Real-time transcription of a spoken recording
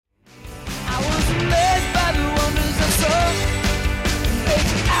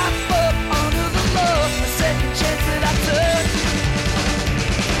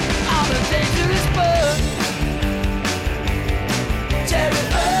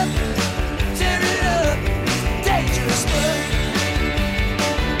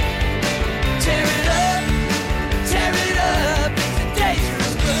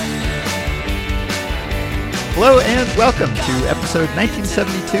and welcome to episode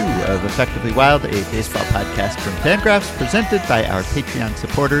 1972 of Effectively Wild, a baseball podcast from Fangraphs, presented by our Patreon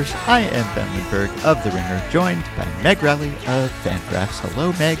supporters. I am Ben Lindbergh of The Ringer, joined by Meg Rowley of Fangraphs.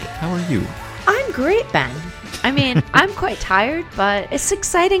 Hello, Meg. How are you? I'm great, Ben. I mean, I'm quite tired, but it's an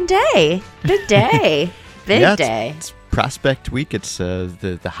exciting day. Good day. Big day. It's Prospect Week. It's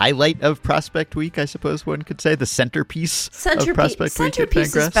the highlight of Prospect Week, I suppose one could say. The centerpiece of Prospect Week.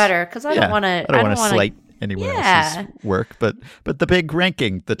 Centerpiece is better because I don't want to. I don't want to slight anyone else's work, but the big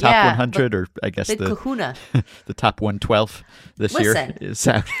ranking, the top 100, or I guess the kahuna, the top 112 this year is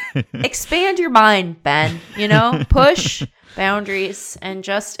out. Expand your mind, Ben. You know, push boundaries and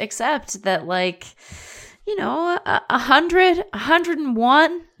just accept that, like, you know, 100,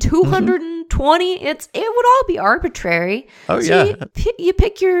 101, 220, it would all be arbitrary. Oh, so yeah. You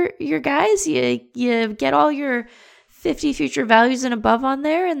pick your guys, you get all your 50 future values and above on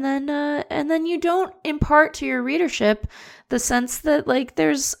there, and then you don't impart to your readership the sense that, like,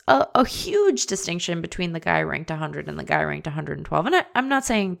 there's a huge distinction between the guy ranked 100 and the guy ranked 112. And I'm not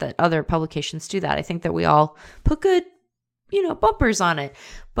saying that other publications do that. I think that we all put good, you know, bumpers on it.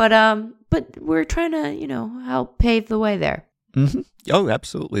 But we're trying to, you know, help pave the way there. Mm-hmm. Oh,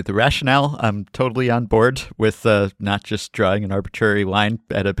 absolutely. The rationale, I'm totally on board with, not just drawing an arbitrary line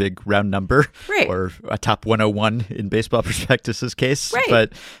at a big round number, right, or a top 101 in Baseball Prospectus's case,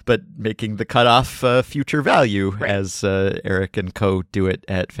 right, but making the cutoff future value, right, as Eric and co do it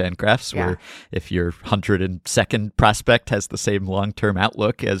at Fangraphs, where if your 102nd prospect has the same long-term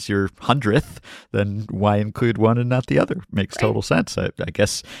outlook as your 100th, then why include one and not the other? Makes total sense. I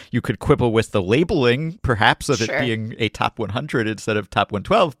guess you could quibble with the labeling, perhaps, of it being a top 100 instead of top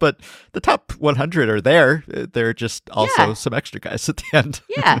 112, but the top 100 are there. There are just also some extra guys at the end.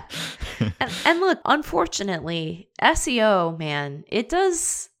 Yeah. And look, unfortunately, SEO, man, it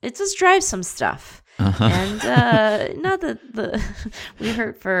does drive some stuff. And not that we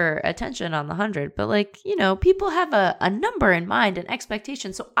hurt for attention on the 100, but, like, you know, people have a number in mind, an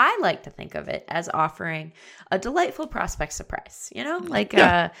expectation. So I like to think of it as offering a delightful prospect surprise, you know, like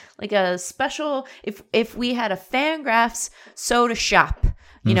a special, if we had a Fangraphs soda shop,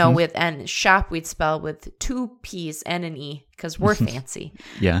 you know, with, and shop we'd spell with 2 P's and an E because we're fancy.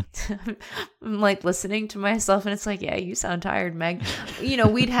 Yeah. I'm like listening to myself and it's like, yeah, you sound tired, Meg. You know,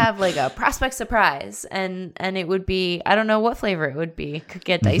 we'd have like a prospect surprise and it would be, I don't know what flavor it would be. Could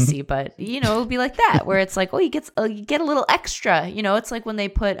get dicey, but, you know, it would be like that where it's like, oh, you get a little extra. You know, it's like when they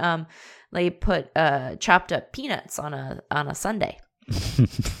put chopped up peanuts on a sundae.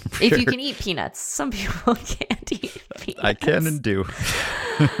 If you can eat peanuts. Some people can't eat peanuts. I can and do.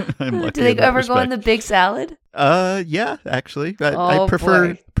 I'm lucky. Do they ever go in the big salad? Yeah, actually. I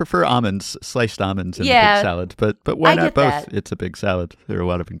prefer almonds, sliced almonds in the big salad, but why not both? That. It's a big salad. There are a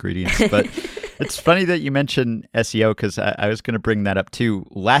lot of ingredients, but it's funny that you mentioned SEO because I was going to bring that up too.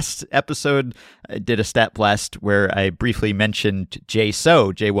 Last episode, I did a stat blast where I briefly mentioned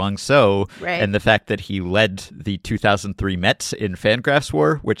Jae-Wong So, and the fact that he led the 2003 Mets in Fangraphs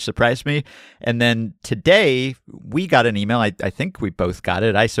WAR, which surprised me. And then today we got an email. I think we both got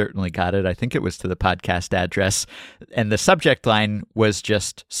it. I certainly got it. I think it was to the podcast address. And the subject line was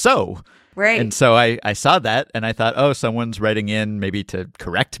just "so." Right. And so I saw that and I thought, oh, someone's writing in maybe to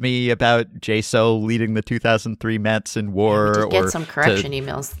correct me about Jae-So leading the 2003 Mets in WAR. Yeah, or get some correction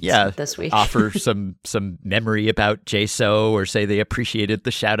emails this week. Offer some memory about Jae-So or say they appreciated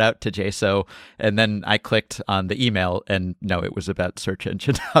the shout out to Jae-So. And then I clicked on the email and no, it was about search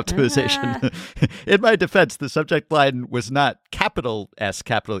engine optimization. In my defense, the subject line was not capital S,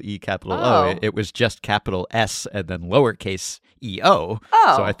 capital E, capital O. It was just capital S and then lowercase EO.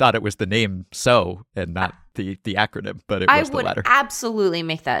 So I thought it was the name So and not the acronym, but it was the latter. I would absolutely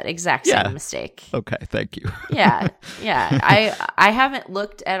make that exact same mistake. Okay, thank you. Yeah. I haven't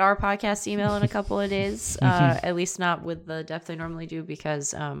looked at our podcast email in a couple of days, at least not with the depth I normally do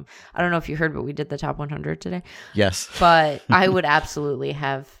because I don't know if you heard, but we did the top 100 today. Yes. But I would absolutely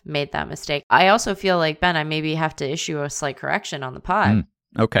have made that mistake. I also feel like, Ben, I maybe have to issue a slight correction on the pod.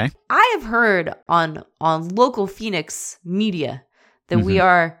 Okay. I have heard on local Phoenix media that we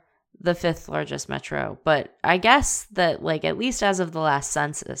are the 5th largest metro, but I guess that, like, at least as of the last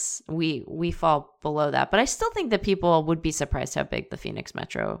census, we fall below that. But I still think that people would be surprised how big the Phoenix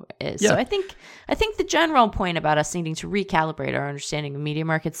metro is. Yeah. So I think the general point about us needing to recalibrate our understanding of media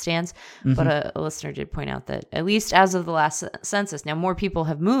market stands. But a listener did point out that at least as of the last census, now more people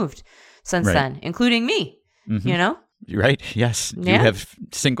have moved since then, including me. You know. Right. Yes. You have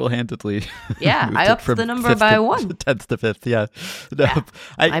single-handedly. Yeah. I upped the number by 1. 10th to 5th. Yeah. No,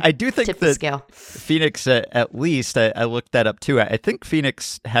 Yeah. I do think that scale. Phoenix, at least, I looked that up too. I think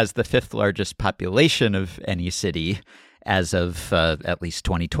Phoenix has the 5th largest population of any city as of at least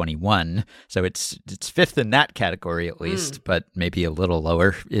 2021. So it's 5th in that category at least, but maybe a little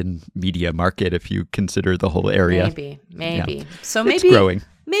lower in media market if you consider the whole area. Maybe. Yeah. So it's growing.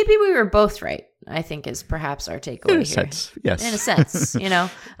 Maybe we were both right, I think, is perhaps our takeaway in a here. Sense, yes. In a sense,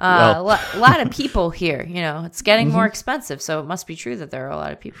 a lot of people here, it's getting more expensive, so it must be true that there are a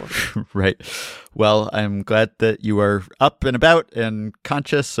lot of people here. Right. Well, I'm glad that you are up and about and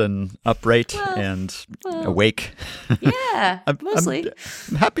conscious and upright and awake. Yeah, mostly.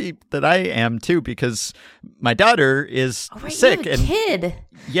 I'm happy that I am too, because my daughter is sick. You have a kid.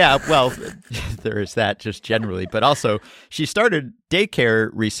 Yeah, well, there is that just generally, but also she started daycare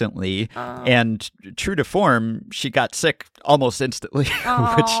recently, and true to form, she got sick almost instantly,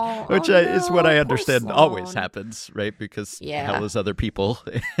 which is what I understand always happens, right? Because hell is other people,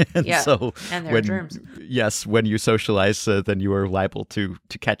 and so and their germs. Yes, when you socialize, then you are liable to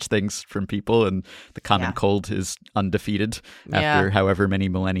catch things from people, and the common cold is undefeated after however many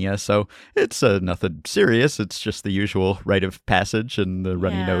millennia. So it's nothing serious. It's just the usual rite of passage and the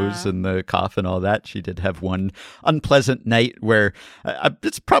runny nose and the cough and all that. She did have one unpleasant night where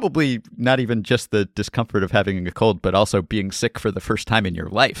it's probably not even just the discomfort of having a cold, but also being sick for the first time in your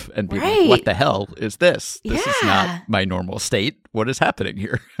life and being like, what the hell is this? This is not my normal state. What is happening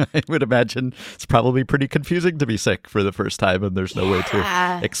here? I would imagine it's probably pretty confusing to be sick for the first time, and there's no way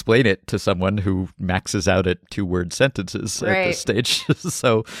to explain it to someone who maxes out at 2-word sentences at this stage.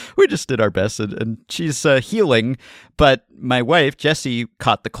 So we just did our best, and she's healing. But my wife, Jessie,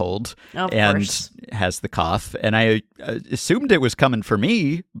 caught the cold and has the cough, and I assumed it was coming for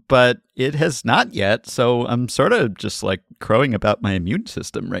me, but it has not yet. So I'm sort of just like crowing about my immune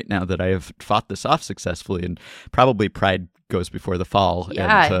system right now that I have fought this off successfully, and probably pride goes before the fall.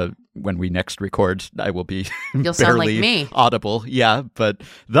 And when we next record, I will be You'll sound like me. audible. Yeah, but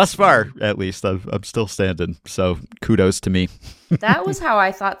thus far, at least, I'm still standing. So kudos to me. That was how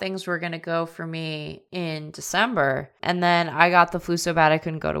I thought things were going to go for me in December. And then I got the flu so bad I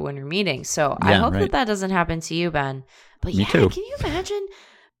couldn't go to winter meetings. So I hope that doesn't happen to you, Ben. But me too. Can you imagine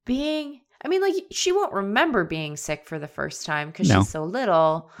being... I mean, like, she won't remember being sick for the first time because she's so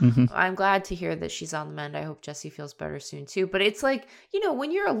little. I'm glad to hear that she's on the mend. I hope Jessie feels better soon, too. But it's like, when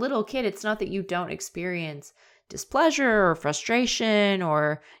you're a little kid, it's not that you don't experience displeasure or frustration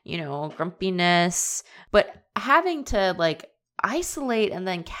or, grumpiness. But having to, like, isolate and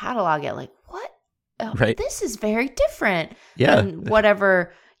then catalog it, like, what? This is very different than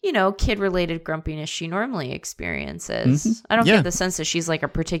whatever... kid-related grumpiness she normally experiences. I don't get the sense that she's like a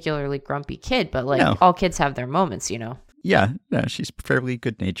particularly grumpy kid, but like all kids have their moments, Yeah, no, she's fairly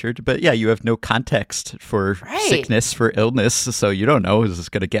good-natured. But yeah, you have no context for sickness, for illness, so you don't know, is this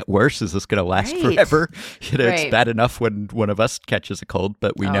going to get worse? Is this going to last forever? It's bad enough when one of us catches a cold,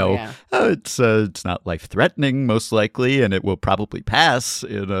 but we know it's not life-threatening, most likely, and it will probably pass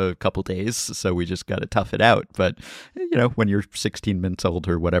in a couple days, so we just got to tough it out. But, when you're 16 months old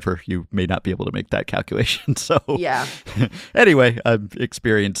or whatever, you may not be able to make that calculation. So anyway, I'm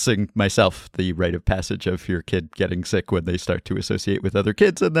experiencing myself the rite of passage of your kid getting sick when they start to associate with other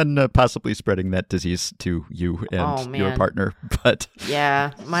kids, and then possibly spreading that disease to you and your partner. But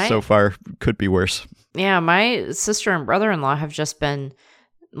so far could be worse. Yeah, my sister and brother-in-law have just been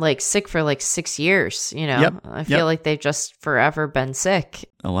like sick for like 6 years. I feel like they've just forever been sick.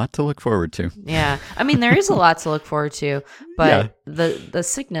 A lot to look forward to. Yeah, I mean, there is a lot to look forward to, but the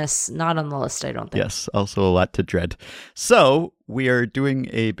sickness not on the list, I don't think. Yes, also a lot to dread. So we are doing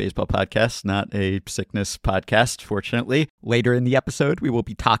a baseball podcast, not a sickness podcast, fortunately. Later in the episode, we will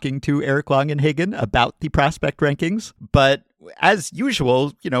be talking to Eric Longenhagen about the prospect rankings. But as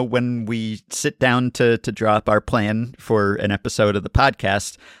usual, when we sit down to draw up our plan for an episode of the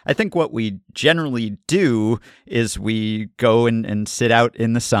podcast, I think what we generally do is we go and sit out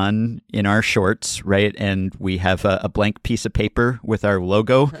in the sun in our shorts, right? And we have a blank piece of paper with our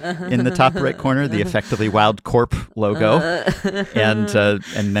logo in the top right corner, the Effectively Wild Corp logo. And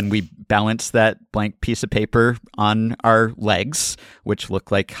then we balance that blank piece of paper on our legs, which look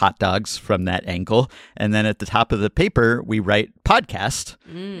like hot dogs from that angle. And then at the top of the paper, we write podcast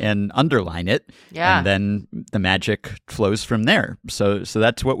and underline it. Yeah. And then the magic flows from there. So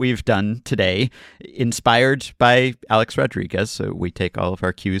that's what we've done today, inspired by Alex Rodriguez. So we take all of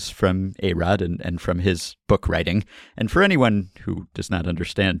our cues from A-Rod and from his book writing. And for anyone who does not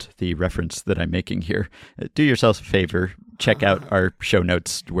understand the reference that I'm making here, do yourself a favor. check out our show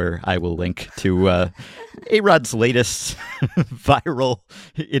notes where I will link to A-Rod's latest viral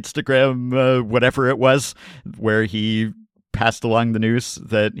Instagram, whatever it was, where he passed along the news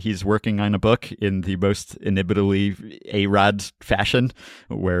that he's working on a book in the most inimitably A-Rod fashion,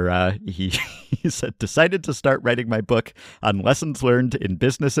 where he said, decided to start writing my book on lessons learned in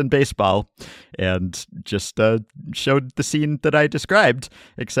business and baseball, and just showed the scene that I described,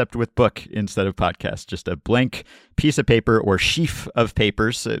 except with book instead of podcast. Just a blank piece of paper or sheaf of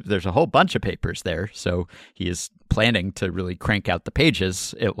papers. There's a whole bunch of papers there, so he is planning to really crank out the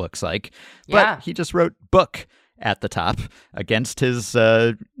pages, it looks like. Yeah. But he just wrote book at the top against his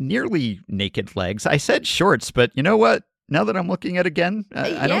nearly naked legs. I said shorts, but you know what? Now that I'm looking at it again,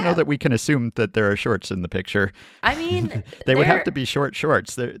 I don't know that we can assume that there are shorts in the picture. I mean, they would have to be short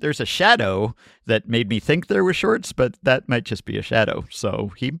shorts. There's a shadow that made me think there were shorts, but that might just be a shadow.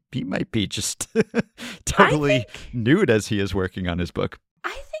 So he might be just totally nude as he is working on his book. I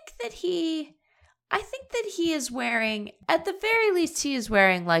think that he is wearing, at the very least, he is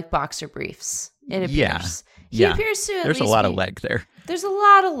wearing like boxer briefs. It appears. He appears to. There's a lot of leg there. There's a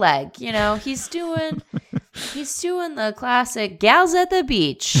lot of leg. You know, he's doing the classic gals at the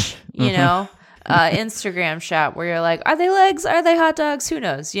beach. You know, Instagram shot where you're like, are they legs? Are they hot dogs? Who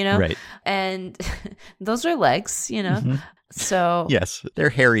knows? You know, right? And those are legs. You know, so yes, they're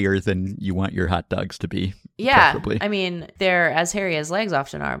hairier than you want your hot dogs to be. Yeah, preferably. I mean, they're as hairy as legs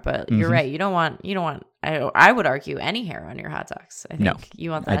often are. But you're right. You don't want. I would argue any hair on your hot dogs. I think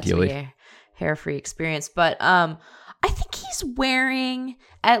you want that ideally to be a hair-free experience. But I think he's wearing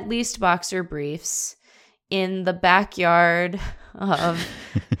at least boxer briefs in the backyard of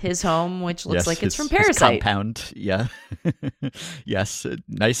his home, which looks like it's from Parasite. His compound, yeah. Yes,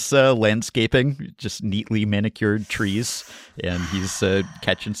 nice landscaping, just neatly manicured trees, and he's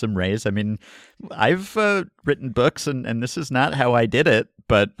catching some rays. I mean, I've written books, and this is not how I did it,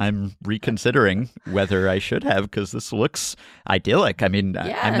 but I'm reconsidering whether I should have, because this looks idyllic. I mean,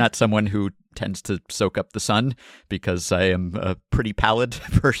 I'm not someone who tends to soak up the sun because I am a pretty pallid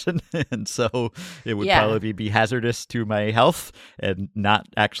person, and so it would probably be hazardous to my health and not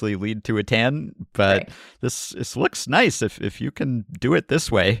actually lead to a tan. But this looks nice. If you can do it this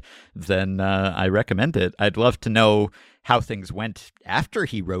way, then I recommend it. I'd love to know how things went after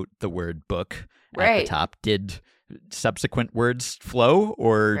he wrote the word book at the top. Did subsequent words flow,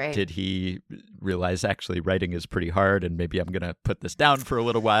 or did he realize actually writing is pretty hard and maybe I'm gonna put this down for a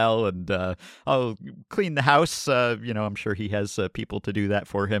little while and I'll clean the house? I'm sure he has people to do that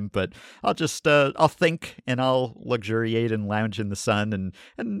for him, but I'll just I'll think and I'll luxuriate and lounge in the sun,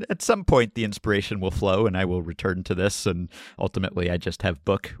 and at some point the inspiration will flow and I will return to this, and ultimately I just have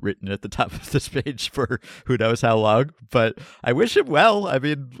book written at the top of this page for who knows how long. But I wish him well. I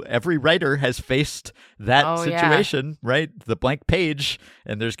mean, every writer has faced that situation. Right? The blank page,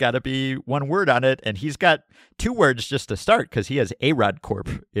 and there's got to be one word on it, and he's got two words just to start because he has A-Rod Corp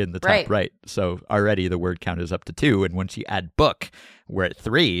in the top right. So already the word count is up to 2, and once you add book, we're at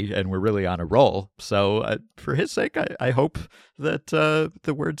 3, and we're really on a roll. So for his sake, I hope that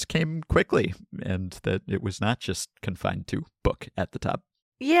the words came quickly and that it was not just confined to book at the top.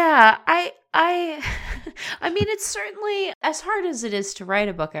 Yeah, I mean, it's certainly, as hard as it is to write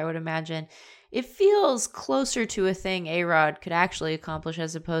a book, I would imagine, it feels closer to a thing A-Rod could actually accomplish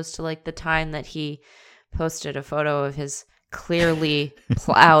as opposed to like the time that he posted a photo of his clearly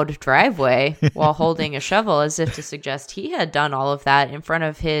plowed driveway while holding a shovel, as if to suggest he had done all of that in front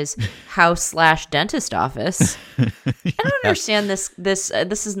of his house/dentist office. I don't understand this. This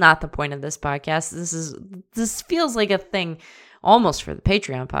is not the point of this podcast. This feels like a thing almost for the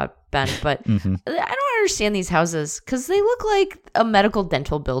Patreon pod, Ben, but I don't understand these houses because they look like a medical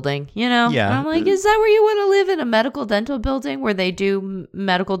dental building, you know? Yeah. And I'm like, is that where you want to live, in a medical dental building where they do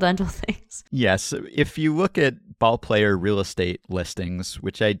medical dental things? Yes. If you look at ball player real estate listings,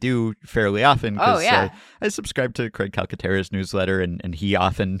 which I do fairly often because I subscribe to Craig Calcaterra's newsletter, and he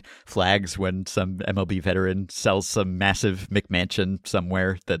often flags when some MLB veteran sells some massive McMansion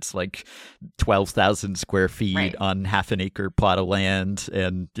somewhere that's like 12,000 square feet on half an acre plot of land,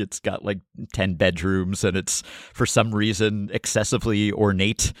 and it's got like 10 bedrooms, and it's for some reason excessively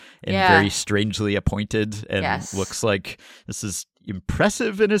ornate and very strangely appointed, and looks like this is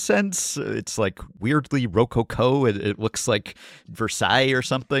impressive in a sense. It's like weirdly rococo. It looks like Versailles or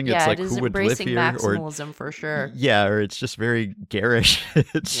something. Yeah, it's like, it is who would live here? Maximalism for sure. Yeah, or it's just very garish.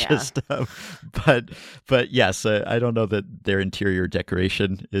 It's just, but yes, I don't know that their interior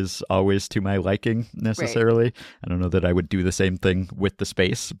decoration is always to my liking necessarily. Right. I don't know that I would do the same thing with the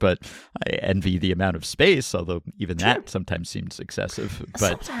space, but I envy the amount of space, although even that sometimes seems excessive.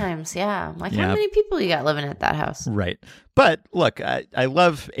 But sometimes, like how many people you got living at that house? Right. But look, I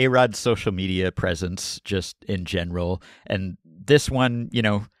love A-Rod's social media presence just in general. And this one,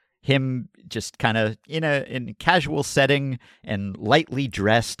 him just kind of in a casual setting and lightly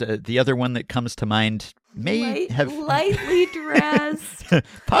dressed. The other one that comes to mind may have lightly dressed,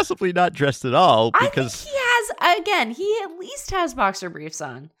 possibly not dressed at all, because he at least has boxer briefs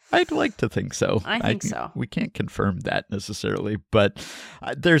on. I'd like to think so. I think so. We can't confirm that necessarily, but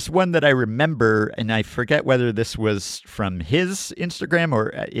there's one that I remember, and I forget whether this was from his Instagram or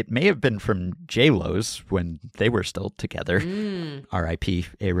it may have been from J-Lo's when they were still together. R.I.P.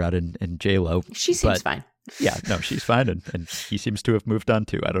 A-Rod and J-Lo. She seems fine. Yeah, no, she's fine, and he seems to have moved on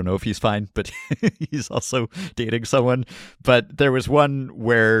too. I don't know if he's fine, but he's also dating someone. But there was one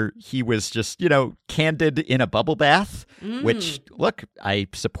where he was just, candid in a bubble bath, which, look, I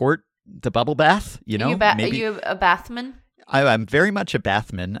support the bubble bath. Are you a bathman? I'm very much a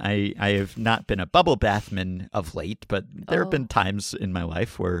bathman. I have not been a bubble bathman of late, but there have been times in my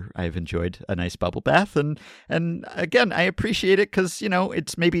life where I've enjoyed a nice bubble bath. And again, I appreciate it because,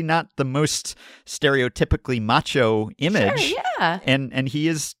 it's maybe not the most stereotypically macho image. Sure, yeah. And he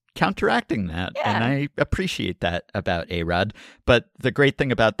is counteracting that. Yeah. And I appreciate that about A-Rod. But the great thing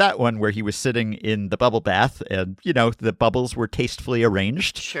about that one where he was sitting in the bubble bath and, the bubbles were tastefully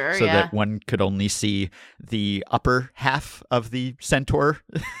arranged. Sure, so that one could only see the upper half of the centaur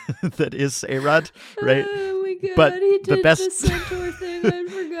that is A-Rod, right? Oh my God, but he did the centaur thing I'd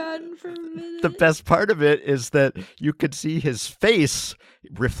forgotten for a minute. The best part of it is that you could see his face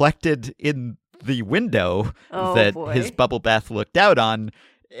reflected in the window his bubble bath looked out on.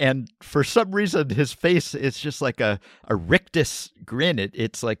 And for some reason, his face is just like a rictus grin.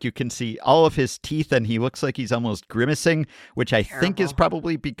 It's like you can see all of his teeth and he looks like he's almost grimacing, which I think is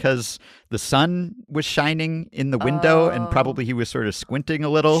probably because the sun was shining in the window and probably he was sort of squinting a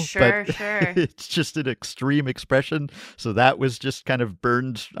little. Sure. It's just an extreme expression. So that was just kind of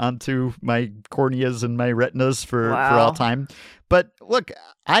burned onto my corneas and my retinas for all time. But look,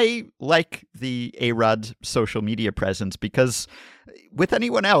 I like the A-Rod social media presence because with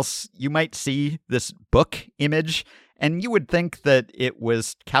anyone else, you might see this book image and you would think that it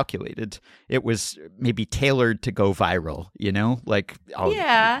was calculated. It was maybe tailored to go viral, like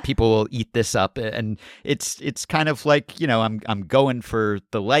people will eat this up. And it's kind of like, I'm going for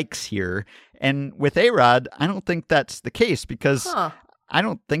the likes here. And with A-Rod, I don't think that's the case because I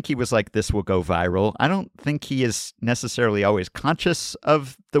don't think he was like, this will go viral. I don't think he is necessarily always conscious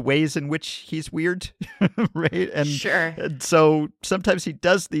of the ways in which he's weird, right? And so sometimes he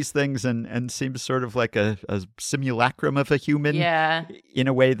does these things and seems sort of like a simulacrum of a human in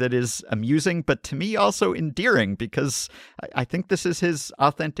a way that is amusing, but to me also endearing because I think this is his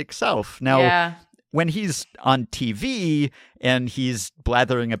authentic self. Now, when he's on TV and he's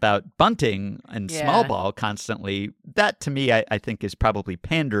blathering about bunting and small ball constantly, that to me, I think is probably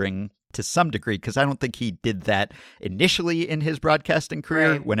pandering to some degree because I don't think he did that initially in his broadcasting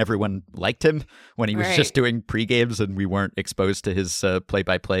career when everyone liked him, when he was just doing pre-games and we weren't exposed to his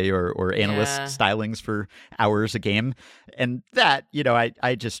play-by-play or analyst stylings for hours a game. And that,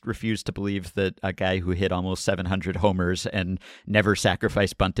 I just refuse to believe that a guy who hit almost 700 homers and never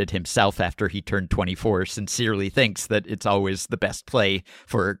sacrifice bunted himself after he turned 24 sincerely thinks that it's always the best play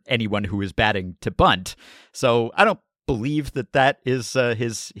for anyone who is batting to bunt. So I don't believe that is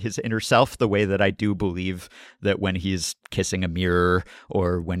his inner self the way that I do believe that when he's kissing a mirror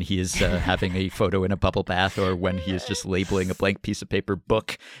or when he is having a photo in a bubble bath or when he is just labeling a blank piece of paper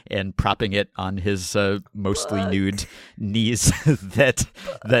book and propping it on his mostly nude knees that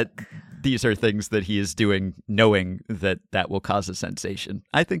these are things that he is doing knowing that will cause a sensation.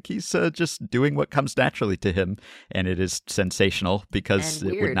 I think he's just doing what comes naturally to him, and it is sensational because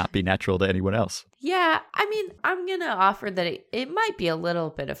it would not be natural to anyone else. Yeah, I mean, I'm going to offer that it might be a little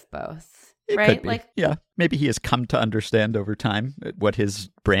bit of both, it right? Could be. Yeah, maybe he has come to understand over time what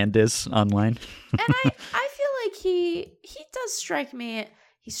his brand is online. And I feel like he does strike me,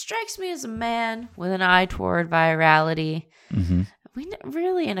 he strikes me as a man with an eye toward virality. Mm-hmm. We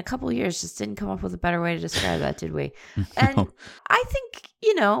really, in a couple of years, just didn't come up with a better way to describe that, did we? And I think,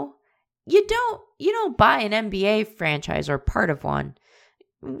 you don't buy an NBA franchise or part of one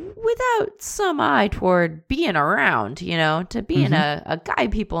without some eye toward being around, to being a guy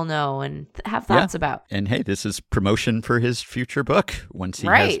people know and have thoughts about. And hey, this is promotion for his future book once he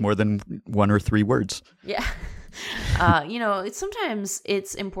has more than 1 or 3 words. Yeah. Sometimes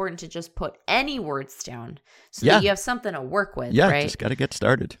it's important to just put any words down so that you have something to work with, right? Just got to get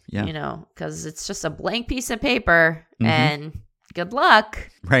started. Yeah. Because it's just a blank piece of paper and good luck.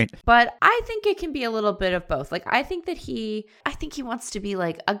 Right. But I think it can be a little bit of both. Like, I think he wants to be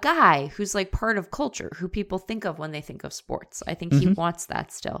like a guy who's like part of culture, who people think of when they think of sports. I think he wants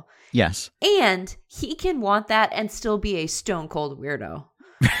that still. Yes. And he can want that and still be a stone cold weirdo.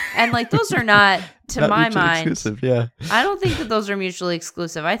 And like, those are not, to my mind, exclusive, yeah. I don't think that those are mutually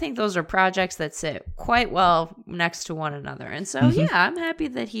exclusive. I think those are projects that sit quite well next to one another. And so, yeah, I'm happy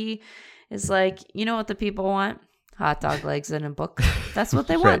that he is like, you know what the people want? Hot dog legs and a book. That's what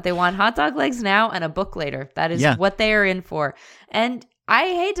they want. Right. They want hot dog legs now and a book later. That is what they are in for. And I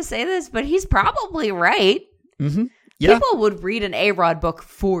hate to say this, but he's probably right. Mm-hmm. Yeah. People would read an A-Rod book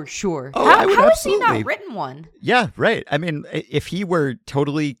for sure. Oh, how has he not written one? Yeah, right. I mean, if he were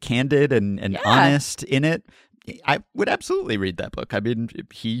totally candid and honest in it, I would absolutely read that book. I mean,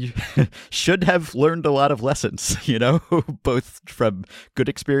 he should have learned a lot of lessons, you know, both from good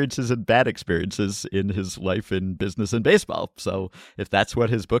experiences and bad experiences in his life in business and baseball. So if that's what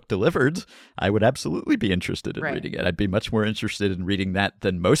his book delivered, I would absolutely be interested in reading it. I'd be much more interested in reading that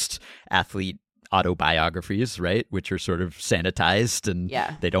than most athlete autobiographies, right, which are sort of sanitized and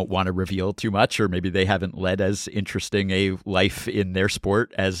they don't want to reveal too much, or maybe they haven't led as interesting a life in their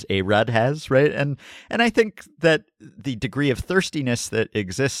sport as A-Rod has, right? And I think that the degree of thirstiness that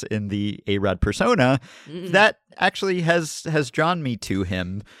exists in the A-Rod persona, that actually has drawn me to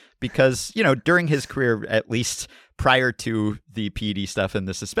him because, you know, during his career, at least prior to the PED stuff and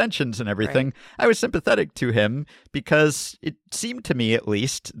the suspensions and everything, I was sympathetic to him because it seemed to me, at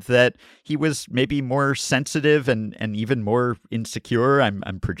least, that he was maybe more sensitive and even more insecure.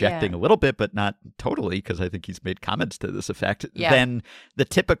 I'm projecting a little bit, but not totally, because I think he's made comments to this effect, than the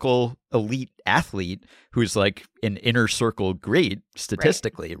typical elite athlete who's like an inner circle great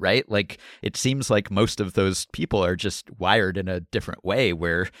statistically, right? Like, it seems like most of those people are just wired in a different way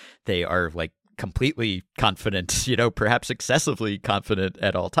where they are like completely confident, you know, perhaps excessively confident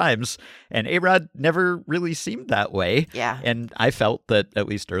at all times. And A-Rod never really seemed that way. Yeah. And I felt that at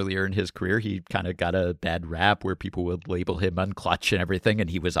least earlier in his career, he kind of got a bad rap where people would label him unclutch and everything.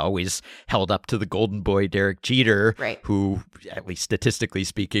 And he was always held up to the golden boy, Derek Jeter, who, at least statistically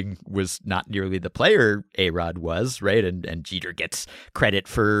speaking, was not nearly the player A-Rod was, right? And Jeter gets credit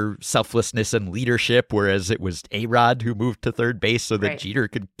for selflessness and leadership, whereas it was A-Rod who moved to third base so that Jeter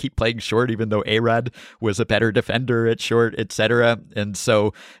could keep playing short, even though A-Rod was a better defender at short, etc. And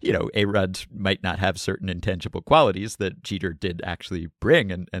so, you know, A-Rod might not have certain intangible qualities that Jeter did actually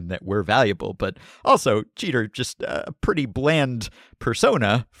bring and that were valuable. But also, Jeter just a pretty bland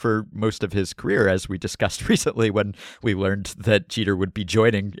persona for most of his career, as we discussed recently when we learned that Jeter would be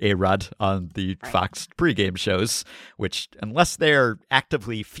joining A-Rod on the Fox pregame shows, which, unless they're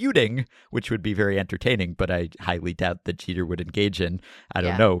actively feuding, which would be very entertaining, but I highly doubt that Jeter would engage in, I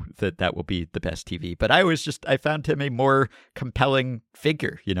don't know that will be the best TV. But I found him a more compelling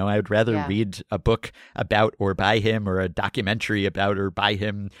figure. You know, I would rather read a book about or by him or a documentary about or by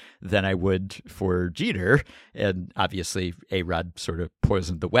him than I would for Jeter. And obviously, A-Rod sort of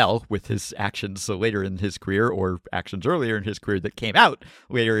poisoned the well with his actions later in his career, or actions earlier in his career that came out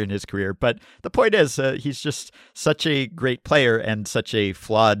later in his career. But the point is, he's just such a great player and such a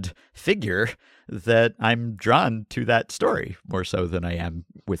flawed figure that I'm drawn to that story more so than I am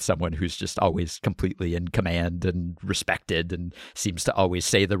with someone who's just always completely in command and respected and seems to always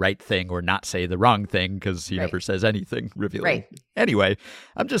say the right thing or not say the wrong thing because he never says anything revealing. Anyway,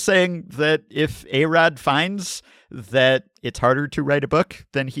 I'm just saying that if A-Rod finds that it's harder to write a book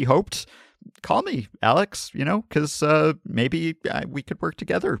than he hoped, call me, Alex, you know, because maybe we could work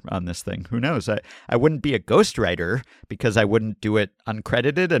together on this thing. Who knows? I wouldn't be a ghostwriter because I wouldn't do it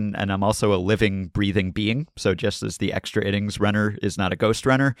uncredited, and I'm also a living, breathing being. So just as the extra innings runner is not a ghost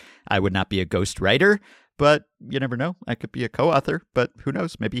runner, I would not be a ghost writer. But you never know. I could be a co-author, but who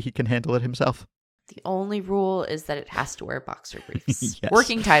knows? Maybe he can handle it himself. The only rule is that it has to wear boxer briefs.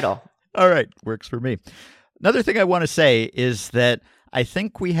 Working title. All right. Works for me. Another thing I want to say is that I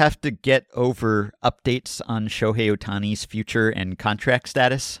think we have to get over updates on Shohei Ohtani's future and contract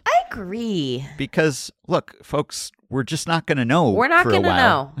status. I agree. Because, look, folks, we're just not going to know We're not going to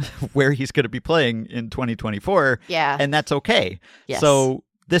know where he's going to be playing in 2024. Yeah. And that's okay. Yes. So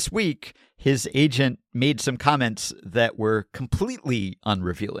this week, his agent made some comments that were completely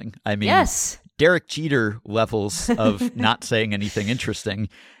unrevealing. I mean, Derek Jeter levels of not saying anything interesting.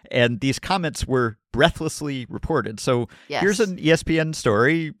 And these comments were breathlessly reported. So here's an ESPN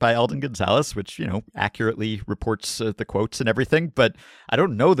story by Alden Gonzalez, which, you know, accurately reports the quotes and everything. But I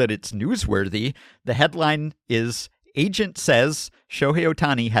don't know that it's newsworthy. The headline is, "Agent says Shohei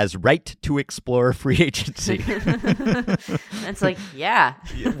Ohtani has right to explore free agency. It's like, yeah.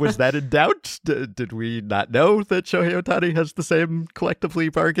 Was that in doubt? Did we not know that Shohei Ohtani has the same collectively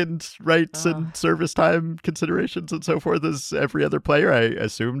bargained rights and service time considerations and so forth as every other player? I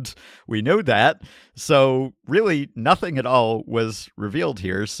assumed we know that. So really nothing at all was revealed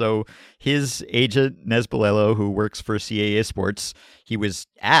here. So his agent, Nez Balelo, who works for CAA Sports, he was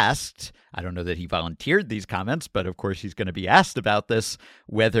asked, I don't know that he volunteered these comments, but of course he's going to be asked about this,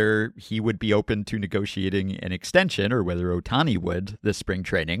 whether he would be open to negotiating an extension or whether Ohtani would this spring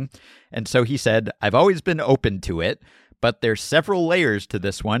training. And so he said, I've always been open to it, but there's several layers to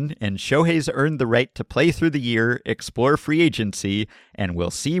this one, and Shohei's earned the right to play through the year, explore free agency, and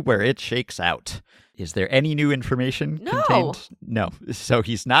we'll see where it shakes out. Is there any new information contained? No. So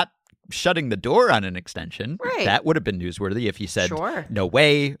he's not shutting the door on an extension. Right. That would have been newsworthy if he said, sure, no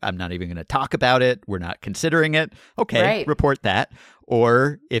way, I'm not even going to talk about it. We're not considering it. Okay, right, report that.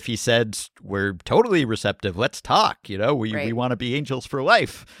 Or if he said, we're totally receptive, let's talk. You know, we want to be Angels for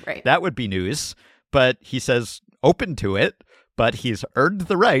life. Right. That would be news. But he says open to it, but he's earned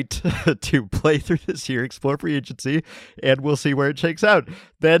the right to play through this year, explore free agency, and we'll see where it shakes out.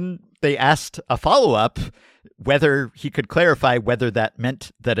 Then they asked a follow-up whether he could clarify whether that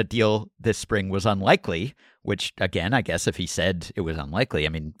meant that a deal this spring was unlikely, which, again, I guess if he said it was unlikely, I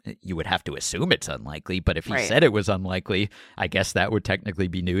mean, you would have to assume it's unlikely, but if he said it was unlikely, I guess that would technically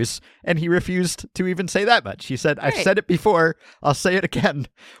be news. And he refused to even say that much. He said, I've said it before, I'll say it again.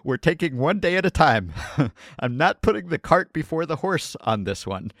 We're taking one day at a time. I'm not putting the cart before the horse on this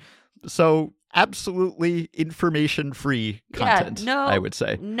one. So absolutely information-free content, I would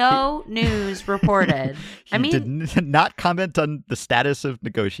say. No news reported. He did not comment on the status of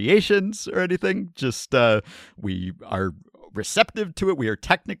negotiations or anything. Just we are receptive to it. We are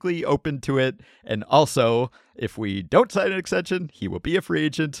technically open to it. And also, if we don't sign an extension, he will be a free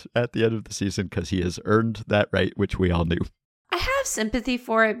agent at the end of the season because he has earned that right, which we all knew. I have sympathy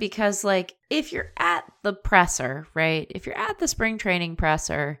for it because, like, if you're at the presser, right? If you're at the spring training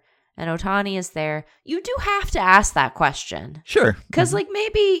presser, and Ohtani is there, you do have to ask that question. Sure. Because, like,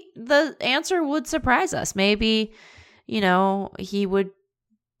 maybe the answer would surprise us. Maybe, you know, he would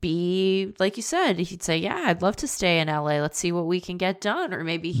be, like you said, he'd say, yeah, I'd love to stay in LA. Let's see what we can get done. Or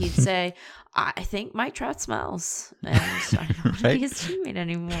maybe he'd say, I think Mike Trout smells. And I don't want to be his teammate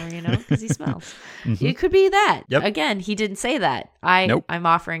anymore, you know, because he smells. It could be that. Yep. Again, he didn't say that. I'm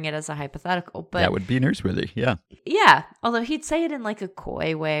offering it as a hypothetical. But that would be newsworthy, yeah. Yeah, although he'd say it in like a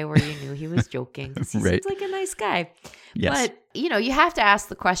coy way where you knew he was joking. He seems like a nice guy. Yes. But, you know, you have to ask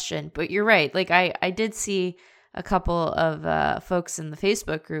the question. But you're right. Like, I did see a couple of folks in the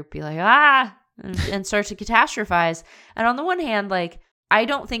Facebook group be like, and start to catastrophize. And on the one hand, like, I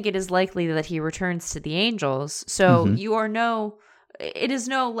don't think it is likely that he returns to the Angels. So it is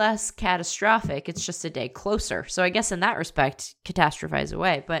no less catastrophic. It's just a day closer. So I guess in that respect, catastrophize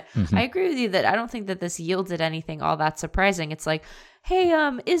away. But I agree with you that I don't think that this yielded anything all that surprising. It's like, hey,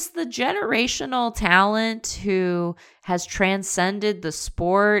 is the generational talent who has transcended the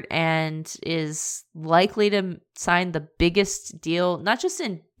sport and is likely to sign the biggest deal, not just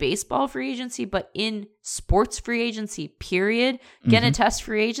in baseball free agency, but in sports free agency, period, gonna test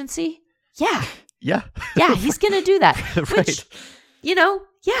free agency? Yeah. Yeah. Yeah, he's gonna do that. Right. Which, you know,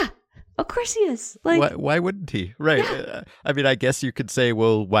 yeah, of course he is. Like, why wouldn't he? Right. Yeah. I mean, I guess you could say,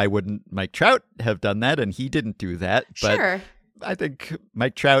 well, why wouldn't Mike Trout have done that? And he didn't do that. But sure. I think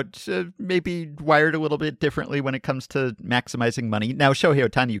Mike Trout may be wired a little bit differently when it comes to maximizing money. Now, Shohei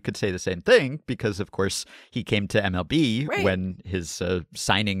Ohtani, you could say the same thing because, of course, he came to MLB when his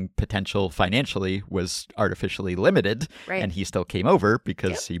signing potential financially was artificially limited. Right. And he still came over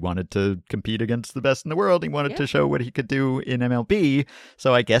because he wanted to compete against the best in the world. He wanted to show what he could do in MLB.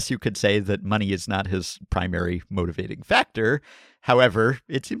 So I guess you could say that money is not his primary motivating factor. However,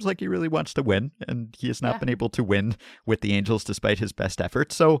 it seems like he really wants to win, and he has not been able to win with the Angels despite his best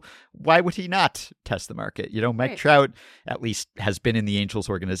efforts. So why would he not test the market? You know, Mike Trout at least has been in the Angels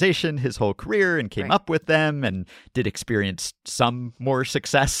organization his whole career and came up with them and did experience some more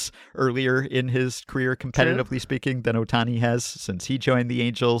success earlier in his career, competitively speaking, than Ohtani has since he joined the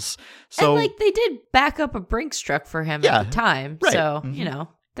Angels. So, and, like, they did back up a Brinks truck for him at the time. So, you know.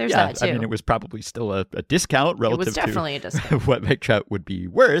 There's that too. I mean, it was probably still a discount relative it was definitely to a discount. what Mike Trout would be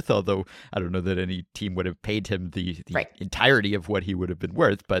worth, although I don't know that any team would have paid him the entirety of what he would have been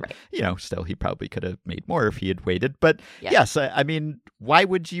worth. But, still, he probably could have made more if he had waited. But yes, I mean, why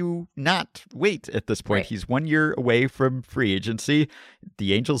would you not wait at this point? He's 1 year away from free agency.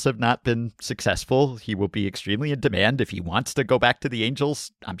 The Angels have not been successful. He will be extremely in demand. If he wants to go back to the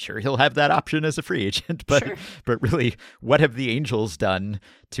Angels, I'm sure he'll have that option as a free agent. But really, what have the Angels done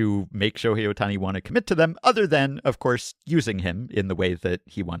to make Shohei Ohtani want to commit to them, other than, of course, using him in the way that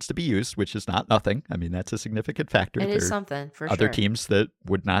he wants to be used, which is not nothing. I mean, that's a significant factor. It is something, for sure. Other teams that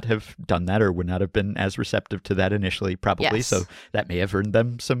would not have done that or would not have been as receptive to that initially, probably. Yes. So that may have earned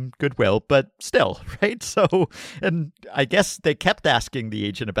them some goodwill, but still, right? So, and I guess they kept asking the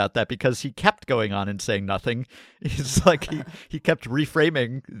agent about that because he kept going on and saying nothing. He's like, he kept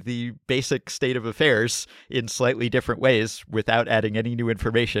reframing the basic state of affairs in slightly different ways without adding any new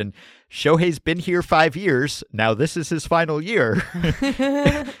information. Shohei's been here 5 years. Now this is his final year.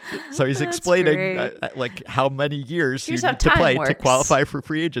 So he's explaining like how many years you need to play to qualify for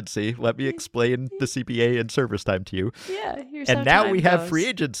free agency. Let me explain the CBA and service time to you. Yeah, here's and how now time we have goes. free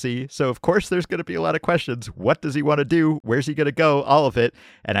agency. So of course there's going to be a lot of questions. What does he want to do? Where's he going to go? All of it.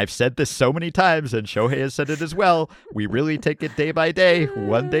 And I've said this so many times, and Shohei has said it as well. We really take it day by day,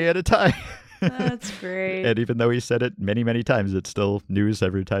 one day at a time. That's great. And even though he said it many, many times, it's still news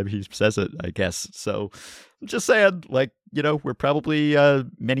every time he says it, I guess. So I'm just saying, like, we're probably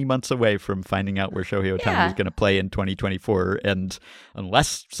many months away from finding out where Shohei Ohtani is going to play in 2024. And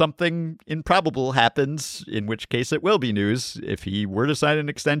unless something improbable happens, in which case it will be news, if he were to sign an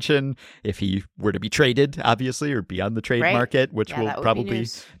extension, if he were to be traded, obviously, or be on the trade market, which will probably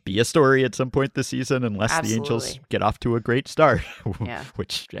be a story at some point this season, unless the Angels get off to a great start,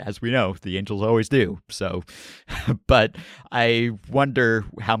 which, as we know, the Angels always do. So, but I wonder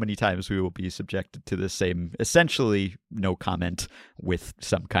how many times we will be subjected to the same, essentially, no comment with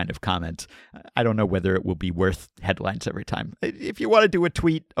some kind of comment. I don't know whether it will be worth headlines every time. If you want to do a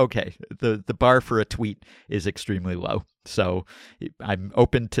tweet, okay. The bar for a tweet is extremely low. So I'm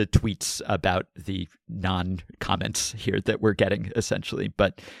open to tweets about the non-comments here that we're getting, essentially.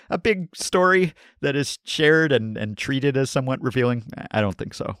 But a big story that is shared and treated as somewhat revealing, I don't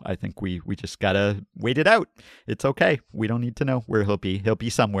think so. I think we just got to wait it out. It's okay. We don't need to know where he'll be. He'll be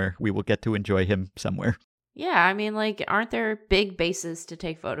somewhere. We will get to enjoy him somewhere. Yeah, I mean, like, aren't there big bases to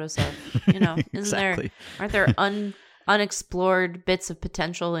take photos of? Isn't Exactly. aren't there unexplored bits of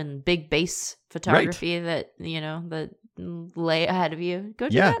potential in big base photography that lay ahead of you? Go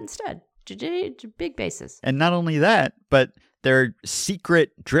do that instead. Big bases. And not only that, but there are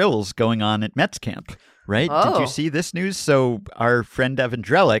secret drills going on at Mets camp, right? Oh. Did you see this news? So our friend Evan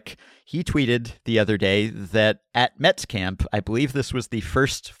Drellick, he tweeted the other day that at Mets camp, I believe this was the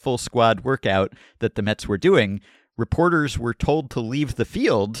first full squad workout that the Mets were doing, reporters were told to leave the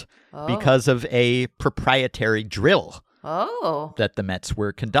field because of a proprietary drill that the Mets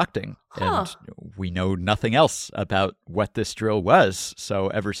were conducting. And we know nothing else about what this drill was. So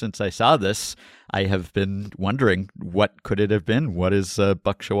ever since I saw this, I have been wondering, what could it have been? What is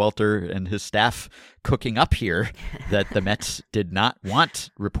Buck Showalter and his staff cooking up here that the Mets did not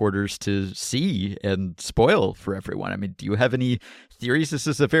want reporters to see and spoil for everyone? I mean, do you have any theories? This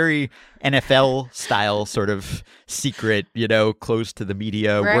is a very NFL style sort of secret, closed to the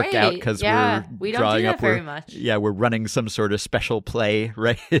media workout because we don't drawing do that up very much. Yeah, we're running some sort of special play,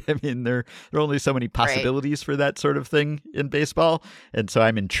 right? I mean, there are only so many possibilities for that sort of thing in baseball. And so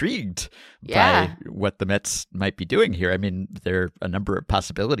I'm intrigued by what the Mets might be doing here. I mean, there are a number of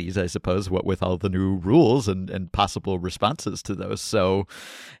possibilities, I suppose, what with all the new rules and possible responses to those. So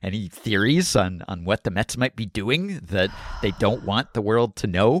any theories on what the Mets might be doing that they don't want the world to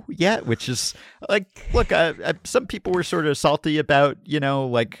know yet? Which is like, look, some people were sort of salty about,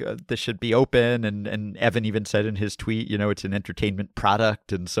 this should be open. And Evan even said in his tweet, it's an entertainment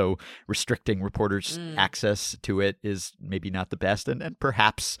product. And so restricting reporters' access to it is maybe not the best. And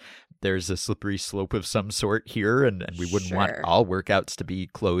perhaps there's a slippery slope of some sort here, and we wouldn't want all workouts to be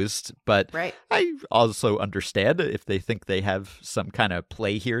closed. But I also understand if they think they have some kind of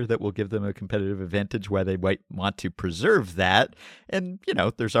play here that will give them a competitive advantage, why they might want to preserve that. And,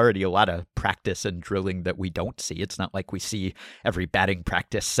 there's already a lot of practice and drilling that we don't see. It's not like we see every batting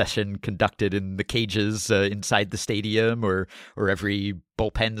practice session conducted in the cages inside the stadium or every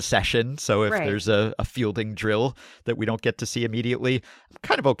bullpen session. So if there's a fielding drill that we don't get to see immediately, I'm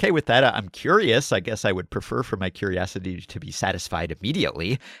kind of okay with that. I'm curious. I guess I would prefer for my curiosity to be satisfied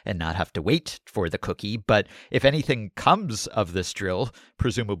immediately and not have to wait for the cookie. But if anything comes of this drill,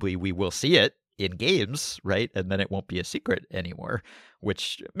 presumably we will see it in games, right? And then it won't be a secret anymore,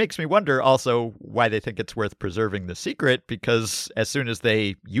 which makes me wonder also why they think it's worth preserving the secret, because as soon as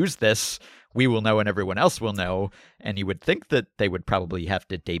they use this, we will know and everyone else will know. And you would think that they would probably have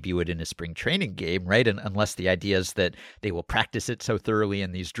to debut it in a spring training game, right? And unless the idea is that they will practice it so thoroughly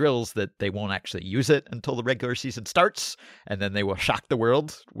in these drills that they won't actually use it until the regular season starts. And then they will shock the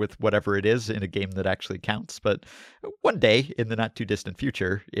world with whatever it is in a game that actually counts. But one day in the not too distant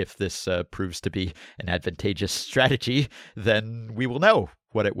future, if this proves to be an advantageous strategy, then we will know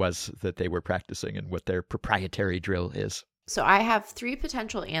what it was that they were practicing and what their proprietary drill is. So I have 3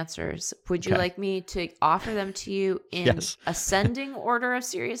 potential answers. Would you like me to offer them to you in ascending order of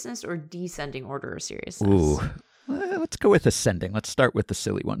seriousness or descending order of seriousness? Ooh, let's go with ascending. Let's start with the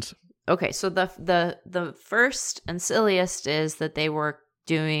silly ones. Okay, so the first and silliest is that they were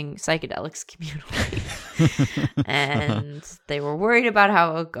doing psychedelics communally. And they were worried about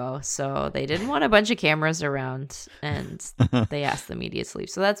how it would go. So they didn't want a bunch of cameras around, and they asked the media to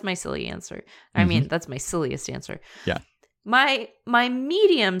leave. So that's my silly answer. I mean, that's my silliest answer. Yeah. My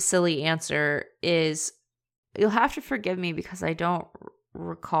medium silly answer is, you'll have to forgive me because I don't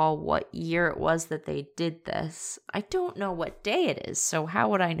recall what year it was that they did this. I don't know what day it is, so how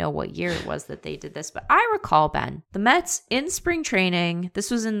would I know what year it was that they did this? But I recall, Ben, the Mets in spring training,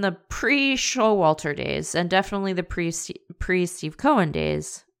 this was in the pre-Showalter days, and definitely the pre-Steve Cohen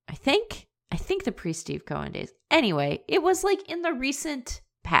days. I think the pre-Steve Cohen days. Anyway, it was like in the recent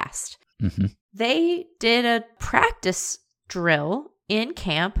past. Mm-hmm. They did a practice drill in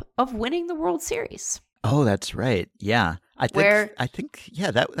camp of winning the World Series. Oh, that's right. Yeah. I think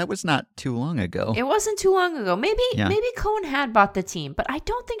that was not too long ago. It wasn't too long ago. Maybe Cohen had bought the team, but I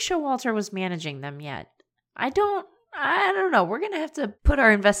don't think Showalter was managing them yet. I don't know. We're going to have to put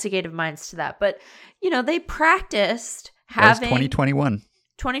our investigative minds to that. But, they practiced having 2021.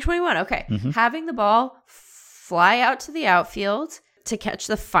 2021. Okay. Mm-hmm. Having the ball fly out to the outfield to catch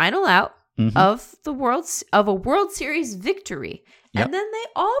the final out of a World Series victory. Yep. And then they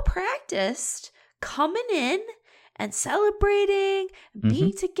all practiced coming in and celebrating,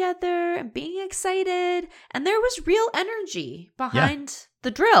 being together and being excited. And there was real energy behind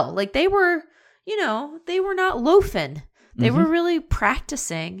the drill. Like they were, they were not loafing. They were really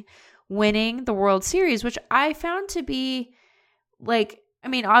practicing winning the World Series, which I found to be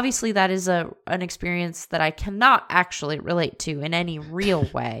obviously that is an experience that I cannot actually relate to in any real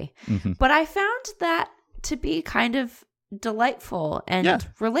way. But I found that to be kind of delightful and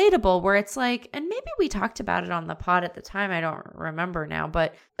relatable, where it's like, and maybe we talked about it on the pod at the time, I don't remember now,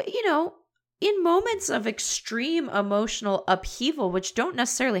 but in moments of extreme emotional upheaval, which don't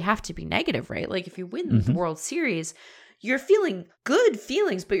necessarily have to be negative, right? Like if you win the World Series, you're feeling good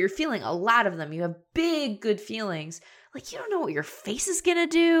feelings, but you're feeling a lot of them. You have big good feelings. Like you don't know what your face is gonna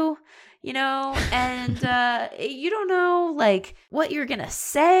do, and you don't know like what you're gonna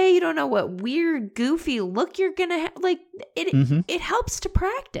say. You don't know what weird, goofy look you're gonna have. Like it helps to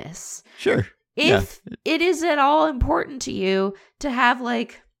practice. Sure. If it is at all important to you to have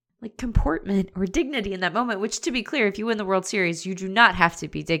like comportment or dignity in that moment, which to be clear, if you win the World Series, you do not have to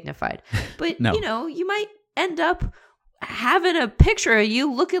be dignified. But no. You might end up having a picture of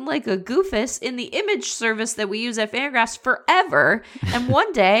you looking like a goofus in the image service that we use at Fangraphs forever. And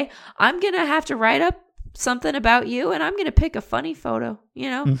one day I'm going to have to write up something about you and I'm going to pick a funny photo,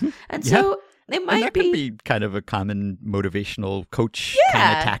 And so it might that could be kind of a common motivational coach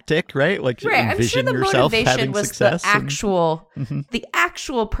kind of tactic, right? Like envision yourself having success. The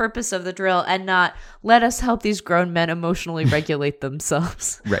actual purpose of the drill, and not let us help these grown men emotionally regulate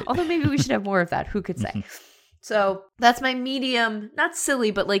themselves. Right. Although maybe we should have more of that. Who could say? So that's my medium, not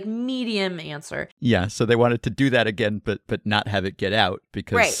silly, but like medium answer. Yeah, so they wanted to do that again, but not have it get out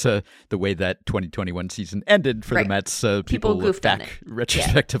because the way that 2021 season ended for the Mets, people look back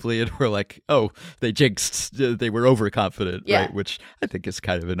retrospectively and were like, oh, they jinxed, they were overconfident, right? Which I think is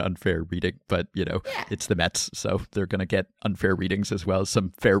kind of an unfair reading, but it's the Mets, so they're going to get unfair readings as well as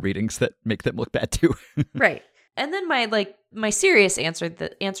some fair readings that make them look bad too. Right. And then my serious answer,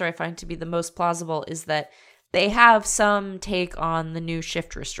 the answer I find to be the most plausible, is that they have some take on the new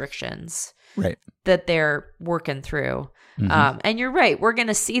shift restrictions that they're working through. And you're right. We're going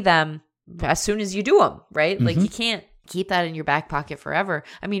to see them as soon as you do them, right? Like you can't keep that in your back pocket forever.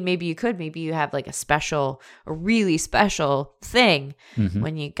 I mean, maybe you could. Maybe you have like a really special thing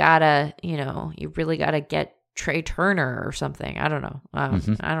when you gotta, you really gotta get Trey Turner or something. I don't know. I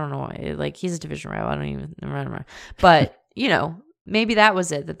don't know why. Like he's a division rival. I don't even remember. But, maybe that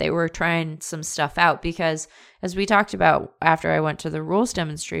was it, that they were trying some stuff out, because as we talked about after I went to the rules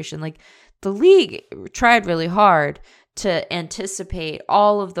demonstration, like the league tried really hard to anticipate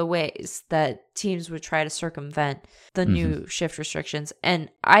all of the ways that teams would try to circumvent the new shift restrictions. And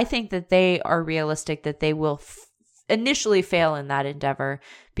I think that they are realistic that they will initially fail in that endeavor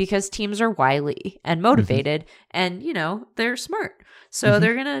because teams are wily and motivated and, they're smart. So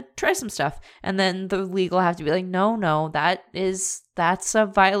they're going to try some stuff. And then the league will have to be like, no, that's a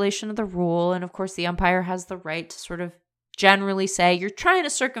violation of the rule. And of course, the umpire has the right to sort of generally say, you're trying to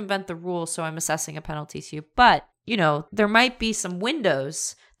circumvent the rule, so I'm assessing a penalty to you. But, there might be some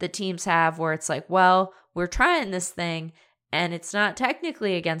windows that teams have where it's like, well, we're trying this thing and it's not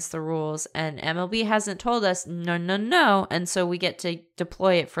technically against the rules, and MLB hasn't told us no. And so we get to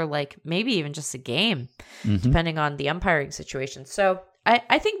deploy it for like maybe even just a game, depending on the umpiring situation. So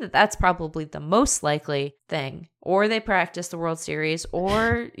I think that that's probably the most likely thing. Or they practice the World Series,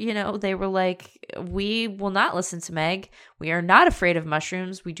 or, they were like, we will not listen to Meg. We are not afraid of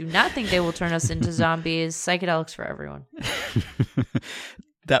mushrooms. We do not think they will turn us into zombies. Psychedelics for everyone.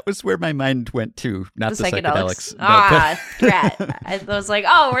 That was where my mind went to, not the psychedelics. Drat. I was like,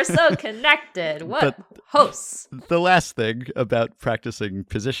 we're so connected. What hosts? The last thing about practicing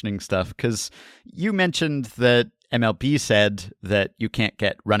positioning stuff, because you mentioned that MLB said that you can't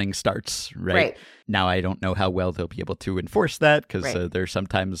get running starts, right? Now, I don't know how well they'll be able to enforce that, because there's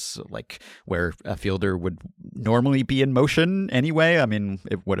sometimes like where a fielder would normally be in motion anyway. I mean,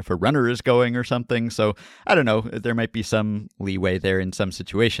 what if a runner is going or something? So I don't know. There might be some leeway there in some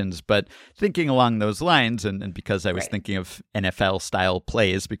situations. But thinking along those lines, and because I was thinking of NFL-style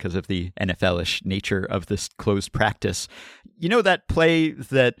plays because of the NFL-ish nature of this closed practice, that play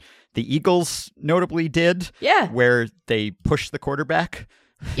that the Eagles notably did, where they pushed the quarterback.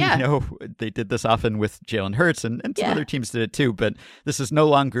 Yeah. They did this often with Jalen Hurts, and some other teams did it too, but this is no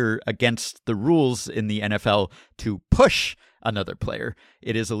longer against the rules in the NFL to push another player.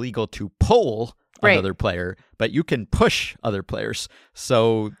 It is illegal to pull another player, but you can push other players.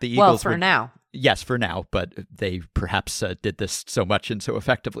 So the Eagles now. Yes, for now, but they perhaps did this so much and so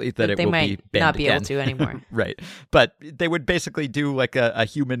effectively that it will be banned not be again. able to anymore. Right. But they would basically do like a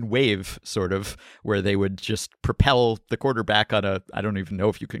human wave, sort of, where they would just propel the quarterback on I don't even know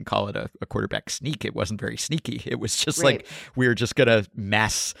if you can call it a quarterback sneak. It wasn't very sneaky. It was just like, we're just going to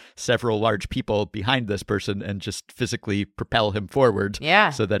mass several large people behind this person and just physically propel him forward. Yeah.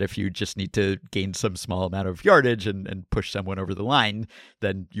 So that if you just need to gain some small amount of yardage and push someone over the line,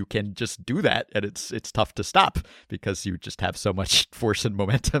 then you can just do that. And it's tough to stop because you just have so much force and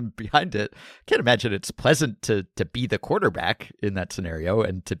momentum behind it. Can't imagine it's pleasant to be the quarterback in that scenario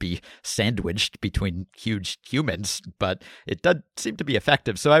and to be sandwiched between huge humans, but it does seem to be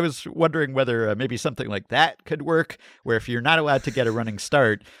effective. So I was wondering whether maybe something like that could work, where if you're not allowed to get a running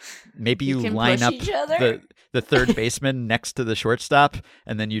start, maybe you line up the third baseman next to the shortstop,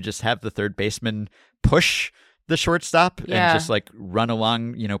 and then you just have the third baseman push the shortstop and just like run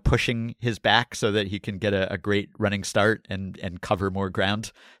along, pushing his back so that he can get a great running start and cover more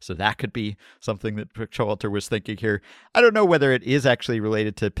ground. So that could be something that Showalter was thinking here. I don't know whether it is actually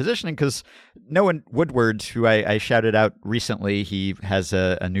related to positioning, because Noah Woodward, who I shouted out recently, he has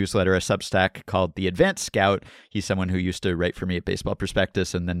a newsletter, a Substack called The Advanced Scout. He's someone who used to write for me at Baseball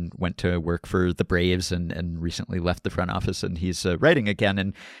Prospectus and then went to work for the Braves and recently left the front office, and he's writing again.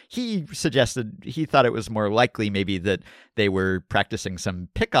 And he suggested he thought it was more likely maybe that they were practicing some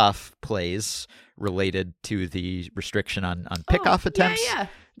pickoff plays related to the restriction on pickoff attempts. Yeah.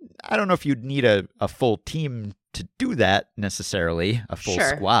 I don't know if you'd need a full team to do that necessarily, a full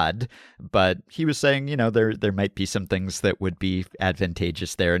squad, but he was saying, there might be some things that would be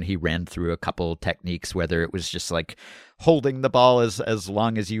advantageous there, and he ran through a couple techniques, whether it was just like holding the ball as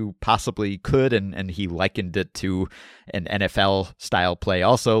long as you possibly could, and he likened it to an NFL style play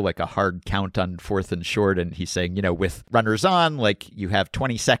also, like a hard count on 4th and short, and he's saying, with runners on, like you have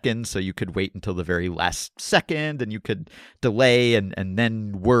 20 seconds, so you could wait until the very last second, and you could delay and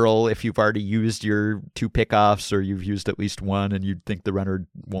then whirl if you've already used your 2 pickoffs, or you've used at least one, and you'd think the runner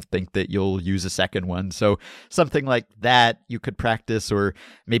won't think that you'll use a second one. So something like that you could practice, or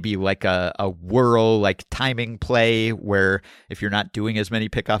maybe like a whirl, like timing play, where if you're not doing as many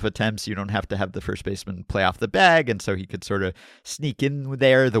pickoff attempts, you don't have to have the first baseman play off the bag, and so he could sort of sneak in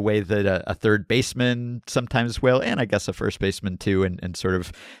there the way that a third baseman sometimes will, and I guess a first baseman too, and sort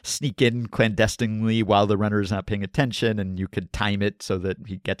of sneak in clandestinely while the runner is not paying attention, and you could time it so that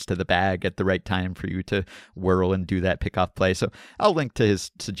he gets to the bag at the right time for you to whirl and do that pickoff play. So I'll link to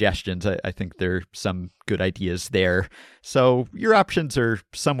his suggestions. I think there are some good ideas there. So your options are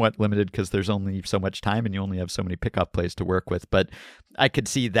somewhat limited because there's only so much time and you only have so many pickoff plays plays to work with. But I could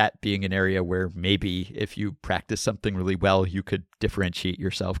see that being an area where maybe if you practice something really well, you could differentiate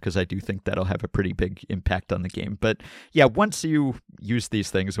yourself, because I do think that'll have a pretty big impact on the game. But yeah, once you use these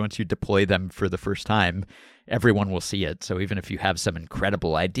things, once you deploy them for the first time, everyone will see it. So even if you have some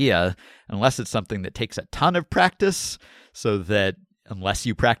incredible idea, unless it's something that takes a ton of practice, so that unless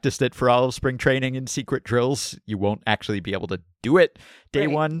you practiced it for all of spring training and secret drills, you won't actually be able to do it day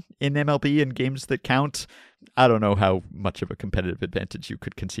one in MLB in games that count. I don't know how much of a competitive advantage you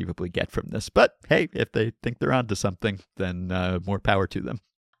could conceivably get from this. But hey, if they think they're onto something, then more power to them.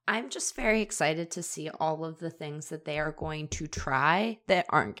 I'm just very excited to see all of the things that they are going to try that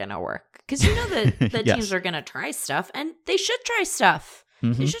aren't going to work. Because you know that Yes. teams are going to try stuff, and they should try stuff.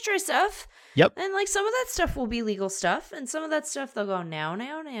 They should try stuff. Yep. And like some of that stuff will be legal stuff, and some of that stuff they'll go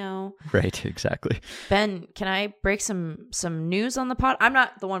now. Right, exactly. Ben, can I break some news on the pod? I'm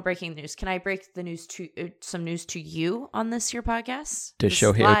not the one breaking the news. Can I break the news to some news to you on this here podcast? Does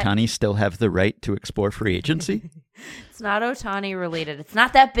Shohei Ohtani still have the right to explore free agency? It's not Ohtani related. It's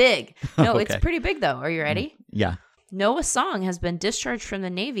not that big. No, Okay. It's pretty big though. Are you ready? Yeah. Noah Song has been discharged from the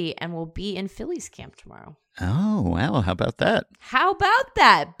Navy and will be in Phillies camp tomorrow. Oh, wow. How about that? How about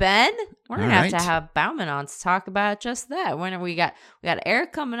that, Ben? We're gonna All have to right. have Bauman on to talk about just that. When we got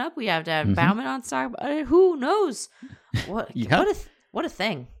Eric coming up, we have to have Bauman on to talk about it. Who knows? What Yeah. what a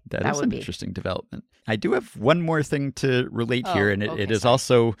thing That is would an be. interesting development. I do have one more thing to relate here, and okay, it is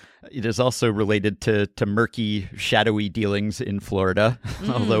sorry. also related to murky, shadowy dealings in Florida,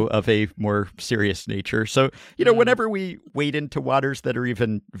 although of a more serious nature. So, whenever we wade into waters that are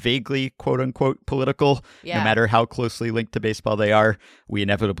even vaguely quote unquote political, Yeah. no matter how closely linked to baseball they are, we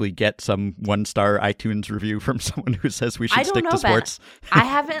inevitably get some 1-star iTunes review from someone who says we I should don't stick know, to Ben. sports. I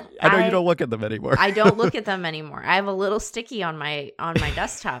haven't. I know you don't look at them anymore. I don't look at them anymore. I have a little sticky on my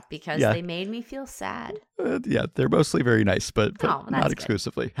desktop because Yeah. they made me feel sad. Yeah, they're mostly very nice, but Oh, that's not good.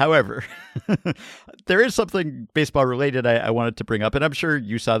 exclusively. However, there is something baseball related I wanted to bring up, and I'm sure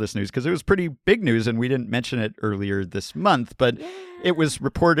you saw this news because it was pretty big news, and we didn't mention it earlier this month, but it was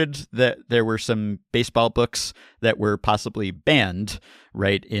reported that there were some baseball books that were possibly banned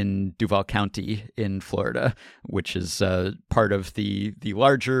right in Duval County in Florida, which is part of the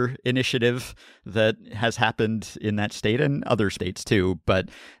larger initiative that has happened in that state and other states too, but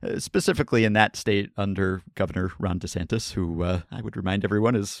specifically in that state under Governor Ron DeSantis, who I would remind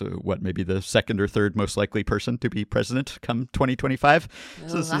everyone is maybe the second or third most likely person to be president come 2025.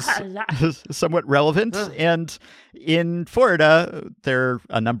 So this is somewhat relevant. And in Florida, there are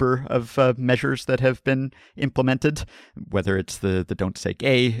a number of measures that have been implemented, whether it's the Don't Say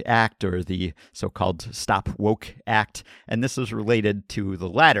Gay Act or the so-called Stop Woke Act. And this is related to the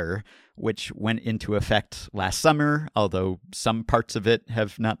latter, which went into effect last summer, although some parts of it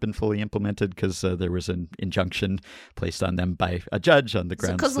have not been fully implemented because there was an injunction placed on them by a judge on the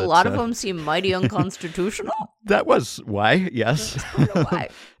grounds Because that, a lot of them seem mighty unconstitutional. that was why, yes. I don't know why.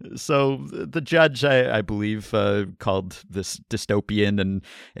 So the judge, I believe, called this dystopian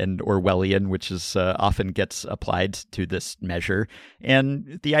and Orwellian, which is often gets applied to this measure.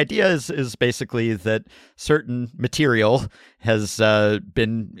 And the idea is basically that certain material has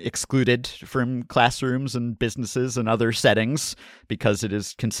been excluded from classrooms and businesses and other settings because it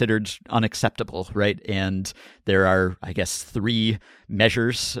is considered unacceptable, right? And there are, I guess, 3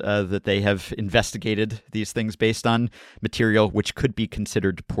 measures that they have investigated these things based on: material which could be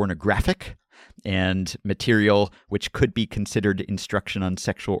considered pornographic, and material which could be considered instruction on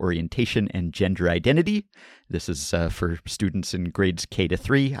sexual orientation and gender identity. This is for students in grades K to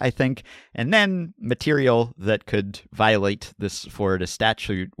 3, I think. And then material that could violate this Florida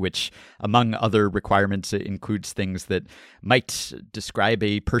statute, which, among other requirements, it includes things that might describe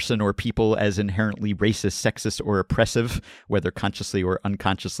a person or people as inherently racist, sexist, or oppressive, whether consciously or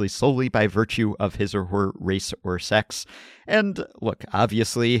unconsciously, solely by virtue of his or her race or sex. And look,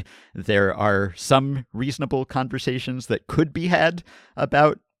 obviously, there are some reasonable conversations that could be had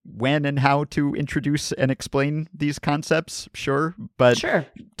about when and how to introduce and explain these concepts, sure, but Sure.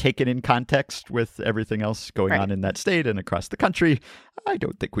 taken in context with everything else going on in that state and across the country, I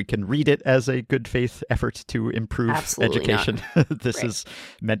don't think we can read it as a good faith effort to improve Absolutely education. This Right. is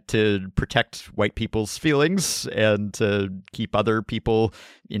meant to protect white people's feelings and to keep other people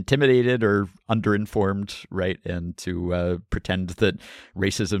intimidated or underinformed, right? And to pretend that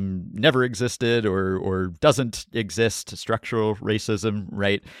racism never existed or doesn't exist, structural racism,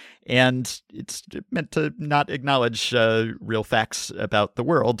 right? And it's meant to not acknowledge real facts about the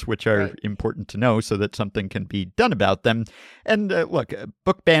world, which are important to know so that something can be done about them. And look,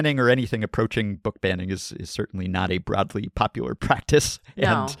 book banning or anything approaching book banning is certainly not a broadly popular practice.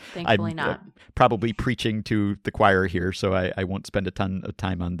 No, and thankfully I'm not. Probably preaching to the choir here, so I won't spend a ton of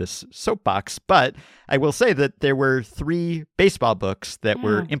time on this soapbox. But I will say that there were 3 baseball books that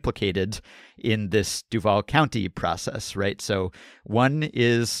were implicated in this Duval County process, right? So one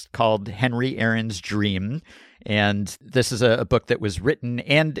is called Henry Aaron's Dream. And this is a book that was written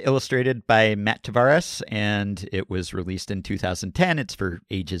and illustrated by Matt Tavares, and it was released in 2010. It's for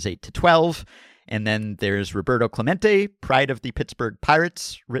ages 8 to 12. And then there's Roberto Clemente, Pride of the Pittsburgh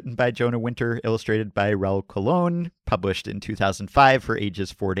Pirates, written by Jonah Winter, illustrated by Raul Colon, published in 2005 for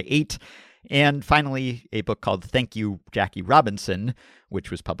ages 4 to 8. And finally, a book called Thank You, Jackie Robinson,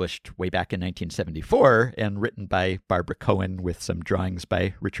 which was published way back in 1974 and written by Barbara Cohen with some drawings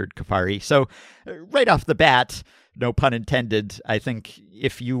by Richard Kafari. So right off the bat, no pun intended, I think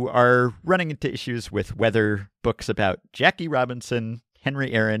if you are running into issues with whether books about Jackie Robinson,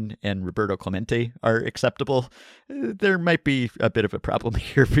 Henry Aaron, and Roberto Clemente are acceptable, there might be a bit of a problem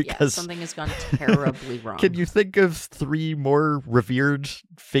here because something has gone terribly wrong. Can you think of 3 more revered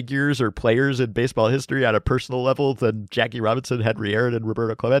figures or players in baseball history on a personal level than Jackie Robinson, Henry Aaron, and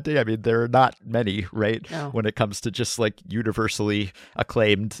Roberto Clemente? I mean, there are not many, right? No. When it comes to just like universally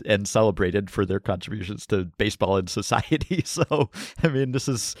acclaimed and celebrated for their contributions to baseball and society. So, I mean, this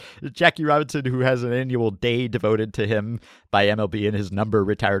is Jackie Robinson, who has an annual day devoted to him by MLB and his number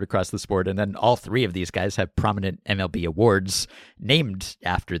retired across the sport. And then all 3 of these guys have prominent MLB awards named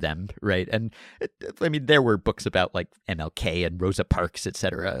after them, right? And I mean, there were books about like MLK and Rosa Parks,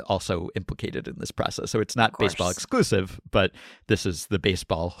 etc., also implicated in this process. So it's not baseball exclusive, but this is the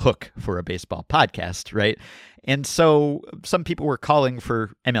baseball hook for a baseball podcast, right? And so some people were calling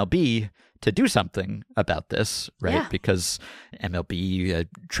for MLB to do something about this, right? Yeah. Because MLB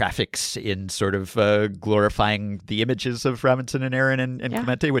traffics in sort of glorifying the images of Robinson and Aaron and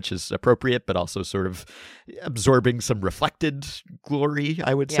Clemente, which is appropriate, but also sort of absorbing some reflected glory,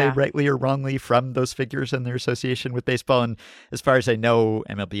 I would say, rightly or wrongly, from those figures and their association with baseball. And as far as I know,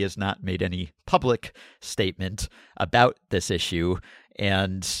 MLB has not made any public statement about this issue.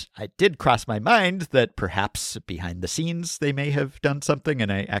 And I did cross my mind that perhaps behind the scenes they may have done something.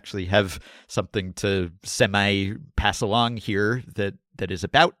 And I actually have something to semi-pass along here that is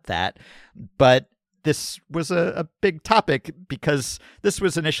about that. But this was a big topic because this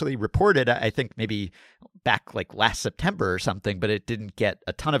was initially reported, I think maybe back like last September or something, but it didn't get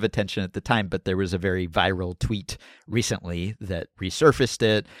a ton of attention at the time. But there was a very viral tweet recently that resurfaced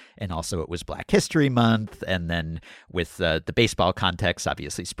it. And also it was Black History Month. And then with the baseball context,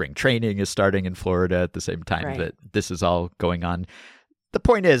 obviously spring training is starting in Florida at the same time that this is all going on. The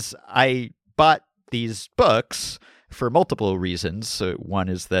point is, I bought these books for multiple reasons. One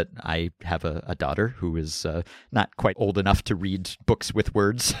is that I have a daughter who is not quite old enough to read books with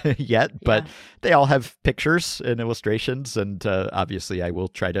words yet, but they all have pictures and illustrations. And obviously I will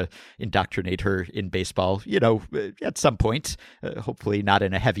try to indoctrinate her in baseball, at some point, hopefully not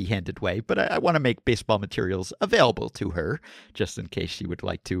in a heavy-handed way. But I want to make baseball materials available to her just in case she would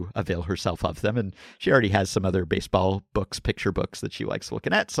like to avail herself of them. And she already has some other baseball books, picture books that she likes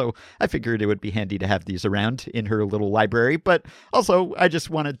looking at. So I figured it would be handy to have these around in her little library. But also I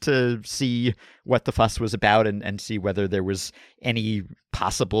just wanted to see what the fuss was about and see whether there was any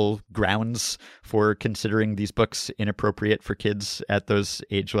possible grounds for considering these books inappropriate for kids at those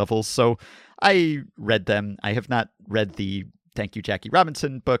age levels. So I read them. I have not read the Thank You, Jackie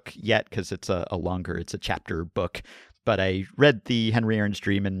Robinson book yet because it's a chapter book. But I read the Henry Aaron's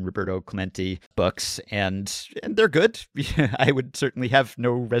Dream and Roberto Clemente books, and they're good. I would certainly have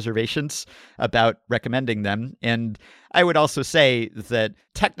no reservations about recommending them. And I would also say that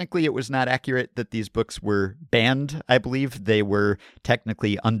technically it was not accurate that these books were banned. I believe they were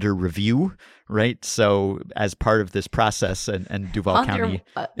technically under review, right? So as part of this process and Duval County...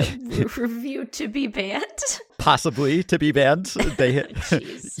 review to be banned? Possibly to be banned,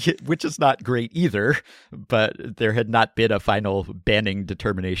 which is not great either, but there had not been a final banning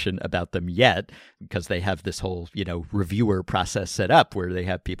determination about them yet because they have this whole, reviewer process set up where they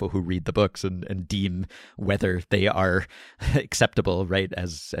have people who read the books and deem whether they are acceptable, right?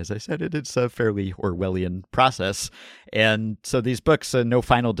 As I said, it's a fairly Orwellian process. And so these books, no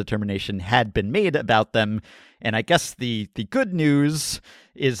final determination had been made about them. And I guess the good news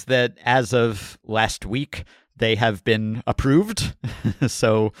is that as of last week, they have been approved.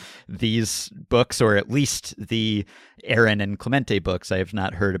 So these books, or at least the Aaron and Clemente books, I have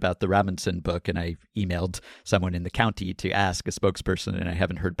not heard about the Robinson book, and I emailed someone in the county to ask, a spokesperson, and I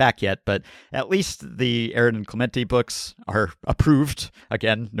haven't heard back yet. But at least the Aaron and Clemente books are approved.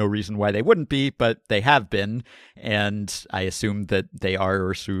 Again, no reason why they wouldn't be, but they have been. And I assume that they are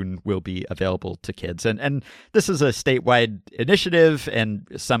or soon will be available to kids. And this is a statewide initiative, and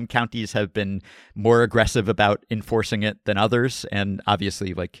some counties have been more aggressive about enforcing it than others. And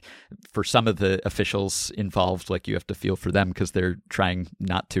obviously, like, for some of the officials involved, like, you have to feel for them because they're trying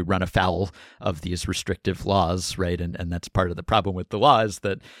not to run afoul of these restrictive laws, right? And that's part of the problem with the law, is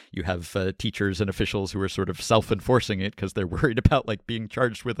that you have teachers and officials who are sort of self-enforcing it because they're worried about, like, being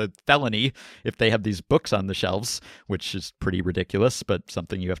charged with a felony if they have these books on the shelves, which is pretty ridiculous, but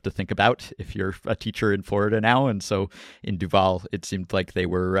something you have to think about if you're a teacher in Florida now. And so in Duval, it seemed like they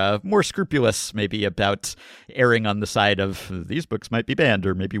were more scrupulous maybe about erring on the side of these books might be banned,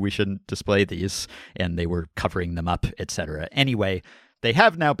 or maybe we shouldn't display these, and they were covering them up, etc. Anyway, they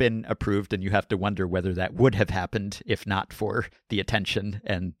have now been approved, and you have to wonder whether that would have happened if not for the attention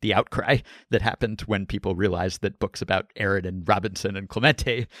and the outcry that happened when people realized that books about Aaron and Robinson and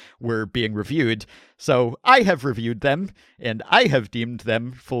Clemente were being reviewed. So I have reviewed them, and I have deemed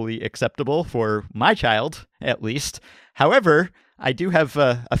them fully acceptable for my child, at least. However, I do have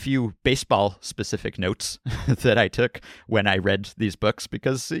a few baseball-specific notes that I took when I read these books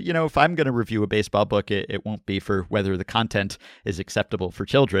because, you know, if I'm going to review a baseball book, it won't be for whether the content is acceptable for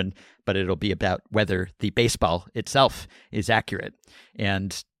children, but it'll be about whether the baseball itself is accurate.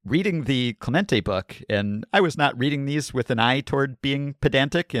 And reading the Clemente book, and I was not reading these with an eye toward being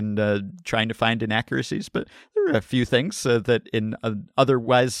pedantic and trying to find inaccuracies, but there are a few things that in an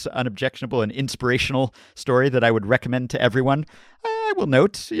otherwise unobjectionable and inspirational story that I would recommend to everyone. I will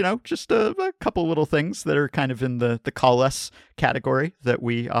note, you know, just a couple little things that are kind of in the call us category that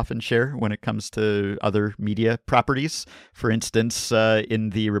we often share when it comes to other media properties. For instance,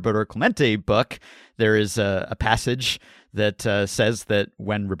 in the Roberto Clemente book, there is a passage that says that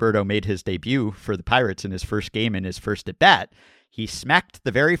when Roberto made his debut for the Pirates in his first game, in his first at-bat, he smacked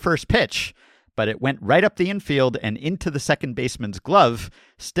the very first pitch, but it went right up the infield and into the second baseman's glove.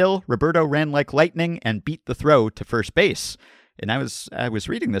 Still, Roberto ran like lightning and beat the throw to first base. And I was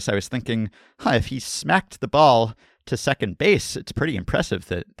reading this, I was thinking, if he smacked the ball to second base, it's pretty impressive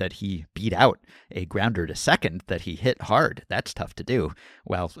that he beat out a grounder to second that he hit hard. That's tough to do.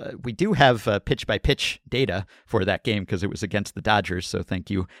 Well, we do have pitch-by-pitch data for that game because it was against the Dodgers, so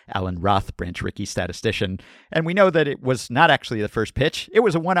thank you, Alan Roth, Branch Rickey statistician. And we know that it was not actually the first pitch. It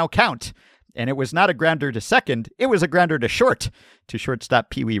was a 1-out count. And it was not a grounder to second, it was a grounder to shortstop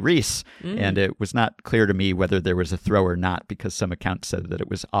Pee Wee Reese. And it was not clear to me whether there was a throw or not because some accounts said that it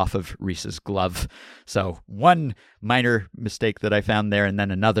was off of Reese's glove. So one minor mistake that I found there, and then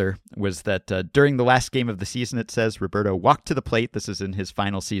another was that during the last game of the season, it says Roberto walked to the plate, this is in his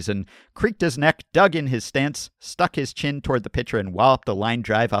final season, creaked his neck, dug in his stance, stuck his chin toward the pitcher, and walloped a line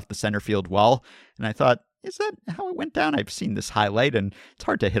drive off the center field wall. And I thought, is that how it went down? I've seen this highlight, and it's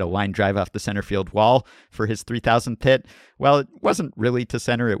hard to hit a line drive off the center field wall for his 3,000th hit. Well, it wasn't really to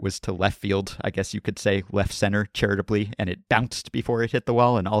center. It was to left field. I guess you could say left center charitably, and it bounced before it hit the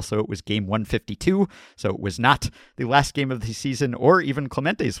wall. And also it was game 152, so it was not the last game of the season or even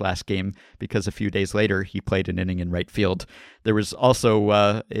Clemente's last game because a few days later he played an inning in right field. There was also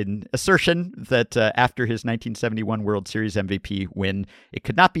an assertion that after his 1971 World Series MVP win, it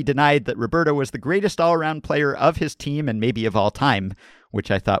could not be denied that Roberto was the greatest all-around player of his team and maybe of all time,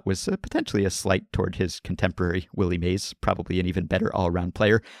 which I thought was potentially a slight toward his contemporary Willie Mays, probably an even better all-around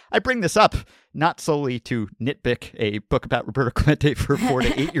player. I bring this up not solely to nitpick a book about Roberto Clemente for 4 to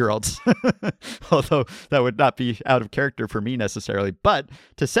 8-year-olds, although that would not be out of character for me necessarily, but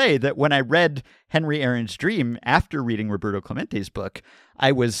to say that when I read Henry Aaron's Dream after reading Roberto Clemente's book,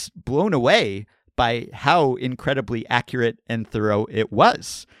 I was blown away by how incredibly accurate and thorough it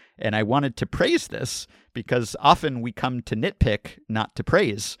was. And I wanted to praise this because often we come to nitpick, not to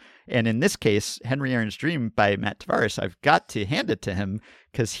praise. And in this case, Henry Aaron's Dream by Matt Tavares, I've got to hand it to him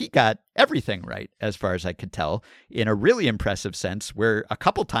because he got everything right, as far as I could tell, in a really impressive sense, where a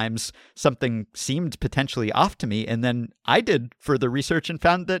couple times something seemed potentially off to me. And then I did further research and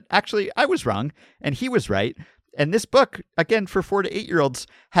found that actually I was wrong and he was right. And this book, again, for 4 to 8-year-olds,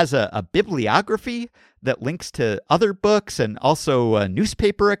 has a bibliography that links to other books and also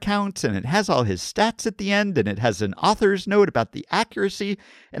newspaper accounts, and it has all his stats at the end, and it has an author's note about the accuracy.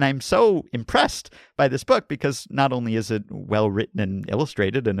 And I'm so impressed by this book because not only is it well written and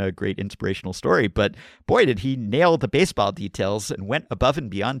illustrated and a great inspirational story, but boy, did he nail the baseball details and went above and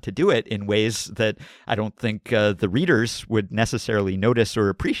beyond to do it in ways that I don't think the readers would necessarily notice or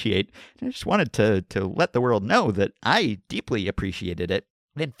appreciate. And I just wanted to let the world know that I deeply appreciated it.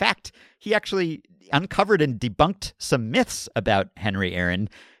 In fact, he actually uncovered and debunked some myths about Henry Aaron,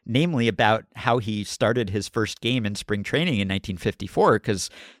 namely about how he started his first game in spring training in 1954, because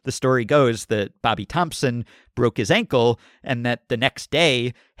the story goes that Bobby Thomson broke his ankle and that the next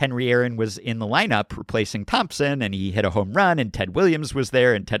day Henry Aaron was in the lineup replacing Thompson, and he hit a home run, and Ted Williams was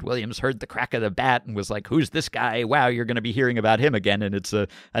there, and Ted Williams heard the crack of the bat and was like, "Who's this guy? Wow, you're going to be hearing about him again." And it's a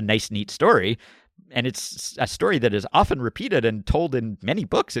nice, neat story. And it's a story that is often repeated and told in many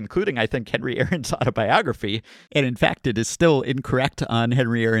books, including, I think, Henry Aaron's autobiography. And in fact, it is still incorrect on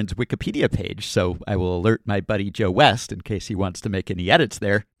Henry Aaron's Wikipedia page. So I will alert my buddy Joe West in case he wants to make any edits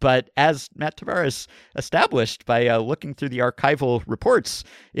there. But as Matt Tavares established by looking through the archival reports,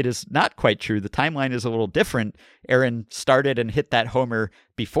 it is not quite true. The timeline is a little different. Aaron started and hit that homer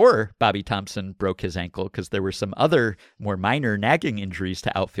before Bobby Thomson broke his ankle because there were some other more minor nagging injuries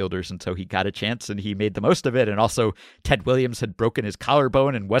to outfielders. And so he got a chance and he made the most of it. And also Ted Williams had broken his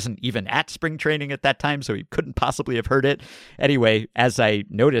collarbone and wasn't even at spring training at that time, so he couldn't possibly have heard it. Anyway, as I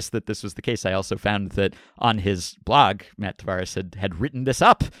noticed that this was the case, I also found that on his blog, Matt Tavares had written this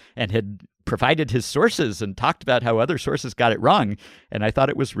up and had provided his sources and talked about how other sources got it wrong. And I thought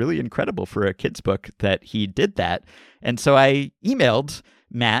it was really incredible for a kid's book that he did that. And so I emailed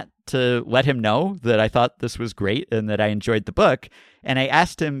Matt to let him know that I thought this was great and that I enjoyed the book. And I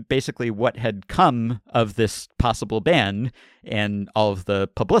asked him basically what had come of this possible ban and all of the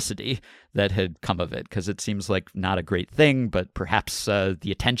publicity that had come of it, because it seems like not a great thing, but perhaps the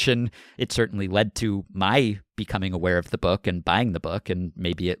attention, it certainly led to my becoming aware of the book and buying the book, and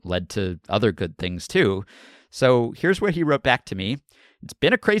maybe it led to other good things too. So here's what he wrote back to me. It's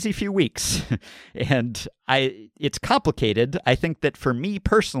been a crazy few weeks, and it's complicated. I think that for me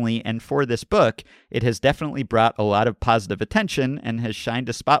personally and for this book, it has definitely brought a lot of positive attention and has shined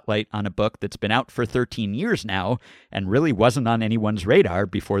a spotlight on a book that's been out for 13 years now and really wasn't on anyone's radar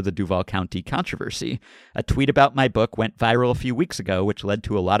before the Duval County controversy. A tweet about my book went viral a few weeks ago, which led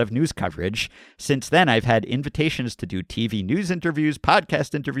to a lot of news coverage. Since then, I've had invitations to do TV news interviews,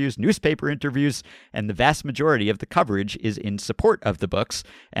 podcast interviews, newspaper interviews, and the vast majority of the coverage is in support of the books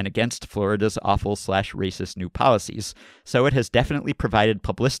and against Florida's awful/racist new policies. So it has definitely provided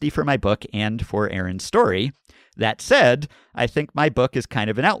publicity for my book and for Aaron's story. That said, I think my book is kind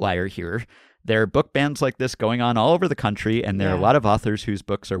of an outlier here. There are book bans like this going on all over the country, and there are a lot of authors whose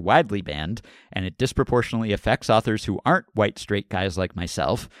books are widely banned, and it disproportionately affects authors who aren't white, straight guys like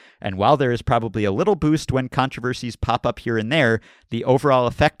myself. And while there is probably a little boost when controversies pop up here and there, the overall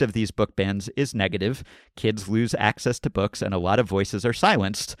effect of these book bans is negative. Kids lose access to books, and a lot of voices are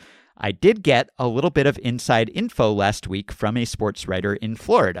silenced. I did get a little bit of inside info last week from a sports writer in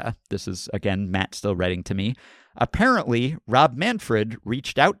Florida. This is, again, Matt still writing to me. Apparently, Rob Manfred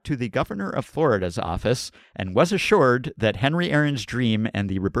reached out to the governor of Florida's office and was assured that Henry Aaron's Dream and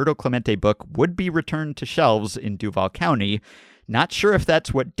the Roberto Clemente book would be returned to shelves in Duval County. Not sure if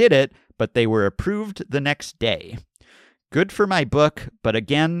that's what did it, but they were approved the next day. Good for my book, but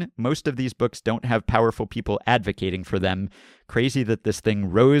again, most of these books don't have powerful people advocating for them. Crazy that this thing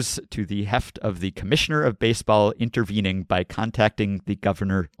rose to the heft of the commissioner of baseball intervening by contacting the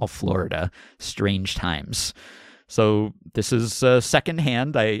governor of Florida. Strange times. So this is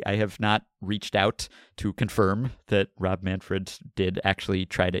secondhand. I have not reached out to confirm that Rob Manfred did actually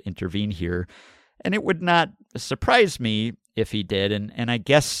try to intervene here. And it would not surprise me if he did. And I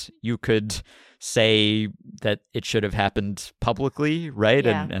guess you could say that it should have happened publicly, right?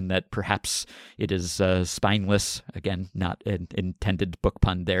 Yeah. And that perhaps it is spineless, again, not an intended book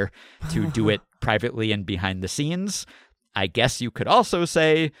pun there, to do it privately and behind the scenes. I guess you could also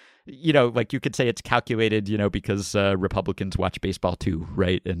say, like you could say it's calculated, because Republicans watch baseball too,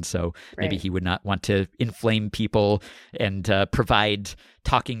 right? And so maybe he would not want to inflame people and provide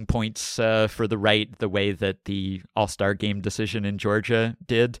talking points for the right the way that the All-Star game decision in Georgia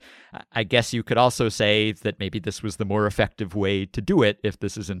did. I guess you could also say that maybe this was the more effective way to do it, if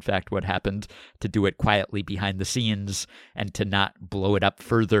this is in fact what happened, to do it quietly behind the scenes and to not blow it up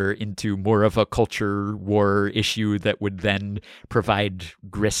further into more of a culture war issue that would then provide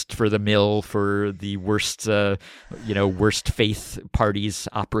grist for the mill for the worst faith parties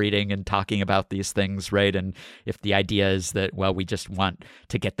operating and talking about these things, right? And if the idea is that, well, we just want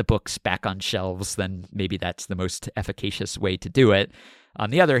to get the books back on shelves, then maybe that's the most efficacious way to do it. On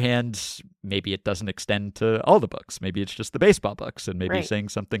the other hand, maybe it doesn't extend to all the books. Maybe it's just the baseball books, and maybe saying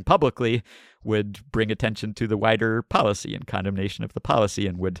something publicly would bring attention to the wider policy and condemnation of the policy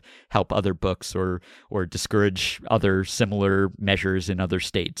and would help other books or discourage other similar measures in other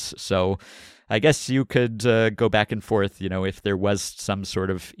states. So I guess you could go back and forth, if there was some sort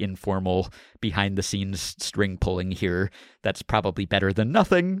of informal behind-the-scenes string pulling here, that's probably better than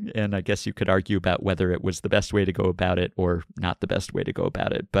nothing. And I guess you could argue about whether it was the best way to go about it or not the best way to go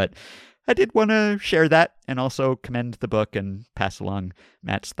about it. But I did want to share that and also commend the book and pass along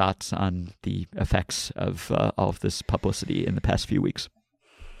Matt's thoughts on the effects of all of this publicity in the past few weeks.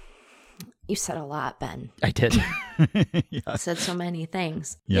 You said a lot, Ben. I did. Yeah. Said so many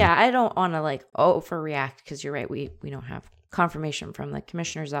things. Yeah, I don't want to overreact because you're right. We don't have confirmation from the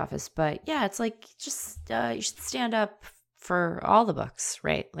commissioner's office, but yeah, it's just you should stand up for all the books,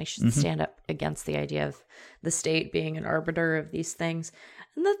 right? You should stand up against the idea of the state being an arbiter of these things.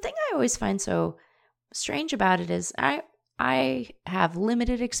 And the thing I always find so strange about it is I have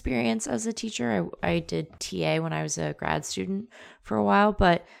limited experience as a teacher. I did TA when I was a grad student for a while,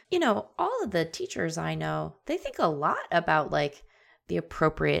 but all of the teachers I know, they think a lot about the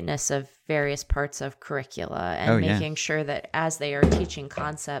appropriateness of various parts of curricula and making sure that as they are teaching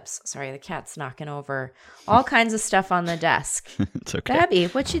concepts, sorry, the cat's knocking over all kinds of stuff on the desk. It's okay. Babby,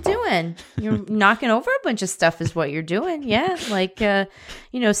 what you doing? You're knocking over a bunch of stuff is what you're doing. Yeah.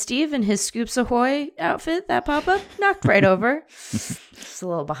 Steve in his Scoops Ahoy outfit, that pop-up knocked right over. Just a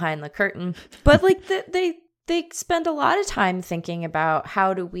little behind the curtain. But they spend a lot of time thinking about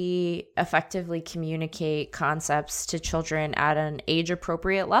how do we effectively communicate concepts to children at an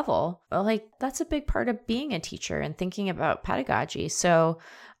age-appropriate level. Well, that's a big part of being a teacher and thinking about pedagogy. So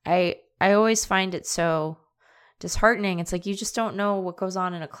I always find it so disheartening. It's you just don't know what goes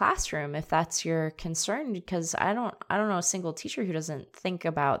on in a classroom if that's your concern, because I don't know a single teacher who doesn't think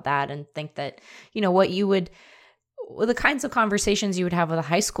about that and think that, the kinds of conversations you would have with a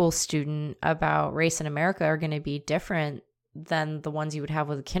high school student about race in America are going to be different than the ones you would have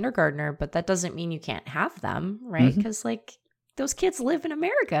with a kindergartner, but that doesn't mean you can't have them, right? Because those kids live in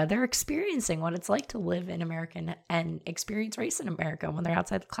America. They're experiencing what it's like to live in America and experience race in America when they're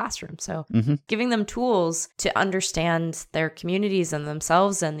outside the classroom. So giving them tools to understand their communities and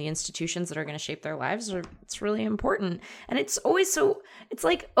themselves and the institutions that are going to shape their lives, it's really important. And it's always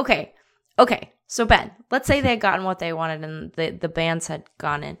okay. So Ben, let's say they had gotten what they wanted and the bands had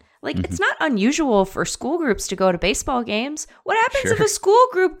gone in. It's not unusual for school groups to go to baseball games. What happens if a school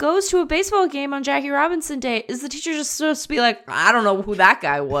group goes to a baseball game on Jackie Robinson Day? Is the teacher just supposed to be I don't know who that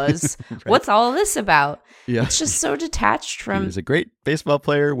guy was. Right. What's all of this about? Yeah. It's just so detached from... He was a great baseball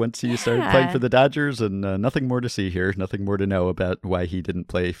player once he started playing for the Dodgers, and nothing more to see here. Nothing more to know about why he didn't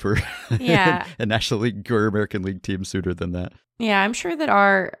play for a National League or American League team sooner than that. Yeah, I'm sure that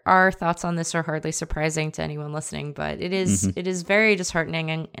our thoughts on this are hardly surprising to anyone listening, but it is very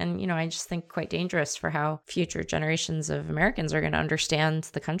disheartening and I just think quite dangerous for how future generations of Americans are going to understand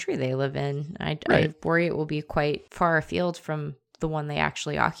the country they live in. I worry it will be quite far afield from the one they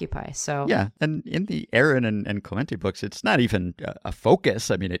actually occupy. So yeah, and in the Aaron and Clemente books, it's not even a focus.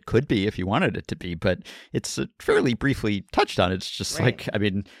 I mean, it could be if you wanted it to be, but it's fairly briefly touched on. It's just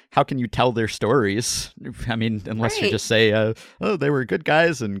how can you tell their stories? I mean, unless you just say, they were good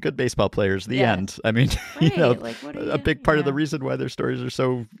guys and good baseball players. The end. I mean, a big part of the reason why their stories are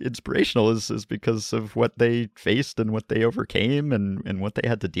so inspirational is because of what they faced and what they overcame and what they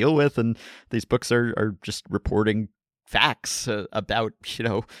had to deal with. And these books are just reporting facts about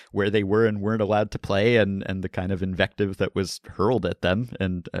where they were and weren't allowed to play and the kind of invective that was hurled at them.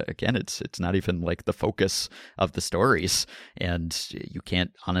 And again, it's not even the focus of the stories, and you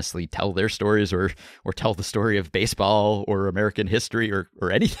can't honestly tell their stories or tell the story of baseball or American history or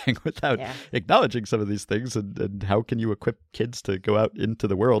anything without acknowledging some of these things. And how can you equip kids to go out into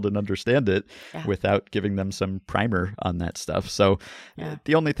the world and understand it without giving them some primer on that stuff? So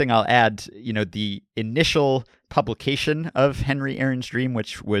the only thing I'll add, the initial publication of Henry Aaron's Dream,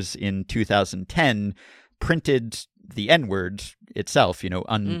 which was in 2010, printed the N-word itself,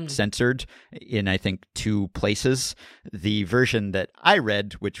 uncensored in, I think, 2 places. The version that I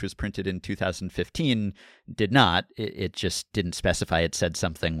read, which was printed in 2015, did not. It just didn't specify. It said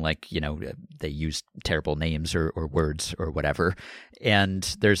something like, they used terrible names or words or whatever. And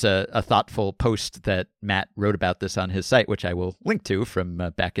there's a thoughtful post that Matt wrote about this on his site, which I will link to, from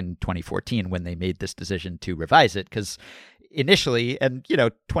back in 2014 when they made this decision to revise it, because initially, and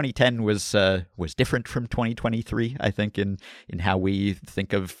 2010 was different from 2023, I think, in how we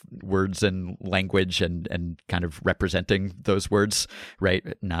think of words and language and kind of representing those words, right?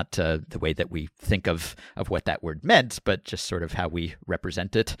 Not the way that we think of what that word meant, but just sort of how we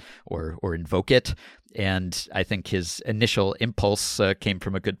represent it or invoke it. And I think his initial impulse came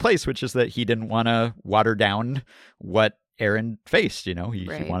from a good place, which is that he didn't want to water down what Aaron faced. He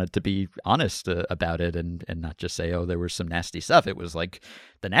wanted to be honest about it and not just say, oh, there was some nasty stuff. It was like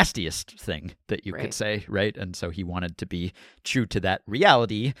the nastiest thing that you could say, right? And so he wanted to be true to that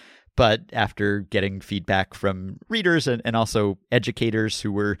reality. But after getting feedback from readers and also educators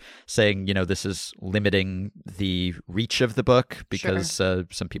who were saying, this is limiting the reach of the book because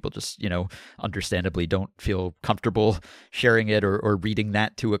some people just, understandably don't feel comfortable sharing it or reading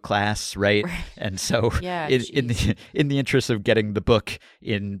that to a class, right? And so in the interest of getting the book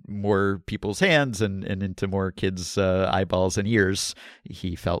in more people's hands and into more kids' eyeballs and ears,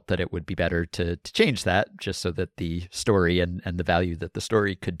 he felt that it would be better to change that just so that the story and the value that the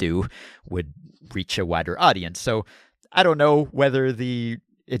story could do would reach a wider audience. So I don't know whether the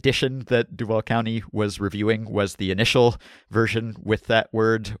edition that Duval County was reviewing was the initial version with that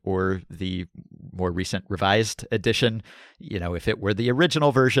word or the more recent revised edition. If it were the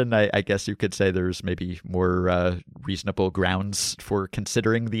original version, I guess you could say there's maybe more reasonable grounds for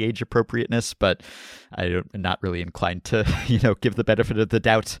considering the age appropriateness, but I'm not really inclined to, give the benefit of the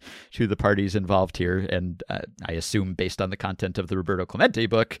doubt to the parties involved here. And I assume based on the content of the Roberto Clemente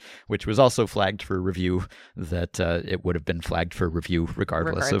book, which was also flagged for review, that it would have been flagged for review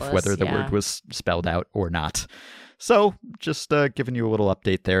regardless of whether the word was spelled out or not. So just giving you a little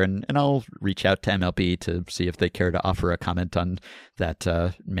update there, and I'll reach out to MLB to see if they care to offer a comment on that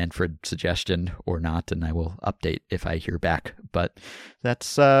Manfred suggestion or not, and I will update if I hear back. But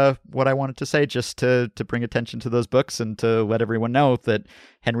that's what I wanted to say, just to bring attention to those books and to let everyone know that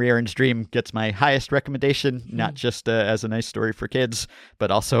Henry Aaron's Dream gets my highest recommendation, not just as a nice story for kids,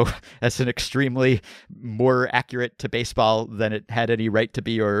 but also as an extremely more accurate to baseball than it had any right to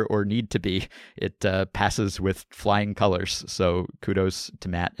be or need to be. It passes with flying colors. So kudos to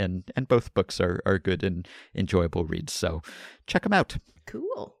Matt, and both books are good and enjoyable reads. So check them out.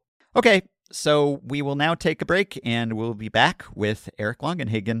 Cool. Okay. So we will now take a break, and we'll be back with Eric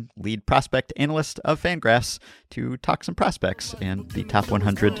Longenhagen, lead prospect analyst of Fangraphs, to talk some prospects and the top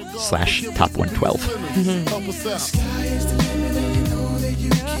 100/top 112.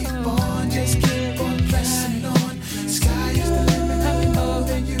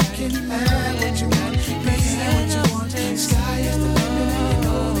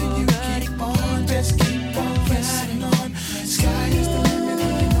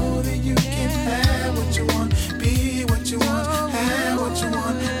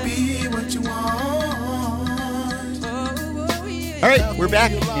 All right, we're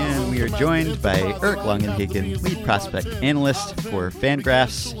back, and we are joined by Eric Longenhagen, lead prospect analyst for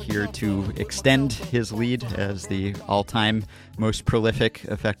Fangraphs, here to extend his lead as the all-time most prolific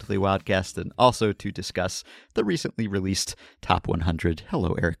Effectively Wild guest, and also to discuss the recently released Top 100.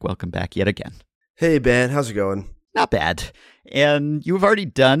 Hello, Eric. Welcome back yet again. Hey, Ben. How's it going? Not bad. And you've already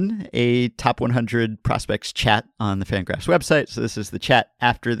done a Top 100 Prospects chat on the Fangraphs website, so this is the chat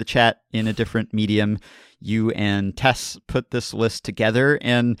after the chat in a different medium. You and Tess put this list together,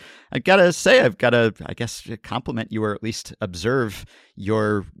 and I gotta say, I've gotta, I guess, compliment you, or at least observe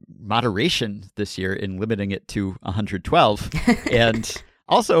your moderation this year in limiting it to 112. And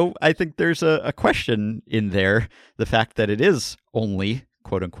also, I think there's a question in there, the fact that it is only,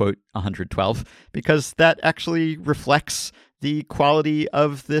 quote unquote, 112, because that actually reflects the quality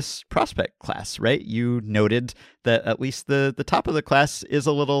of this prospect class, right? You noted that at least the top of the class is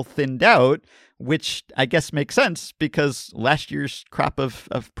a little thinned out, which I guess makes sense because last year's crop of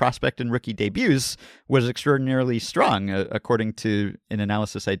prospect and rookie debuts was extraordinarily strong, according to an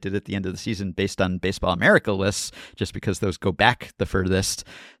analysis I did at the end of the season based on Baseball America lists, just because those go back the furthest.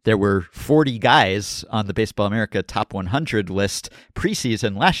 There were 40 guys on the Baseball America Top 100 list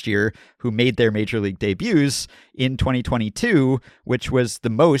preseason last year who made their major league debuts in 2022, which was the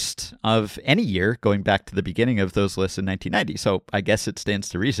most of any year going back to the beginning of those lists in 1990. So I guess it stands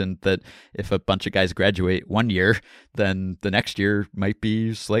to reason that if a bunch of guys graduate one year, then the next year might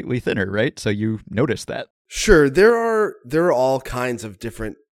be slightly thinner, right? So you notice that. Sure. There are all kinds of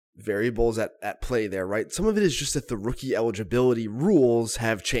different variables at play there, right? Some of it is just that the rookie eligibility rules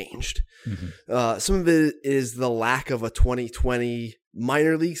have changed. Mm-hmm. Some of it is the lack of a 2020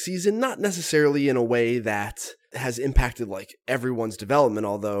 minor league season, not necessarily in a way that has impacted like everyone's development,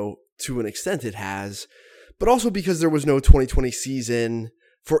 although to an extent it has, but also because there was no 2020 season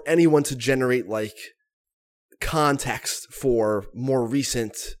for anyone to generate like context for more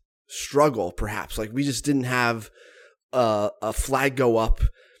recent struggle, perhaps. Like, we just didn't have a flag go up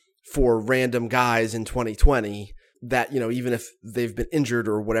for random guys in 2020 that, even if they've been injured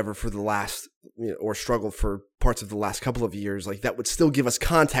or whatever for the last, or struggled for parts of the last couple of years, like, that would still give us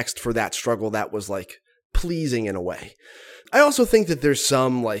context for that struggle that was, like, pleasing in a way. I also think that there's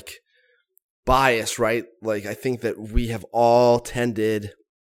some, like, bias, right? Like, I think that we have all tended,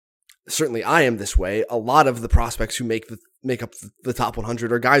 certainly I am this way, a lot of the prospects who make up the top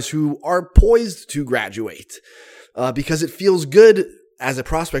 100 are guys who are poised to graduate because it feels good as a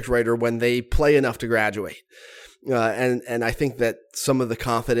prospect writer when they play enough to graduate. And I think that some of the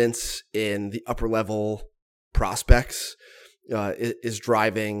confidence in the upper level prospects is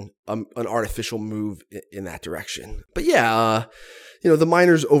driving an artificial move in that direction. But yeah, the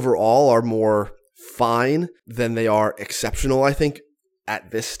minors overall are more fine than they are exceptional, I think,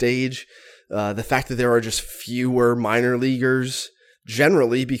 at this stage. The fact that there are just fewer minor leaguers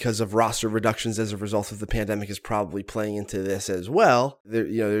generally because of roster reductions as a result of the pandemic is probably playing into this as well.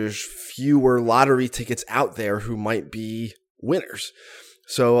 There's fewer lottery tickets out there who might be winners.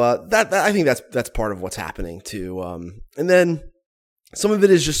 So that I think that's part of what's happening too. And then some of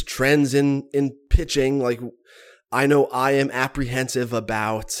it is just trends in pitching. Like, I know I am apprehensive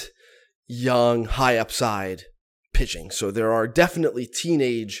about young, high upside pitching. So there are definitely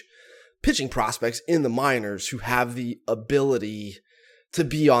teenage pitching prospects in the minors who have the ability to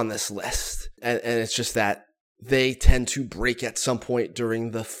be on this list. And it's just that they tend to break at some point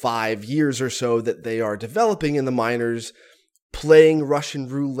during the 5 years or so that they are developing in the minors, playing Russian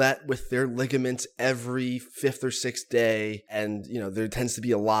roulette with their ligaments every 5th or 6th day. And, there tends to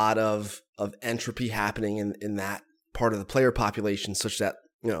be a lot of entropy happening in that part of the player population, such that,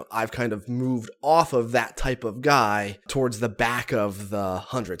 I've kind of moved off of that type of guy towards the back of the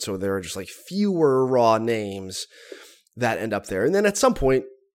 100. So there are just like fewer raw names that end up there. And then at some point,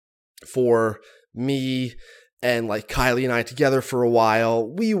 for me and like Kylie and I together for a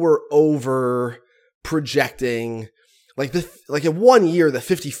while, we were over projecting like in 1 year, the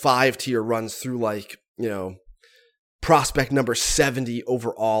 55 tier runs through like, prospect number 70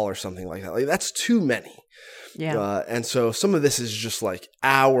 overall or something like that. Like, that's too many. Yeah. And so some of this is just like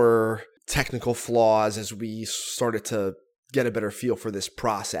our technical flaws as we started to get a better feel for this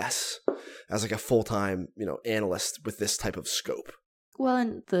process as like a full-time, analyst with this type of scope. Well,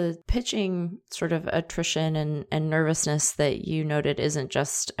 and the pitching sort of attrition and nervousness that you noted isn't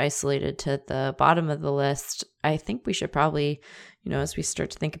just isolated to the bottom of the list. I think we should probably, as we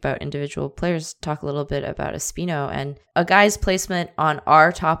start to think about individual players, talk a little bit about Espino and a guy's placement on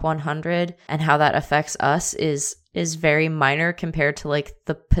our top 100 and how that affects us is very minor compared to like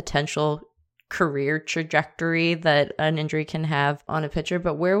the potential career trajectory that an injury can have on a pitcher.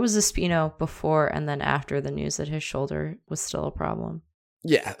 But where was Espino before and then after the news that his shoulder was still a problem?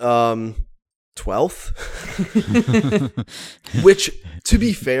 Yeah, 12th, which, to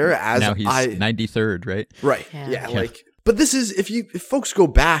be fair, as now he's 93rd, right? Right. Yeah. Like, but this is if folks go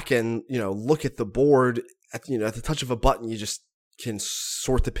back and look at the board at the touch of a button, you just can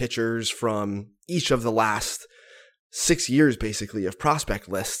sort the pitchers from each of the last 6 years, basically, of prospect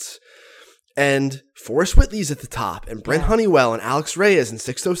lists. And Forrest Whitley's at the top, and Brent Honeywell and Alex Reyes and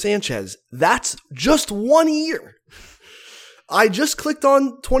Sixto Sanchez. That's just 1 year. I just clicked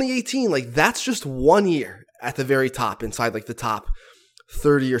on 2018. Like, that's just 1 year at the very top, inside like the top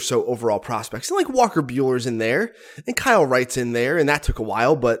 30 or so overall prospects. And like Walker Buehler's in there, and Kyle Wright's in there, and that took a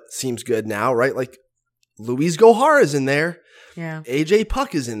while, but seems good now, right? Like, Luis Gohara's in there. Yeah. AJ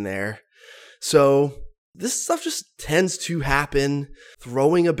Puck is in there. So this stuff just tends to happen.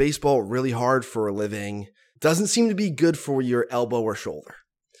 Throwing a baseball really hard for a living doesn't seem to be good for your elbow or shoulder.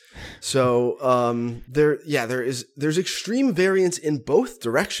 So there's extreme variance in both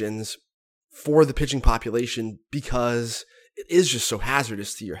directions for the pitching population because it is just so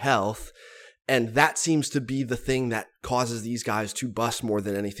hazardous to your health. And that seems to be the thing that causes these guys to bust more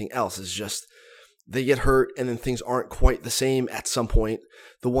than anything else, is just they get hurt and then things aren't quite the same at some point.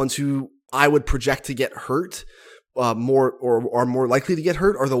 The ones who I would project to get hurt more or are more likely to get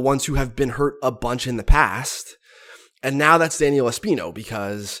hurt are the ones who have been hurt a bunch in the past. And now that's Daniel Espino,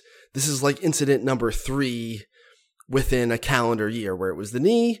 because this is like incident number 3 within a calendar year, where it was the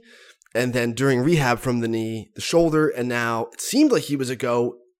knee, and then during rehab from the knee, the shoulder, and now it seemed like he was a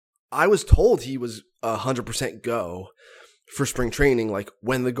go. I was told he was 100% go for spring training, like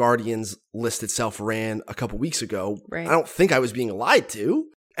when the Guardians list itself ran a couple weeks ago. Right. I don't think I was being lied to.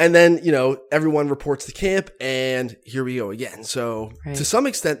 And then, everyone reports to camp, and here we go again. So to some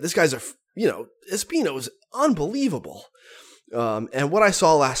extent, this guy's Espino is unbelievable. And what I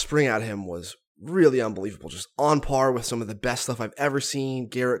saw last spring out of him was really unbelievable. Just on par with some of the best stuff I've ever seen.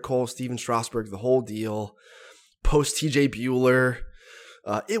 Garrett Cole, Steven Strasburg, the whole deal. Post TJ Bueller.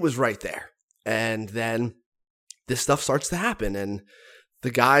 It was right there. And then this stuff starts to happen. And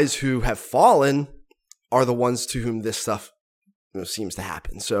the guys who have fallen are the ones to whom this stuff seems to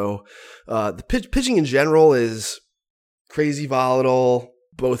happen. So the pitching in general is crazy volatile,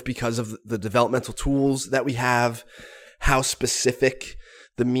 both because of the developmental tools that we have, how specific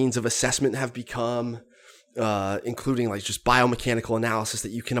the means of assessment have become, including like just biomechanical analysis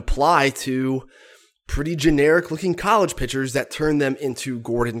that you can apply to pretty generic looking college pitchers that turn them into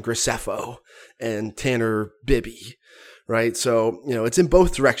Gordon Graceffo and Tanner Bibby, right? So, it's in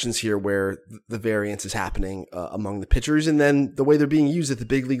both directions here where the variance is happening among the pitchers. And then the way they're being used at the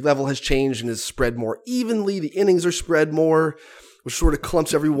big league level has changed and is spread more evenly. The innings are spread more, which sort of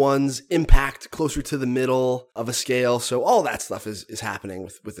clumps everyone's impact closer to the middle of a scale. So all that stuff is happening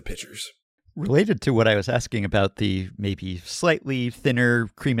with the pitchers. Related to what I was asking about the maybe slightly thinner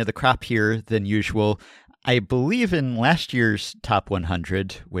cream of the crop here than usual, I believe in last year's top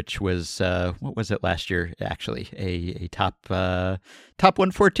 100, which was, what was it last year, actually? A top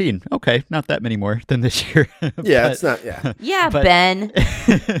 114. Okay, not that many more than this year. Yeah, it's not, yeah. Yeah, Ben.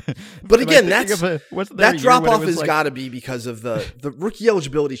 But again, that drop-off has got to be because of the rookie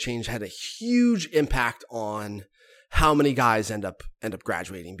eligibility change had a huge impact on how many guys end up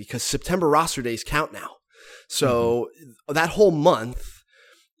graduating, because September roster days count now. So that whole month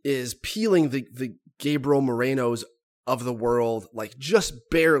is peeling the Gabriel Morenos of the world like just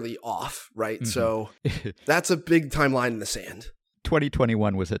barely off, right? So that's a big timeline in the sand.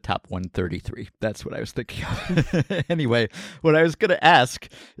 2021 was a top 133. That's what I was thinking of. Anyway, what I was going to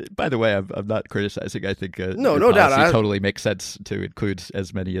ask, by the way, I'm not criticizing. I think no doubt. It totally makes sense to include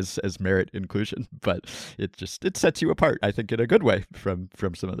as many as merit inclusion, but it sets you apart, I think, in a good way from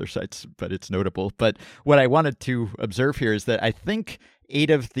some other sites, but it's notable. But what I wanted to observe here is that I think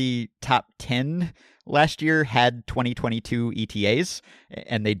 8 of the top 10 last year had 2022 ETAs,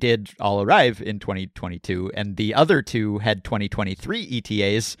 and they did all arrive in 2022. And the other 2 had 2023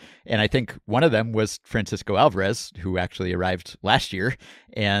 ETAs, and I think one of them was Francisco Alvarez, who actually arrived last year.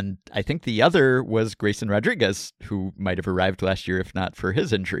 And I think the other was Grayson Rodriguez, who might have arrived last year if not for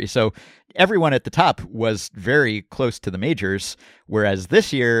his injury. So everyone at the top was very close to the majors, whereas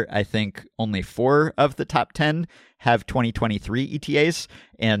this year, I think only 4 of the top 10 have 2023 ETAs,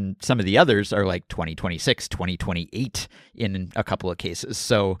 and some of the others are like 2026, 2028 in a couple of cases.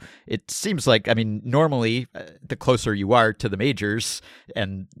 So it seems like, normally the closer you are to the majors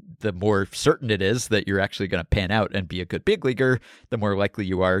and the more certain it is that you're actually going to pan out and be a good big leaguer, the more likely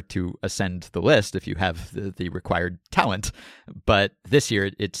you are to ascend the list if you have the required talent. But this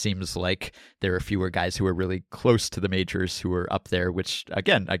year, it seems like there are fewer guys who are really close to the majors who are up there, which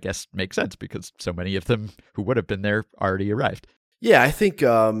again, I guess makes sense because so many of them who would have been there already arrived. Yeah, I think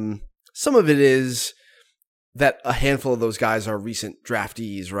some of it is that a handful of those guys are recent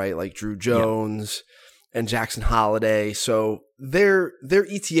draftees, right? Like Drew Jones and Jackson Holliday. So their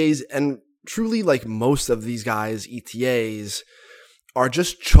ETAs, and truly like most of these guys' ETAs, are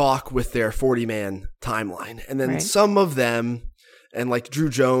just chalk with their 40-man timeline. And then some of them, and like Drew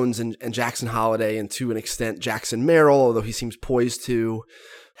Jones and Jackson Holliday, and to an extent Jackson Merrill, although he seems poised to,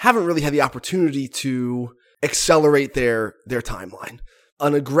 haven't really had the opportunity to accelerate their timeline.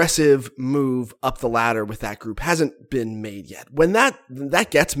 An aggressive move up the ladder with that group hasn't been made yet. When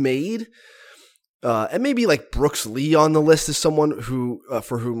that gets made, and maybe like Brooks Lee on the list is someone who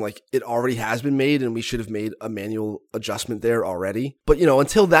for whom like it already has been made, and we should have made a manual adjustment there already. But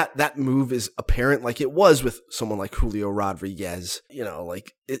until that move is apparent, like it was with someone like Julio Rodriguez,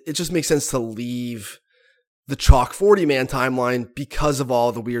 like it just makes sense to leave the chalk 40-man timeline because of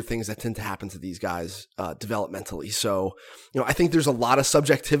all the weird things that tend to happen to these guys developmentally. So, I think there's a lot of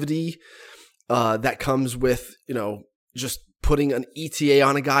subjectivity that comes with, just putting an ETA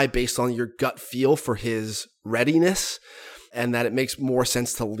on a guy based on your gut feel for his readiness, and that it makes more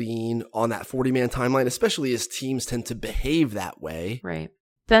sense to lean on that 40-man timeline, especially as teams tend to behave that way. Right.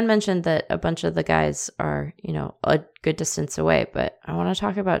 Ben mentioned that a bunch of the guys are, a good distance away, but I want to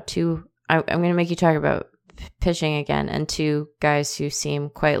talk about 2. I'm going to make you talk about pitching again, and 2 guys who seem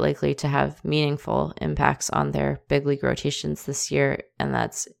quite likely to have meaningful impacts on their big league rotations this year, and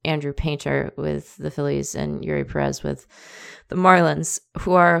that's Andrew Painter with the Phillies and Yuri Perez with the Marlins,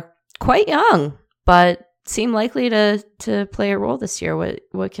 who are quite young but seem likely to play a role this year.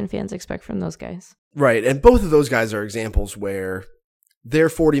 What can fans expect from those guys? Right, and both of those guys are examples where their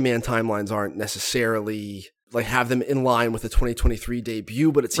 40-man timelines aren't necessarily like have them in line with the 2023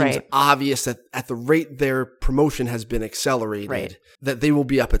 debut, but it seems Right. obvious that at the rate their promotion has been accelerated, Right. that they will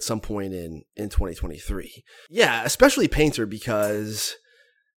be up at some point in 2023. Yeah, especially Painter, because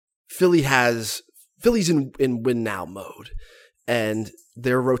Philly's in win now mode, and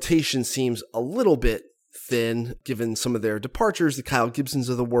their rotation seems a little bit thin given some of their departures, the Kyle Gibsons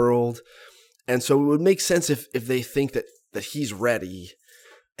of the world. And so it would make sense if they think that he's ready,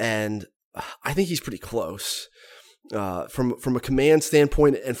 and I think he's pretty close from a command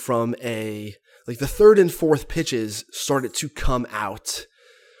standpoint, and from the third and fourth pitches started to come out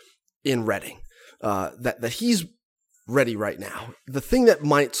in Reading. That he's ready right now. The thing that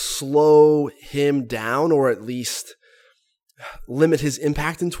might slow him down, or at least limit his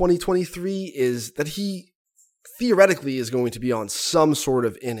impact in 2023, is that he theoretically is going to be on some sort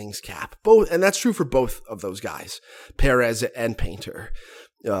of innings cap. And that's true for both of those guys, Perez and Painter.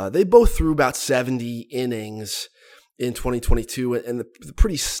 They both threw about 70 innings in 2022, and the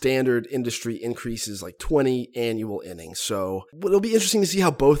pretty standard industry increase is like 20 annual innings. So it'll be interesting to see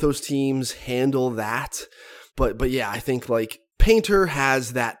how both those teams handle that. But yeah, I think like Painter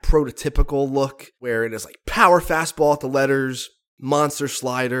has that prototypical look where it is like power fastball at the letters, monster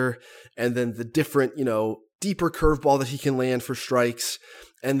slider, and then the different, deeper curveball that he can land for strikes.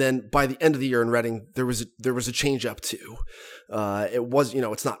 And then by the end of the year in Reading, there was a change up too. It was,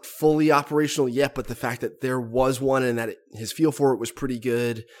 it's not fully operational yet, but the fact that there was one and that his feel for it was pretty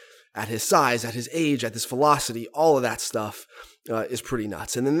good at his size, at his age, at this velocity, all of that stuff is pretty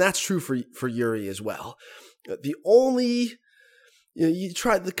nuts. And then that's true for Eury as well. The only, you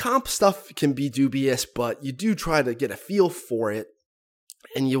try, the comp stuff can be dubious, but you do try to get a feel for it,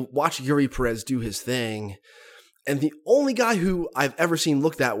 and you watch Eury Perez do his thing. And the only guy who I've ever seen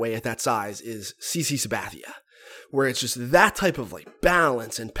look that way at that size is CC Sabathia, where it's just that type of like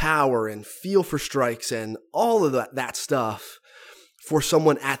balance and power and feel for strikes and all of that stuff for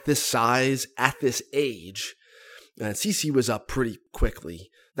someone at this size, at this age. And CC was up pretty quickly.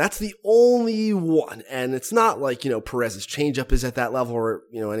 That's the only one. And it's not like, Perez's changeup is at that level or,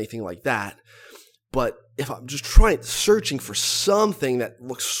 anything like that. But if I'm just searching for something that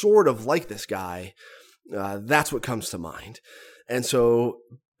looks sort of like this guy, that's what comes to mind. And so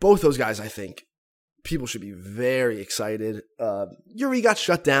both those guys, I think, people should be very excited. Eury got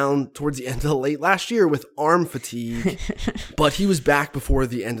shut down towards the end of late last year with arm fatigue, but he was back before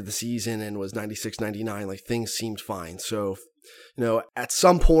the end of the season and was 96, 99. Like, things seemed fine. So, at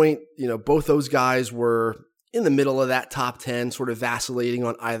some point, both those guys were in the middle of that top 10, sort of vacillating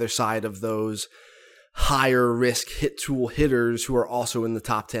on either side of those higher risk hit tool hitters who are also in the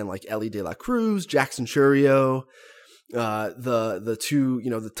top 10, like Elly De La Cruz, Jackson Chourio, the two,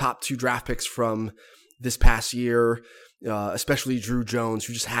 the top two draft picks from this past year, especially Drew Jones,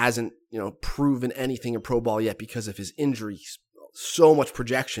 who just hasn't, proven anything in pro ball yet because of his injuries. So much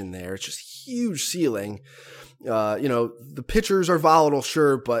projection there. It's just huge ceiling. The pitchers are volatile,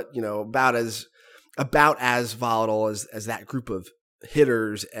 sure, but, about as volatile as that group of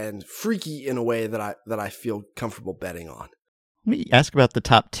hitters, and freaky in a way that I feel comfortable betting on. Let me ask about the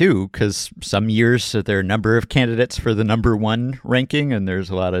top two, because some years there are a number of candidates for the number one ranking, and there's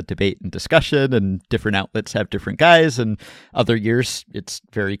a lot of debate and discussion, and different outlets have different guys, and other years it's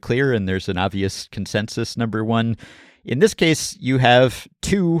very clear and there's an obvious consensus number one. In this case, you have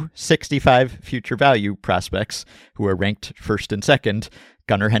 265 future value prospects who are ranked first and second,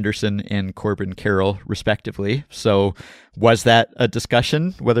 Gunnar Henderson and Corbin Carroll, respectively. So was that a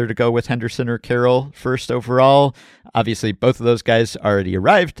discussion, whether to go with Henderson or Carroll first overall? Obviously, both of those guys already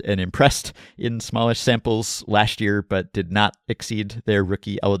arrived and impressed in smallish samples last year, but did not exceed their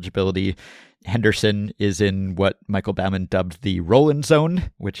rookie eligibility. Henderson is in what Michael Baumann dubbed the roll-in zone,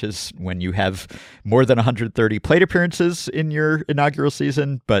 which is when you have more than 130 plate appearances in your inaugural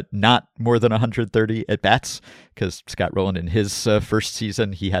season, but not more than 130 at-bats, because Scott Rowland in his first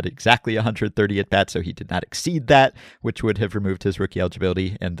season, he had exactly 130 at-bats, so he did not exceed that, which would have removed his rookie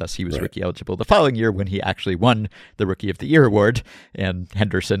eligibility, and thus he was rookie eligible the following year when he actually won the Rookie of the Year award, and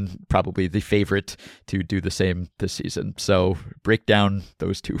Henderson probably the favorite to do the same this season. So break down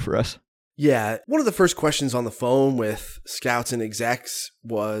those two for us. Yeah, one of the first questions on the phone with scouts and execs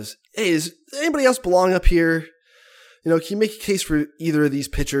was, hey, does anybody else belong up here? Can you make a case for either of these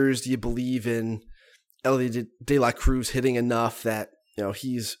pitchers? Do you believe in Elly De La Cruz hitting enough that,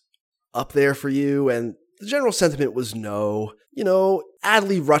 he's up there for you? And the general sentiment was no.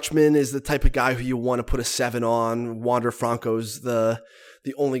 Adley Rutschman is the type of guy who you want to put a 7 on. Wander Franco's the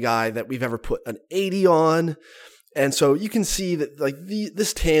only guy that we've ever put an 80 on. And so you can see that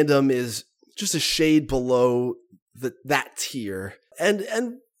this tandem is just a shade below that tier. And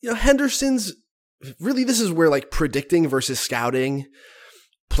Henderson's really this is where like predicting versus scouting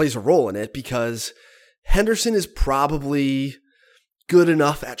plays a role in it, because Henderson is probably good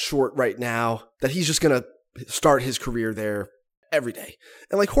enough at short right now that he's just going to start his career there every day.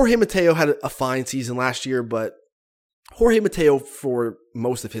 And like Jorge Mateo had a fine season last year, but Jorge Mateo, for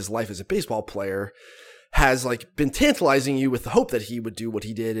most of his life as a baseball player, has like been tantalizing you with the hope that he would do what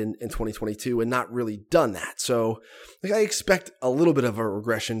he did in 2022 and not really done that. So like I expect a little bit of a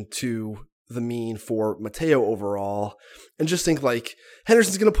regression to the mean for Mateo overall, and just think like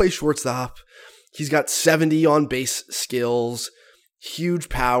Henderson's going to play shortstop. He's got 70 on base skills, huge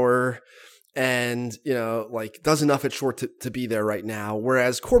power, and, you know, like does enough at short to be there right now.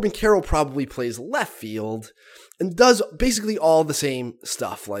 Whereas Corbin Carroll probably plays left field and does basically all the same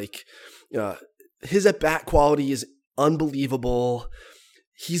stuff. Like, his at-bat quality is unbelievable.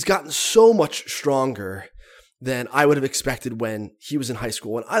 He's gotten so much stronger than I would have expected when he was in high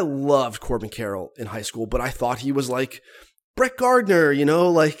school. And I loved Corbin Carroll in high school, but I thought he was like Brett Gardner, you know,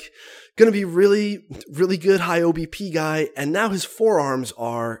 like going to be really, really good high OBP guy. And now his forearms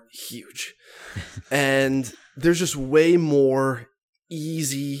are huge. And there's just way more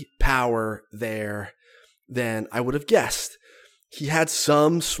easy power there than I would have guessed. He had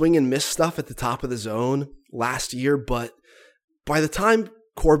some swing and miss stuff at the top of the zone last year, but by the time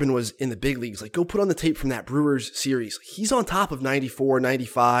Corbin was in the big leagues, like go put on the tape from that Brewers series, he's on top of 94,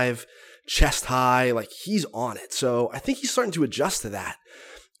 95, chest high, like he's on it. So I think he's starting to adjust to that.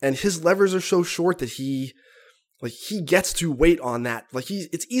 And his levers are so short that he gets to wait on that. Like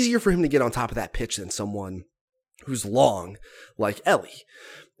it's easier for him to get on top of that pitch than someone who's long like Ellie.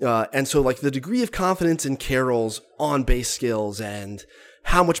 And so like the degree of confidence in Carroll's on base skills and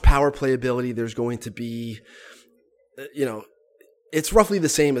how much power play ability there's going to be, you know, it's roughly the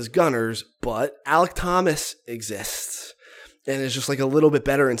same as Gunner's, but Alek Thomas exists and is just like a little bit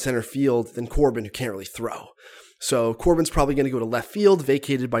better in center field than Corbin, who can't really throw. So Corbin's probably going to go to left field,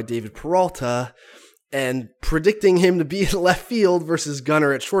 vacated by David Peralta, and predicting him to be in left field versus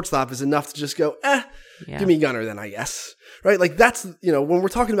Gunner at shortstop is enough to just go, give me Gunner then, I guess. Right? Like that's, you know, when we're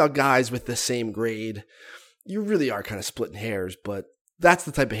talking about guys with the same grade, you really are kind of splitting hairs, but that's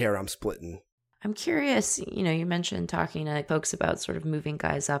the type of hair I'm splitting. I'm curious, you know, you mentioned talking to folks about sort of moving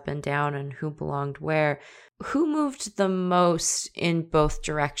guys up and down and who belonged where. Who moved the most in both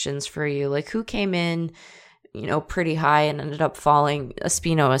directions for you? Like who came in, you know, pretty high and ended up falling,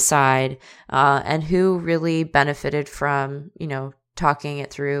 Espino aside, and who really benefited from, you know, talking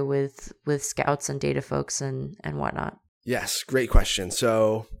it through with scouts and data folks and whatnot? Yes, great question.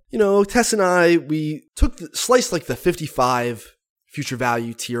 So, you know, Tess and I, we sliced like the 55 future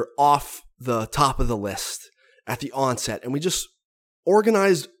value tier off the top of the list at the onset, and we just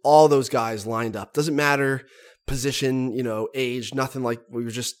organized all those guys lined up. Doesn't matter position, you know, age, nothing. Like we were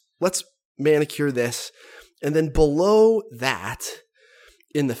just, let's manicure this. And then below that,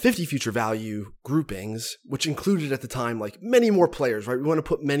 in the 50 future value groupings, which included at the time like many more players, right? We want to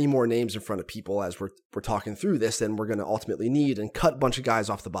put many more names in front of people as we're talking through this than we're going to ultimately need, and cut a bunch of guys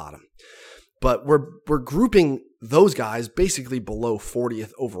off the bottom. But we're grouping those guys basically below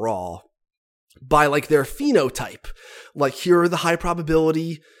 40th overall by like their phenotype. Like here are the high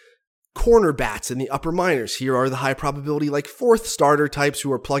probability corner bats in the upper minors. Here are the high probability like fourth starter types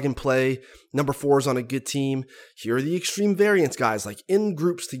who are plug and play, number fours on a good team. Here are the extreme variance guys, like in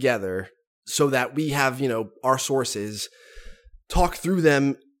groups together, so that we have, you know, our sources talk through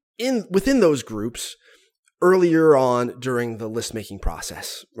them within those groups earlier on during the list making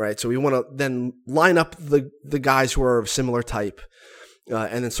process, right? So we want to then line up the guys who are of similar type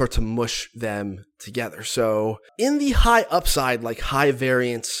and then start to mush them together. So in the high upside, like high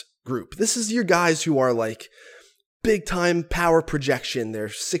variance group, this is your guys who are like big time power projection. They're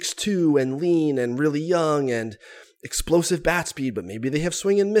 6'2" and lean and really young and explosive bat speed, but maybe they have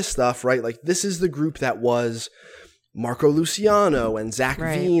swing and miss stuff, right? Like this is the group that was Marco Luciano and Zach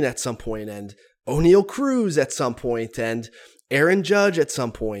Veen at some point, and O'Neal Cruz at some point, and Aaron Judge at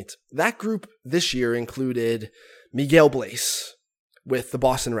some point. That group this year included Miguel Bleis with the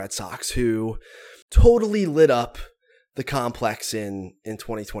Boston Red Sox, who totally lit up the complex in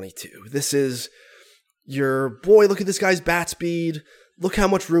 2022. This is your boy. Look at this guy's bat speed. Look how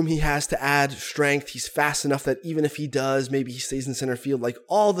much room he has to add strength. He's fast enough that even if he does, maybe he stays in center field. Like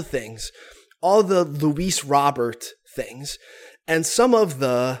all the things, all the Luis Robert things, and some of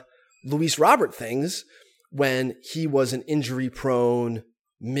the Luis Robert things when he was an injury-prone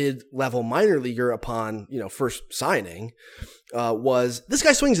mid-level minor leaguer upon, you know, first signing, was this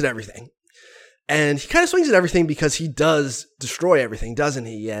guy swings at everything. And he kind of swings at everything because he does destroy everything, doesn't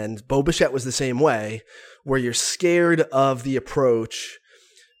he? And Bo Bichette was the same way, where you're scared of the approach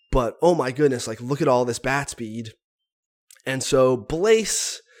but oh my goodness, like look at all this bat speed. And so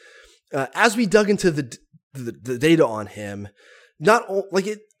Blaise, as we dug into the data on him,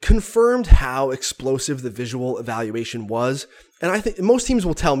 it confirmed how explosive the visual evaluation was. And I think most teams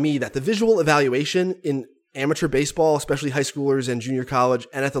will tell me that the visual evaluation in amateur baseball, especially high schoolers and junior college,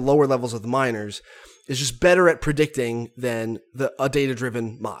 and at the lower levels of the minors, is just better at predicting than a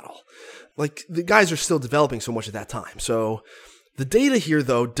data-driven model. Like, the guys are still developing so much at that time. So the data here,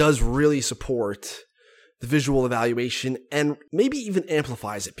 though, does really support the visual evaluation and maybe even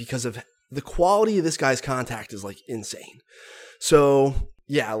amplifies it because of the quality of this guy's contact is, like, insane. So,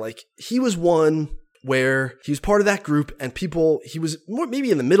 yeah, like, he was one where he was part of that group and he was more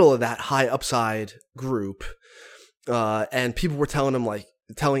maybe in the middle of that high upside group. And people were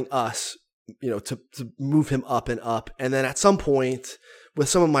telling us, to move him up and up. And then at some point with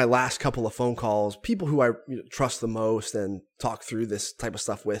some of my last couple of phone calls, people who I trust the most and talk through this type of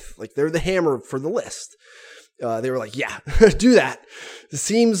stuff with, like they're the hammer for the list. They were like, yeah, do that. It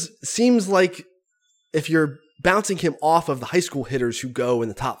seems like if you're bouncing him off of the high school hitters who go in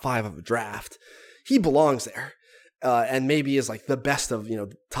the top 5 of a draft, he belongs there. And maybe is like the best of,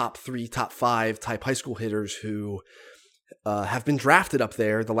 top 3, top 5 type high school hitters who have been drafted up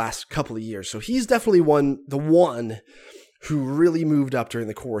there the last couple of years. So he's definitely the one who really moved up during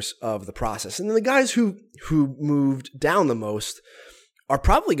the course of the process. And then the guys who moved down the most are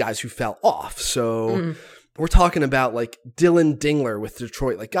probably guys who fell off. So we're talking about like Dylan Dingler with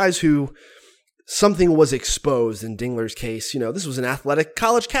Detroit, like guys who something was exposed in Dingler's case. This was an athletic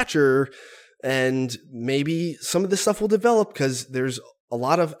college catcher, and maybe some of this stuff will develop because there's a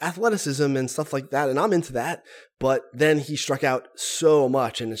lot of athleticism and stuff like that, and I'm into that. But then he struck out so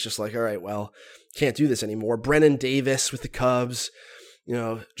much, and it's just like, all right, well, can't do this anymore. Brennan Davis with the Cubs,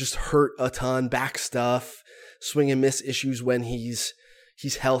 just hurt a ton, back stuff, swing and miss issues when he's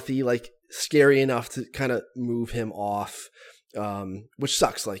healthy, like scary enough to kind of move him off, which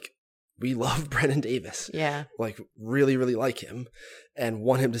sucks. Like, we love Brennan Davis. Yeah. Like, really, really like him and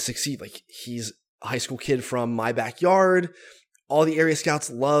want him to succeed. Like, he's a high school kid from my backyard. All the area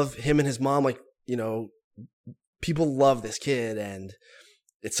scouts love him and his mom. Like, people love this kid, and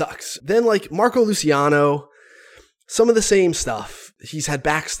it sucks. Then, like, Marco Luciano, some of the same stuff. He's had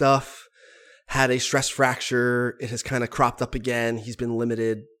back stuff, had a stress fracture. It has kind of cropped up again. He's been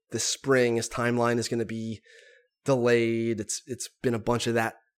limited this spring. His timeline is going to be delayed. It's been a bunch of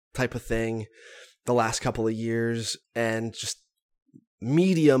that type of thing the last couple of years, and just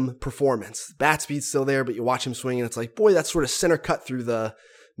medium performance. Bat speed's still there, but you watch him swing and it's like, boy, that's sort of center cut through the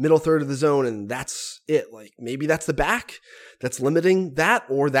middle third of the zone, and that's it. Like, maybe that's the back that's limiting that,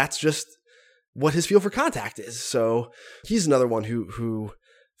 or that's just what his feel for contact is. So he's another one who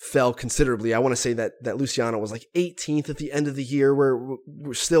fell considerably. I want to say that Luciano was like 18th at the end of the year, where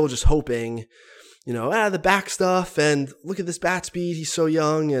we're still just hoping, the back stuff, and look at this bat speed. He's so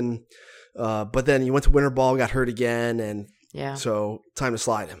young. And, but then he went to winter ball, got hurt again. And so time to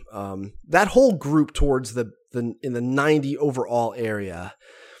slide him. That whole group towards in the 90 overall area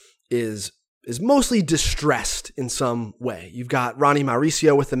is mostly distressed in some way. You've got Ronnie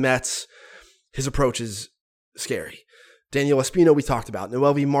Mauricio with the Mets. His approach is scary. Daniel Espino, we talked about.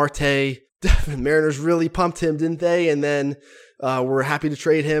 Noelvi Marte, Mariners really pumped him, didn't they? And then we're happy to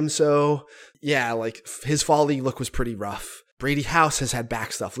trade him. So yeah, like his fall league look was pretty rough. Brady House has had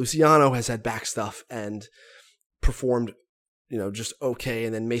back stuff. Luciano has had back stuff and performed, just okay.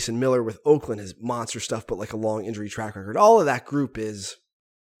 And then Mason Miller with Oakland has monster stuff, but like a long injury track record. All of that group is,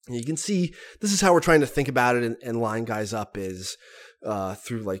 you can see this is how we're trying to think about it and line guys up is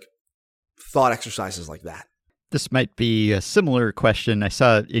through like thought exercises like that. This might be a similar question. I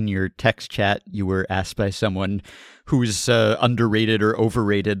saw in your text chat you were asked by someone who's underrated or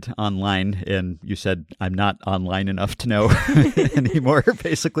overrated online, and you said, I'm not online enough to know anymore,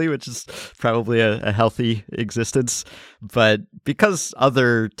 basically, which is probably a healthy existence. But because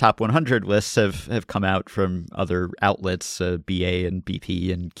other top 100 lists have come out from other outlets, BA and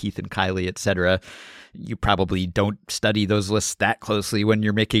BP and Keith and Kylie, etc., you probably don't study those lists that closely when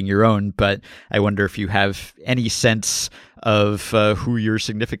you're making your own, but I wonder if you have any sense of who you're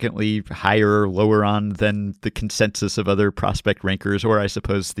significantly higher or lower on than the consensus of other prospect rankers, or I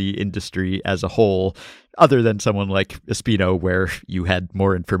suppose the industry as a whole, other than someone like Espino, where you had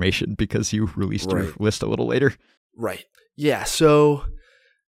more information because you released your list a little later. Right. Yeah. So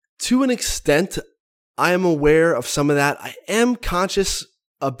to an extent, I am aware of some of that. I am conscious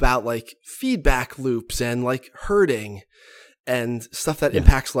about like feedback loops and like herding and stuff that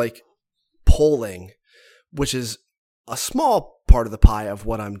impacts like polling, which is a small part of the pie of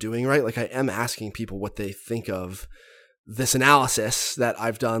what I'm doing, right? Like I am asking people what they think of this analysis that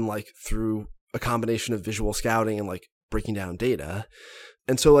I've done like through a combination of visual scouting and like breaking down data.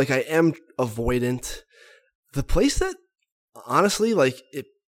 And so like I am avoidant. The place that honestly like it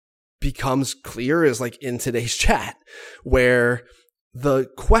becomes clear is like in today's chat, where the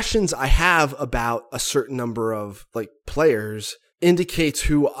questions I have about a certain number of like players indicates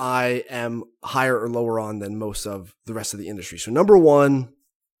who I am higher or lower on than most of the rest of the industry. So number one,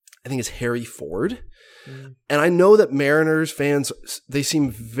 I think, is Harry Ford. And I know that Mariners fans, they seem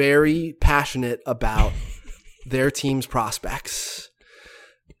very passionate about their team's prospects,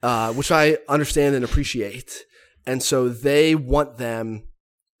 which I understand and appreciate. And so they want them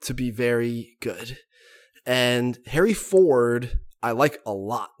to be very good. And Harry Ford, I like a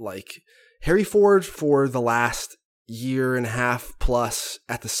lot. Like Harry Ford for the last year and a half plus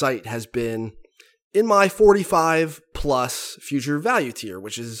at the site has been in my 45 plus future value tier,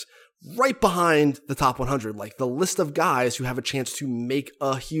 which is right behind the top 100, like the list of guys who have a chance to make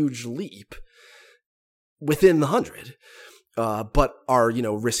a huge leap within the 100, but are,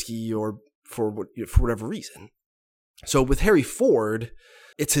 risky or for whatever reason. So with Harry Ford,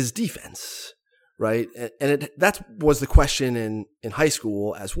 it's his defense, right? And that was the question in high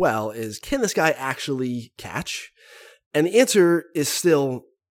school as well, is can this guy actually catch? And the answer is still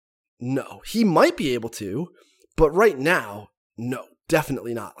no. He might be able to, but right now, no.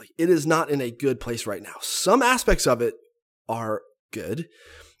 Definitely not. Like it is not in a good place right now. Some aspects of it are good.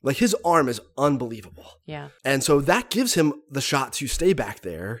 Like his arm is unbelievable. Yeah. And so that gives him the shot to stay back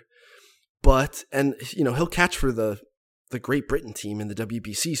there. But, and he'll catch for the Great Britain team in the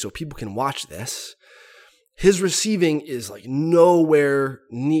WBC so people can watch this. His receiving is like nowhere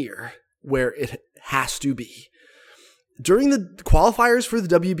near where it has to be. During the qualifiers for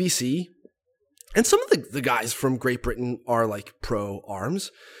the WBC, and some of the guys from Great Britain are like pro arms,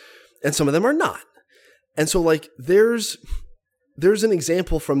 and some of them are not. And so like there's an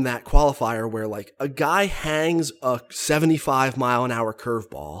example from that qualifier where like a guy hangs a 75 mile an hour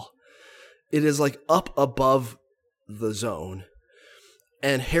curveball. It is like up above the zone.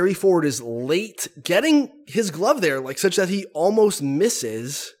 And Harry Ford is late getting his glove there, like such that he almost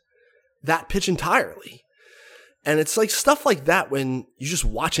misses that pitch entirely. And it's like stuff like that when you just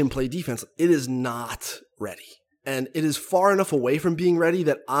watch him play defense, it is not ready. And it is far enough away from being ready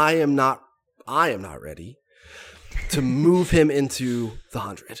that I am not ready to move him into the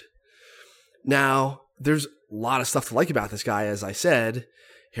 100. Now, there's a lot of stuff to like about this guy. As I said,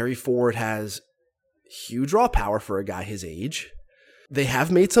 Harry Ford has huge raw power for a guy his age. They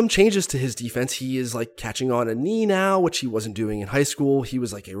have made some changes to his defense. He is like catching on a knee now, which he wasn't doing in high school. He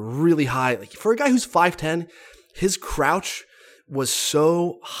was like a really high, like for a guy who's 5'10", his crouch was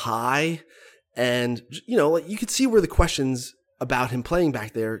so high, and like you could see where the questions about him playing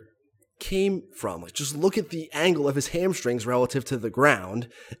back there came from. Like just look at the angle of his hamstrings relative to the ground,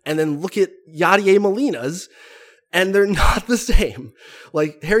 and then look at Yadier Molina's, and they're not the same.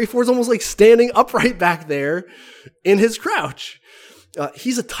 Like Harry Ford's almost like standing upright back there in his crouch.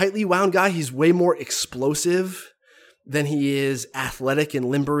 He's a tightly wound guy. He's way more explosive than he is athletic and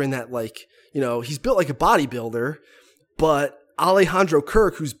limber in that like, he's built like a bodybuilder, but Alejandro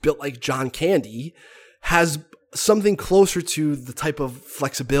Kirk, who's built like John Candy, has something closer to the type of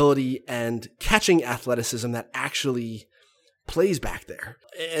flexibility and catching athleticism that actually plays back there.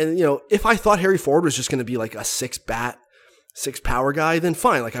 And, if I thought Harry Ford was just going to be like a 6-bat, 6-power guy, then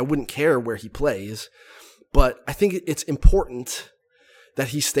fine. Like I wouldn't care where he plays, but I think it's important that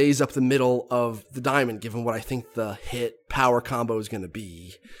he stays up the middle of the diamond, given what I think the hit power combo is going to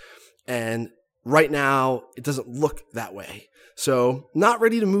be. And right now, it doesn't look that way. So not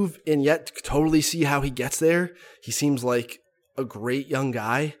ready to move in yet. Totally see how he gets there. He seems like a great young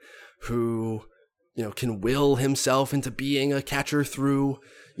guy who, can will himself into being a catcher through,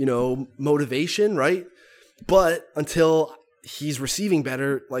 motivation, right? But until he's receiving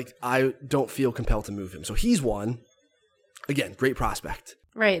better, like I don't feel compelled to move him. So he's one. Again, great prospect.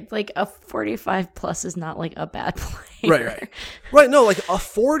 Right. Like a 45 plus is not like a bad player. Right. No, like a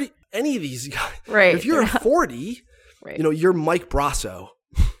 40, any of these guys. Right. If you're a 40, right. You're Mike Brasso.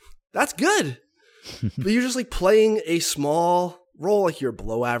 That's good. But you're just like playing a small role, like you're a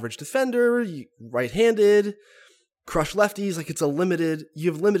below average defender, right-handed, crush lefties. Like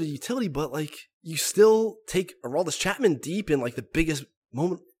you have limited utility, but like you still take Aroldis Chapman deep in like the biggest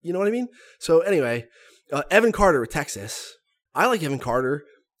moment. You know what I mean? So anyway, Evan Carter of Texas. I like Evan Carter.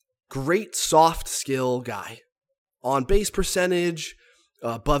 Great soft skill guy. On base percentage,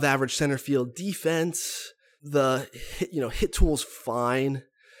 above average center field defense. The hit tool's fine.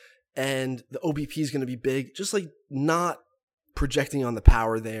 And the OBP is going to be big. Just like not projecting on the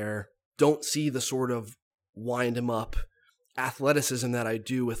power there. Don't see the sort of wind him up athleticism that I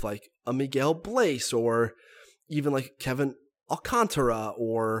do with like a Miguel Blaise or even like Kevin Alcantara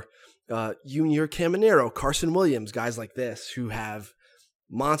or Junior Caminero, Carson Williams, guys like this who have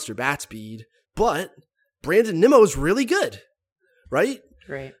monster bat speed. But Brandon Nimmo is really good, right?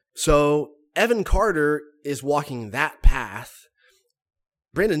 Right. So Evan Carter is walking that path.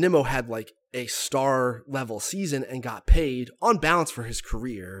 Brandon Nimmo had like a star level season and got paid on balance for his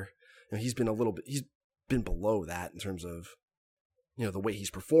career. You know, he's been below that in terms of, you know, the way he's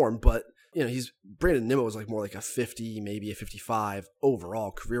performed, but you know, Brandon Nimmo is like more like a 50, maybe a 55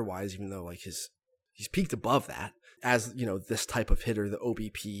 overall career wise, even though like he's peaked above that as, you know, this type of hitter, the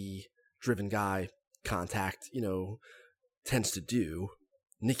OBP driven guy contact, you know, tends to do.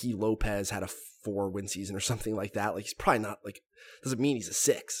 Nicky Lopez had a 4-win season or something like that. Like he's probably not like, doesn't mean he's a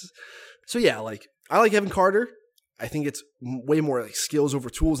 6. So yeah, like I like Evan Carter. I think it's way more like skills over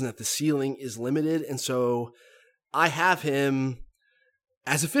tools and that the ceiling is limited. And so I have him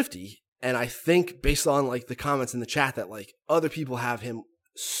as a 50. And I think based on like the comments in the chat that like other people have him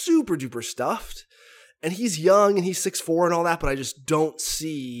super duper stuffed and he's young and he's 6'4" and all that, but I just don't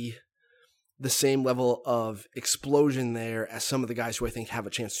see the same level of explosion there as some of the guys who I think have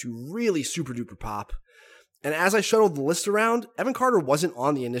a chance to really super duper pop. And as I shuttled the list around, Evan Carter wasn't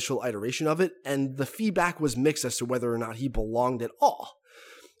on the initial iteration of it, and the feedback was mixed as to whether or not he belonged at all.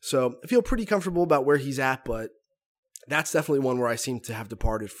 So I feel pretty comfortable about where he's at, but that's definitely one where I seem to have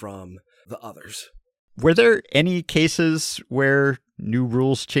departed from the others. Were there any cases where new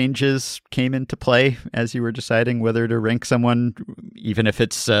rules changes came into play as you were deciding whether to rank someone, even if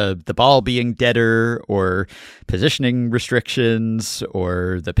it's the ball being deader or positioning restrictions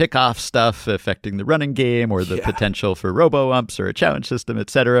or the pickoff stuff affecting the running game or the potential for robo-umps or a challenge system,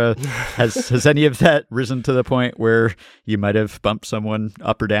 etc.? Has any of that risen to the point where you might have bumped someone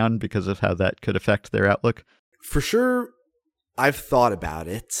up or down because of how that could affect their outlook? For sure, I've thought about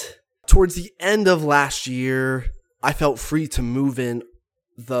it. Towards the end of last year, I felt free to move in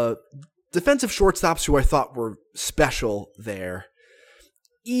the defensive shortstops who I thought were special there,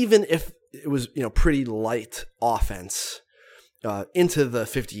 even if it was, you know, pretty light offense, into the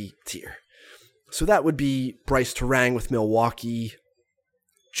 50 tier. So that would be Bryce Terang with Milwaukee,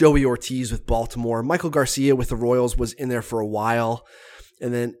 Joey Ortiz with Baltimore, Michael Garcia with the Royals was in there for a while,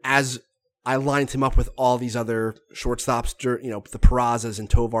 and then as I lined him up with all these other shortstops, you know, the Perazzas and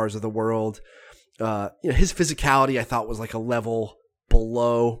Tovars of the world. You know, his physicality I thought was like a level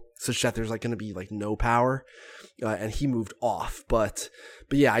below, such that there's like going to be like no power, and he moved off. But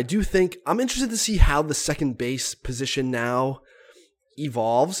yeah, I do think I'm interested to see how the second base position now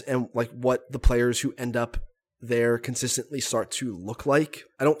evolves and like what the players who end up there consistently start to look like.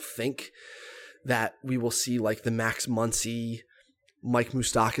 I don't think that we will see like the Max Muncy, Mike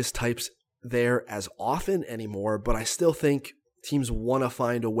Moustakas types there as often anymore, but I still think teams want to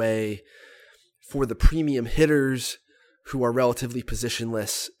find a way for the premium hitters who are relatively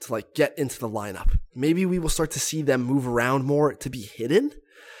positionless to like get into the lineup. Maybe we will start to see them move around more to be hidden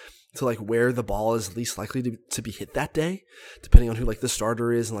to like where the ball is least likely to be hit that day, depending on who like the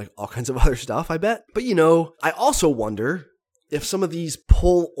starter is and like all kinds of other stuff, I bet. But you know, I also wonder if some of these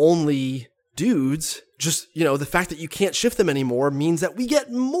pull only dudes, just, you know, the fact that you can't shift them anymore means that we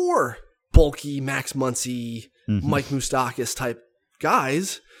get more bulky Max Muncy, Mike Moustakas type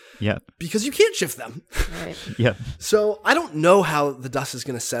guys. Yeah. Because you can't shift them. Right. Yeah. So I don't know how the dust is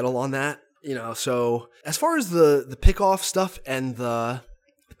going to settle on that. You know, so as far as the pickoff stuff and the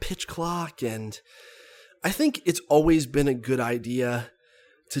pitch clock, and I think it's always been a good idea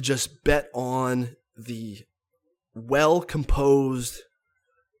to just bet on the well-composed,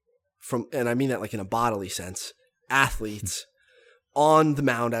 and I mean that like in a bodily sense, athletes on the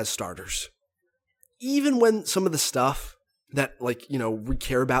mound as starters. Even when some of the stuff that, like, you know, we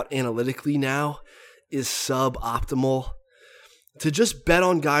care about analytically now is suboptimal, to just bet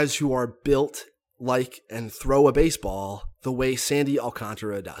on guys who are built like and throw a baseball the way Sandy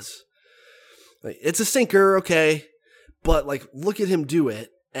Alcantara does. Like, it's a sinker, okay, but like look at him do it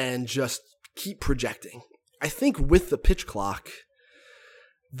and just keep projecting. I think with the pitch clock,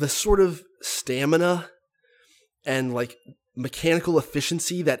 the sort of stamina and like mechanical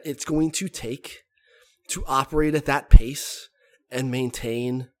efficiency that it's going to take to operate at that pace and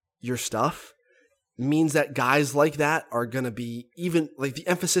maintain your stuff means that guys like that are going to be even, like, the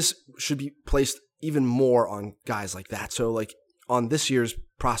emphasis should be placed even more on guys like that. So like on this year's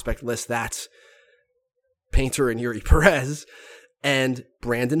prospect list, that's Painter and Yuri Perez and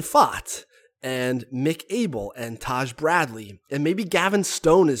Brandon Pfaadt and Mick Abel and Taj Bradley, and maybe Gavin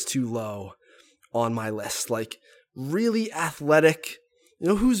Stone is too low on my list. Like, really athletic, you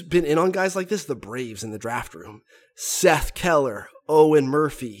know, who's been in on guys like this? The Braves in the draft room. Seth Keller, Owen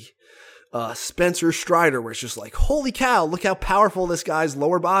Murphy, Spencer Strider, where it's just like, holy cow, look how powerful this guy's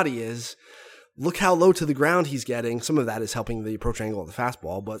lower body is. Look how low to the ground he's getting. Some of that is helping the approach angle of the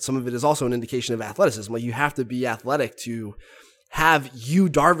fastball, but some of it is also an indication of athleticism. Like, you have to be athletic to have Yu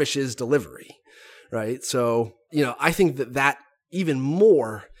Darvish's delivery, right? So, I think that even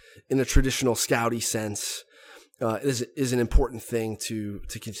more in a traditional scouty sense is an important thing to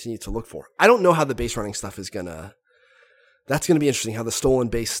continue to look for. I don't know how the base running stuff that's going to be interesting, how the stolen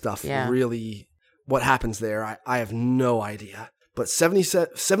base stuff really, what happens there. I have no idea. But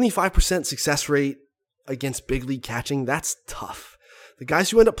 75% success rate against big league catching, that's tough. The guys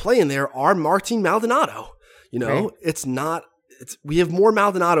who end up playing there are Martin Maldonado. Right. We have more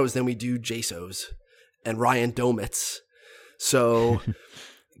Maldonados than we do Jasos and Ryan Domitz. So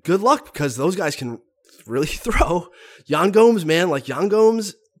good luck, because those guys can really throw. Yan Gomes, man, Yan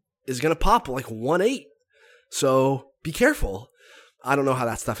Gomes is going to pop 1.8. So be careful. I don't know how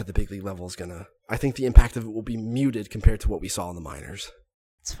that stuff at the big league level is going to, I think the impact of it will be muted compared to what we saw in the minors.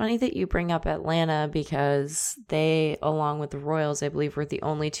 It's funny that you bring up Atlanta, because they, along with the Royals, I believe, were the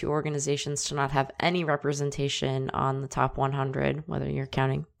only two organizations to not have any representation on the top 100, whether you're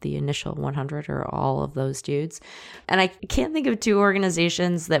counting the initial 100 or all of those dudes. And I can't think of two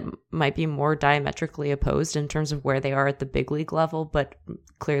organizations that might be more diametrically opposed in terms of where they are at the big league level, but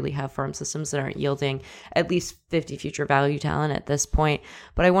clearly have farm systems that aren't yielding at least 50 future value talent at this point.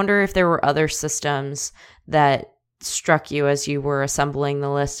 But I wonder if there were other systems that struck you as you were assembling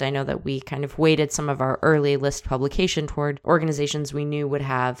the list. I know that we kind of weighted some of our early list publication toward organizations we knew would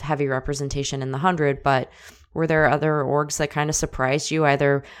have heavy representation in the 100, but were there other orgs that kind of surprised you,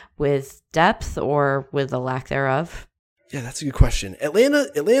 either with depth or with the lack thereof? Yeah, that's a good question. Atlanta,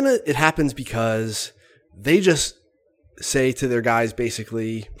 it happens because they just say to their guys,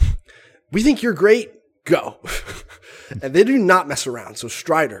 basically, we think you're great, go. And they do not mess around. So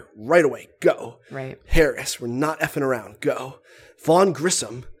Strider, right away, go. Right. Harris, we're not effing around, go. Vaughn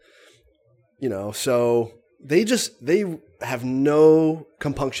Grissom, so they have no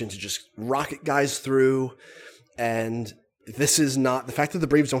compunction to just rocket guys through. And this is not, the fact that the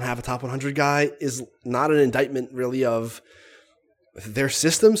Braves don't have a top 100 guy is not an indictment really of their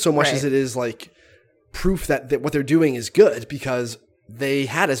system so much as it is proof that what they're doing is good, because they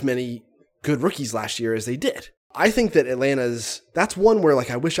had as many good rookies last year as they did. I think that that's one where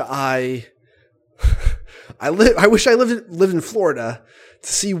I wish I wish I lived in Florida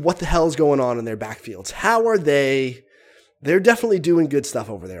to see what the hell is going on in their backfields. How are they? They're definitely doing good stuff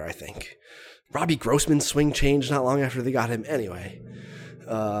over there, I think. Robbie Grossman's swing changed not long after they got him anyway.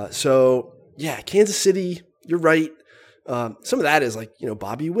 So yeah, Kansas City, you're right. Some of that is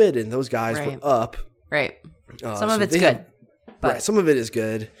Bobby Witt and those guys were up. Right. Some of it's good. Right. Some of it is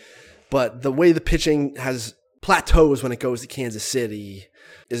good. But the way the pitching has plateaus when it goes to Kansas City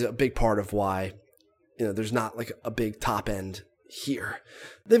is a big part of why, there's not a big top end here.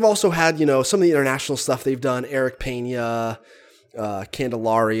 They've also had, some of the international stuff they've done. Eric Pena,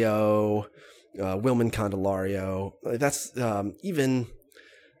 Candelario, Wilman Candelario. That's even,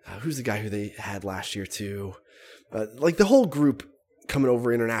 who's the guy who they had last year too? The whole group coming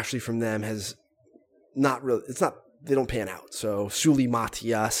over internationally from them has not really, they don't pan out. So Sully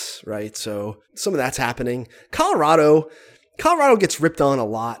Matias, right? So some of that's happening. Colorado gets ripped on a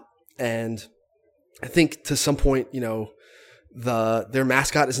lot. And I think to some point, their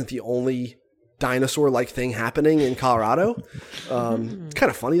mascot isn't the only dinosaur-like thing happening in Colorado. It's kind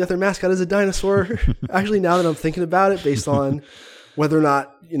of funny that their mascot is a dinosaur. Actually, now that I'm thinking about it, based on whether or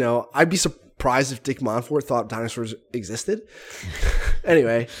not, I'd be surprised if Dick Monfort thought dinosaurs existed.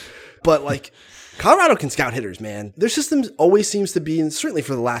 Anyway, but Colorado can scout hitters, man. Their system always seems to be, and certainly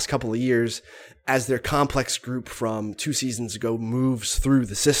for the last couple of years, as their complex group from 2 seasons ago moves through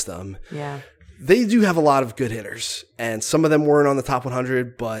the system, they do have a lot of good hitters. And some of them weren't on the top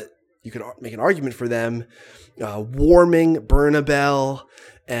 100, but you could make an argument for them. Warming, Bernabel,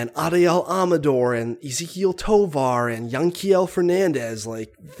 and Ariel Amador, and Ezequiel Tovar, and Yanquiel Fernandez.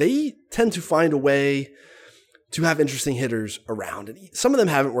 They tend to find a way to have interesting hitters around. And some of them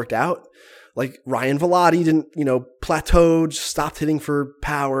haven't worked out. Ryan Velati didn't, plateaued, stopped hitting for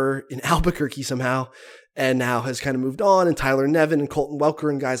power in Albuquerque somehow, and now has kind of moved on, and Tyler Nevin and Colton Welker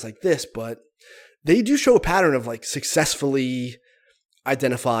and guys like this. But they do show a pattern of successfully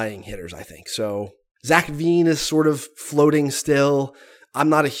identifying hitters, I think. So Zach Veen is sort of floating still. I'm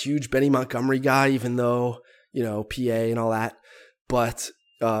not a huge Benny Montgomery guy, even though, PA and all that. But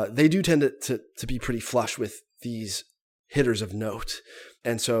they do tend to be pretty flush with these hitters of note.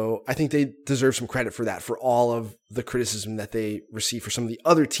 And so I think they deserve some credit for that, for all of the criticism that they receive for some of the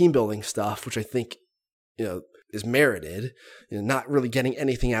other team building stuff, which I think, is merited. Not really getting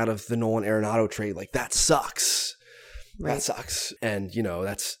anything out of the Nolan Arenado trade, like that sucks. Right. That sucks. And,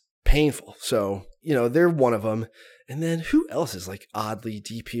 that's painful. So, they're one of them. And then who else is like oddly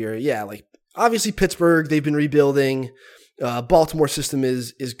deep here? Yeah, like obviously Pittsburgh, they've been rebuilding. Baltimore system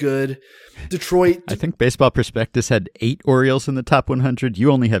is good. Detroit. I think Baseball Prospectus had 8 Orioles in the top 100.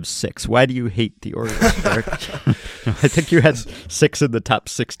 You only have 6. Why do you hate the Orioles, Eric? I think you had 6 in the top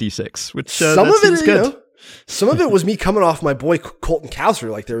 66, which some of it, good. Some of it was me coming off my boy Colton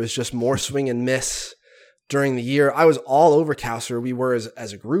Cowser. Like there was just more swing and miss during the year. I was all over Cowser. We were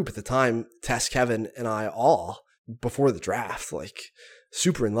as a group at the time, Tess, Kevin, and I all before the draft, like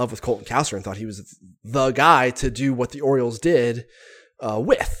super in love with Colton Cowser and thought he was the guy to do what the Orioles did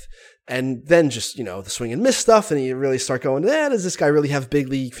with. And then just, the swing and miss stuff. And you really start going, does this guy really have big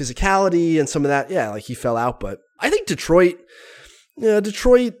league physicality and some of that? Yeah, like he fell out. But I think Detroit,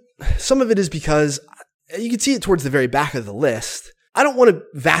 some of it is because you can see it towards the very back of the list. I don't want to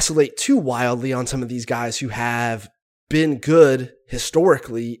vacillate too wildly on some of these guys who have been good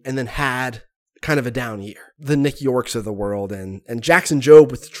historically and then had kind of a down year. The Nick Yorks of the world and Jackson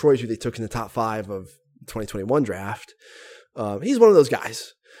Jobe with Detroit, who they took in the top 5 of the 2021 draft. He's one of those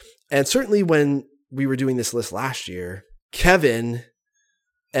guys. And certainly when we were doing this list last year, Kevin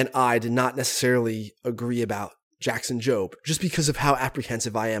and I did not necessarily agree about Jackson Jobe just because of how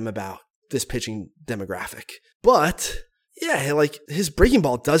apprehensive I am about this pitching demographic. But yeah, like his breaking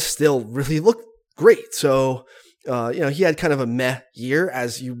ball does still really look great. So he had kind of a meh year,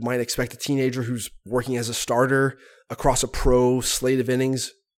 as you might expect a teenager who's working as a starter across a pro slate of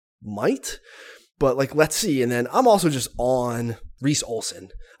innings might. But like, let's see. And then I'm also just on Reese Olson.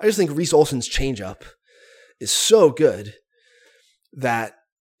 I just think Reese Olson's changeup is so good that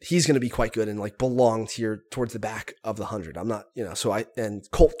he's going to be quite good and like belongs here towards the back of the 100. I'm not, and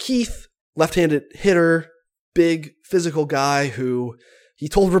Colt Keith, left-handed hitter, big physical guy who he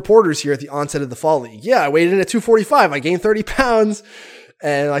told reporters here at the onset of the fall league, I weighed in at 245. I gained 30 pounds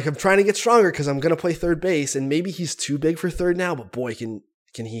and like I'm trying to get stronger because I'm going to play third base. And maybe he's too big for third now, but boy, can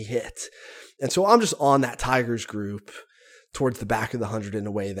he hit. And so I'm just on that Tigers group towards the back of the 100 in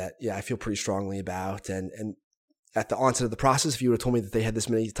a way that, I feel pretty strongly about. And at the onset of the process, if you would have told me that they had this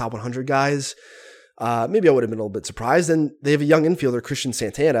many top 100 guys, maybe I would have been a little bit surprised. And they have a young infielder, Christian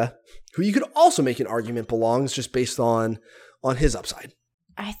Santana, who you could also make an argument belongs just based on his upside.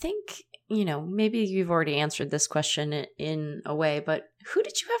 I think, maybe you've already answered this question in a way, but who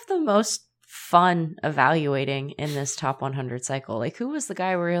did you have the most fun evaluating in this top 100 cycle? Like, who was the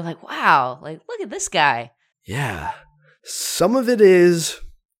guy where you're like, wow, like, look at this guy? Yeah. Some of it is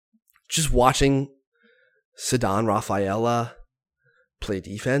just watching Ceddanne Rafaela play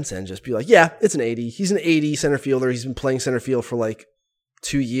defense and just be like, it's an 80. He's an 80 center fielder. He's been playing center field for like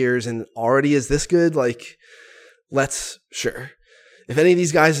 2 years and already is this good. Like, sure. If any of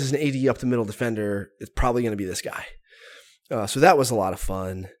these guys is an 80 up the middle defender, it's probably going to be this guy. So that was a lot of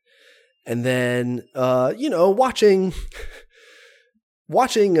fun. And then, watching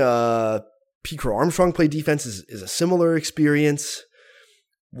Pete Crow Armstrong play defense is a similar experience.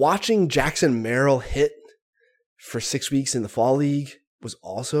 Watching Jackson Merrill hit for 6 weeks in the fall league was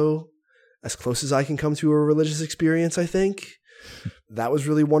also as close as I can come to a religious experience, I think. That was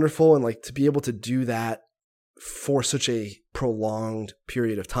really wonderful. And like to be able to do that for such a prolonged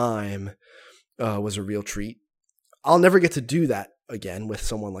period of time was a real treat. I'll never get to do that again with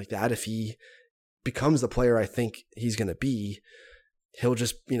someone like that. If he becomes the player I think he's going to be, he'll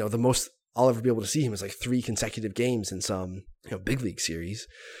just, the most I'll ever be able to see him is like 3 consecutive games in some big league series.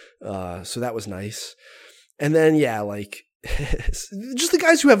 So that was nice. And then, like just the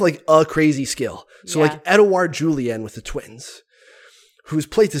guys who have like a crazy skill. So like Edouard Julien with the Twins, whose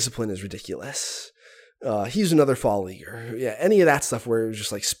plate discipline is ridiculous. He's another fall leaguer. Yeah, any of that stuff where it was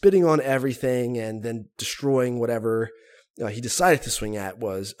just like spitting on everything and then destroying whatever he decided to swing at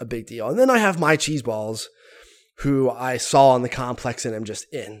was a big deal. And then I have my cheeseballs, who I saw on the complex and I'm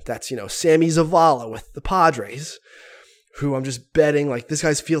just in. That's, Sammy Zavala with the Padres, who I'm just betting like this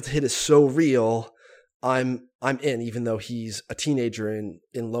guy's field to hit is so real. I'm in, even though he's a teenager in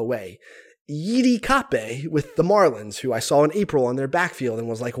low A. Yidi Kape with the Marlins, who I saw in April on their backfield and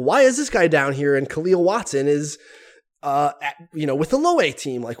was like, why is this guy down here? And Khalil Watson is, with the low A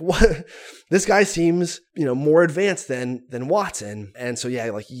team. Like, what? This guy seems, more advanced than Watson. And so,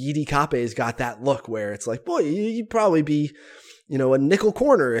 like Yidi Kape's got that look where it's like, boy, you'd probably be, a nickel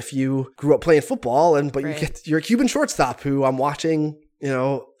corner if you grew up playing football. But right. You're a Cuban shortstop who I'm watching,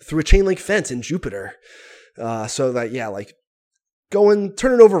 through a chain link fence in Jupiter. So that, like,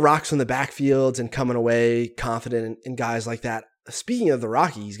 turning over rocks on the backfields and coming away confident in guys like that. Speaking of the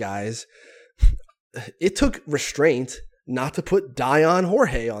Rockies guys, it took restraint not to put Dion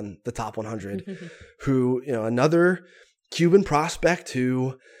Jorge on the top 100, who, another Cuban prospect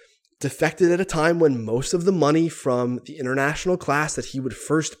who defected at a time when most of the money from the international class that he would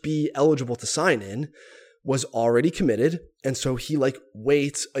first be eligible to sign in was already committed. And so he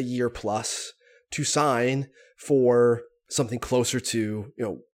waits a year plus to sign for something closer to,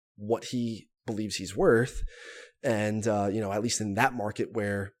 what he believes he's worth. And, at least in that market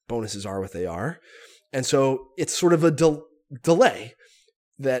where bonuses are what they are. And so it's sort of a delay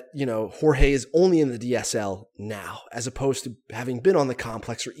that, Jorge is only in the DSL now, as opposed to having been on the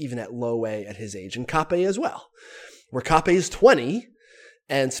complex or even at low A at his age, and Cape as well, where Cape is 20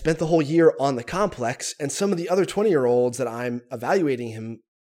 and spent the whole year on the complex. And some of the other 20-year-olds that I'm evaluating him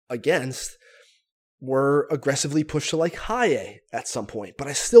against were aggressively pushed to high A at some point. But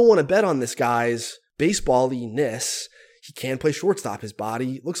I still want to bet on this guy's baseball-ness. He can play shortstop. His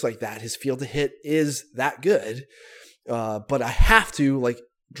body looks like that. His field to hit is that good. But I have to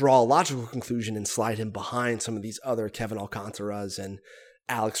draw a logical conclusion and slide him behind some of these other Kevin Alcantaras and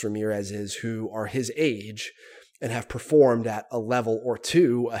Alex Ramirez's who are his age and have performed at a level or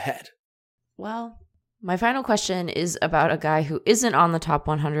two ahead. Well, my final question is about a guy who isn't on the top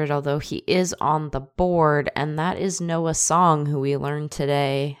 100, although he is on the board, and that is Noah Song, who we learned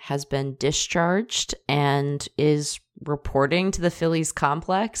today has been discharged and is reporting to the Phillies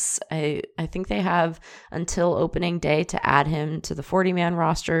complex. I think they have until opening day to add him to the 40-man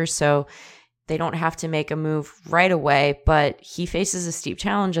roster, so they don't have to make a move right away, but he faces a steep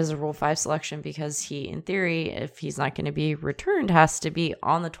challenge as a Rule 5 selection because he, in theory, if he's not going to be returned, has to be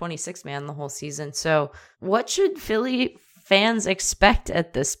on the 26-man the whole season. So what should Philly fans expect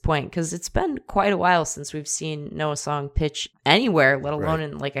at this point? Because it's been quite a while since we've seen Noah Song pitch anywhere, let alone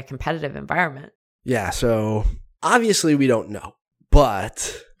in a competitive environment. Yeah, so obviously we don't know,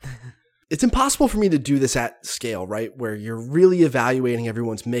 but it's impossible for me to do this at scale, right? Where you're really evaluating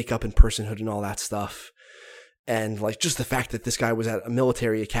everyone's makeup and personhood and all that stuff. And just the fact that this guy was at a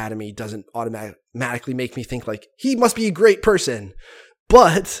military academy doesn't automatically make me think he must be a great person.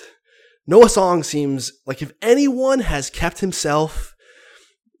 But Noah Song seems like if anyone has kept himself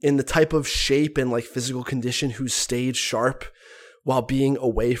in the type of shape and physical condition who's stayed sharp while being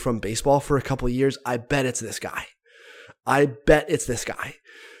away from baseball for a couple of years, I bet it's this guy.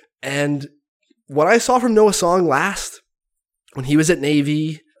 And what I saw from Noah Song last, when he was at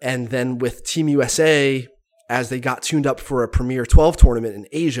Navy and then with Team USA, as they got tuned up for a Premier 12 tournament in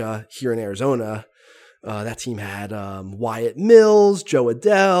Asia here in Arizona, that team had Wyatt Mills, Joe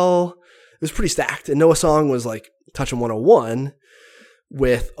Adell. It was pretty stacked. And Noah Song was touching 101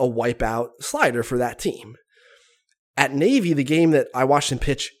 with a wipeout slider for that team. At Navy, the game that I watched him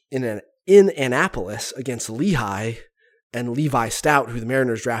pitch in Annapolis against Lehigh, and Levi Stout, who the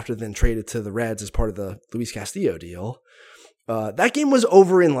Mariners drafted and then traded to the Reds as part of the Luis Castillo deal. That game was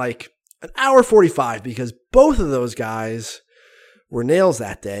over in an hour 45 because both of those guys were nails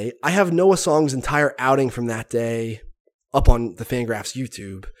that day. I have Noah Song's entire outing from that day up on the Fangraphs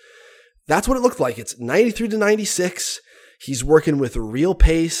YouTube. That's what it looked like. It's 93 to 96. He's working with a real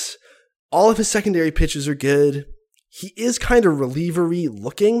pace. All of his secondary pitches are good. He is kind of reliever-y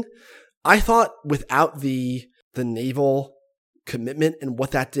looking. I thought without the naval commitment and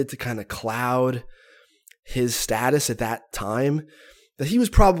what that did to kind of cloud his status at that time, that he was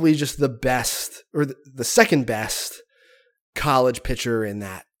probably just the best or the second best college pitcher in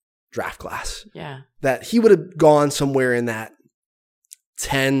that draft class. Yeah. That he would have gone somewhere in that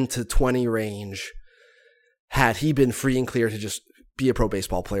 10 to 20 range had he been free and clear to just be a pro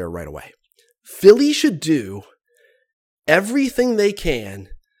baseball player right away. Philly should do everything they can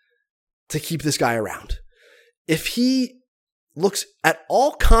to keep this guy around. If he looks at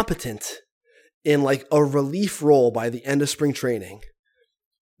all competent in a relief role by the end of spring training,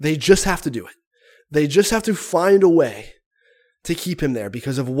 they just have to do it. They just have to find a way to keep him there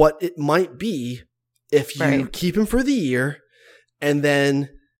because of what it might be if you keep him for the year and then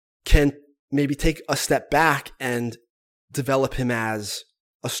can maybe take a step back and develop him as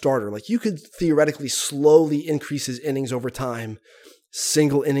a starter. You could theoretically slowly increase his innings over time,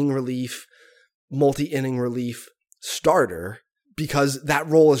 single inning relief, multi-inning relief starter, because that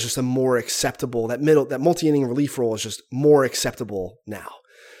role is just a more acceptable, that multi-inning relief role is just more acceptable now.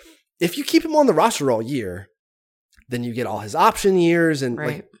 If you keep him on the roster all year, then you get all his option years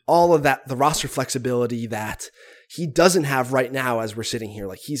and all of that, the roster flexibility that he doesn't have right now as we're sitting here.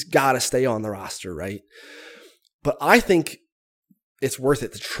 He's got to stay on the roster, right? But I think it's worth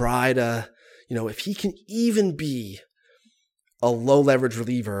it to try to, if he can even be a low leverage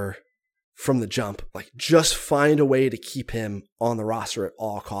reliever from the jump. Like, just find a way to keep him on the roster at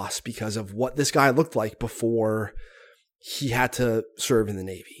all costs because of what this guy looked like before he had to serve in the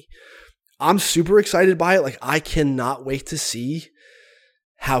Navy. I'm super excited by it. Like, I cannot wait to see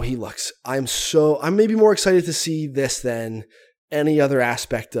how he looks. I'm maybe more excited to see this than any other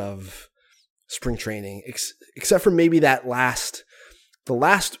aspect of spring training, except for maybe the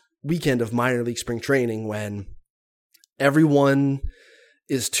last weekend of minor league spring training when everyone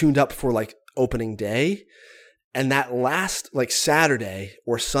is tuned up for like opening day. And that last like Saturday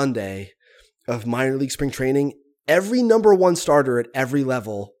or Sunday of minor league spring training, every number one starter at every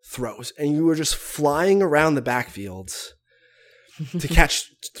level throws, and you were just flying around the backfields to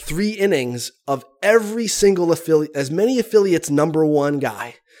catch 3 innings of every single affiliate, as many affiliates number one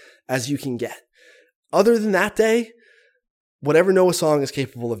guy as you can get. Other than that day, whatever Noah Song is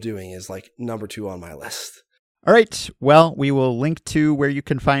capable of doing is like number 2 on my list. All right. Well, we will link to where you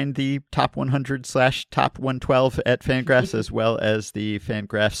can find the top 100/top 112 at Fangraphs, as well as the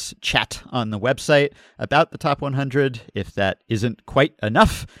Fangraphs chat on the website about the top 100. If that isn't quite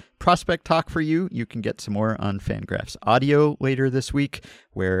enough prospect talk for you, you can get some more on Fangraphs audio later this week,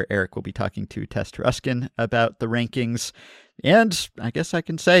 where Eric will be talking to Tess Ruskin about the rankings. And I guess I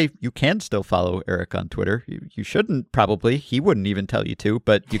can say you can still follow Eric on Twitter. You shouldn't, probably. He wouldn't even tell you to,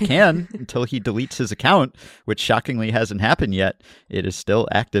 but you can until he deletes his account, which shockingly hasn't happened yet. It is still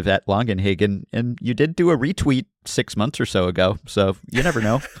active at Longenhagen. And you did do a retweet 6 months or so ago, so you never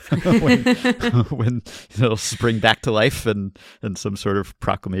know when it'll spring back to life and some sort of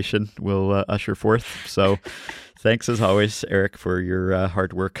proclamation will usher forth. So thanks as always, Eric, for your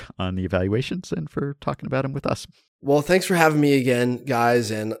hard work on the evaluations and for talking about them with us. Well, thanks for having me again,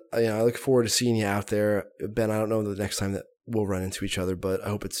 guys, and I look forward to seeing you out there. Ben, I don't know the next time that we'll run into each other, but I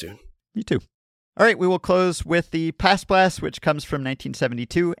hope it's soon. You too. All right, we will close with the Past Blast, which comes from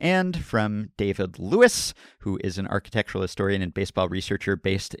 1972 and from David Lewis, who is an architectural historian and baseball researcher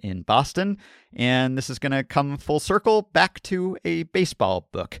based in Boston. And this is going to come full circle back to a baseball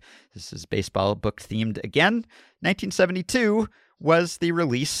book. This is baseball book themed again. 1972 was the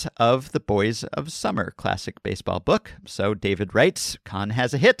release of The Boys of Summer, classic baseball book. So David writes, Kahn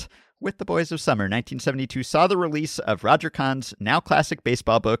has a hit with The Boys of Summer. 1972 saw the release of Roger Kahn's now classic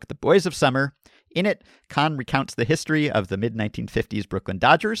baseball book, The Boys of Summer. In it, Kahn recounts the history of the mid-1950s Brooklyn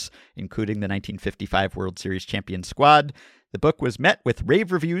Dodgers, including the 1955 World Series champion squad. The book was met with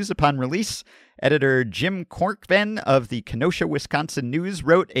rave reviews upon release. Editor Jim Corkven of the Kenosha, Wisconsin News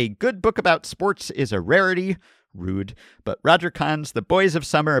wrote, "A good book about sports is a rarity." Rude. But Roger Kahn's The Boys of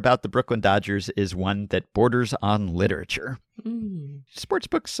Summer about the Brooklyn Dodgers is one that borders on literature. Sports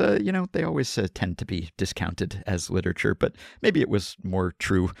books, they always tend to be discounted as literature, but maybe it was more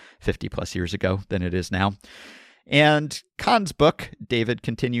true 50 plus years ago than it is now. And Kahn's book, David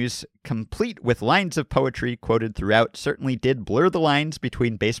continues, complete with lines of poetry quoted throughout, certainly did blur the lines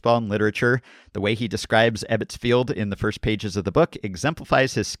between baseball and literature. The way he describes Ebbets Field in the first pages of the book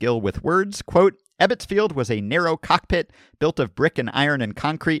exemplifies his skill with words. Quote, Ebbets Field was a narrow cockpit built of brick and iron and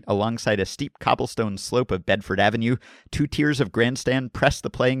concrete alongside a steep cobblestone slope of Bedford Avenue. 2 tiers of grandstand pressed the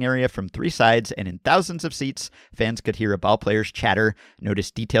playing area from 3 sides, and in thousands of seats, fans could hear a ballplayer's chatter, notice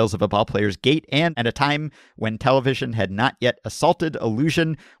details of a ballplayer's gait, and at a time when television had not yet assaulted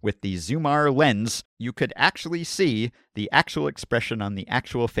illusion with the Zoomar lens, you could actually see the actual expression on the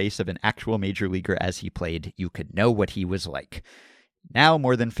actual face of an actual major leaguer as he played. You could know what he was like. Now,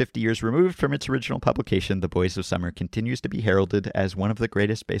 more than 50 years removed from its original publication, The Boys of Summer continues to be heralded as one of the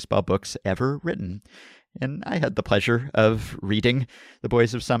greatest baseball books ever written. And I had the pleasure of reading The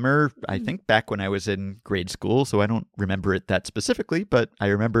Boys of Summer, I think back when I was in grade school, so I don't remember it that specifically, but I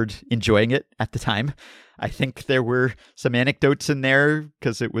remembered enjoying it at the time. I think there were some anecdotes in there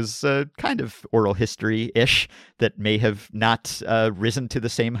because it was kind of oral history-ish that may have not risen to the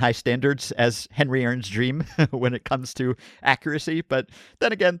same high standards as Henry Aaron's Dream when it comes to accuracy. But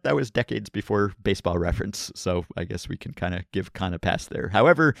then again, that was decades before Baseball Reference, so I guess we can kind of give Kahn a pass there.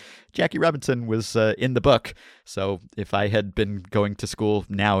 However, Jackie Robinson was in the book, so if I had been going to school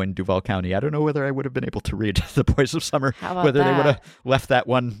now in Duval County, I don't know whether I would have been able to read The Boys of Summer, whether they would have left that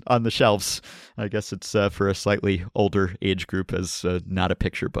one on the shelves. I guess it's for a slightly older age group as not a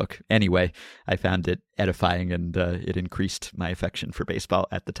picture book. Anyway, I found it edifying and it increased my affection for baseball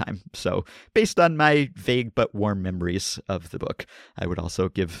at the time. So based on my vague but warm memories of the book, I would also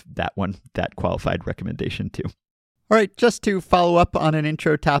give that one that qualified recommendation too. All right, just to follow up on an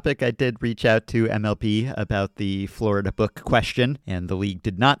intro topic, I did reach out to MLB about the Florida book question, and the league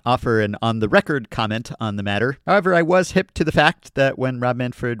did not offer an on-the-record comment on the matter. However, I was hip to the fact that when Rob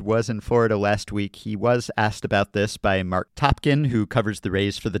Manfred was in Florida last week, he was asked about this by Mark Topkin, who covers the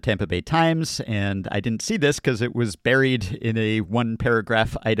Rays for the Tampa Bay Times, and I didn't see this because it was buried in a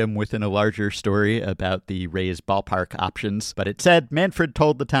one-paragraph item within a larger story about the Rays ballpark options. But it said, Manfred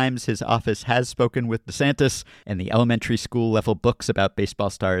told the Times his office has spoken with DeSantis, and the elementary school level books about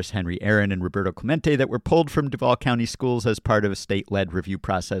baseball stars Henry Aaron and Roberto Clemente that were pulled from Duval County schools as part of a state-led review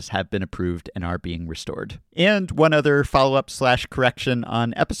process have been approved and are being restored. And one other follow-up/correction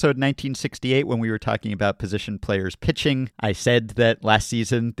on episode 1968 when we were talking about position players pitching. I said that last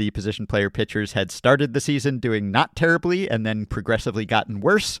season the position player pitchers had started the season doing not terribly and then progressively gotten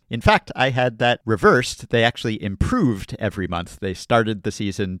worse. In fact, I had that reversed. They actually improved every month. They started the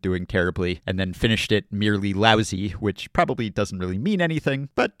season doing terribly and then finished it merely lousy, which probably doesn't really mean anything,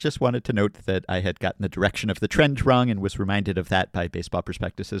 but just wanted to note that I had gotten the direction of the trend wrong and was reminded of that by Baseball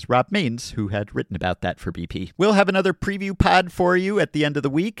Prospectus's Rob Maines, who had written about that for BP. We'll have another preview pod for you at the end of the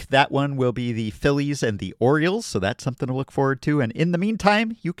week. That one will be the Phillies and the Orioles, so that's something to look forward to. And in the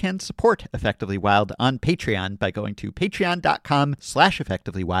meantime, you can support Effectively Wild on Patreon by going to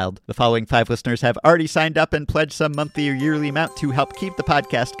patreon.com/effectivelywild. The following 5 listeners have already signed up and pledged some monthly or yearly amount to help keep the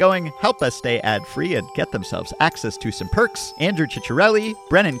podcast going, help us stay ad-free, and get themselves access to some perks. Andrew Cicciarelli,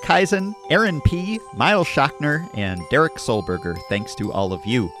 Brennan Kaizen, Aaron P., Miles Schachner, and Derek Solberger. Thanks to all of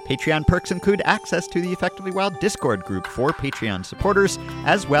you. Patreon perks include access to the Effectively Wild Discord group for Patreon supporters,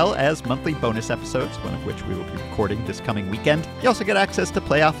 as well as monthly bonus episodes, one of which we will be recording this coming weekend. You also get access to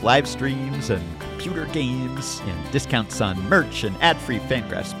playoff live streams and computer games and discounts on merch and ad-free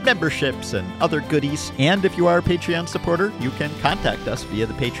Fangraphs memberships and other goodies. And if you are a Patreon supporter, you can contact us via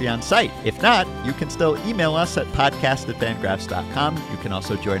the Patreon site. If not, you can still email us at podcast@fangraphs.com. You can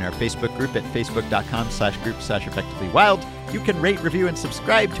also join our Facebook group at facebook.com/group/effectivelywild. You can rate, review, and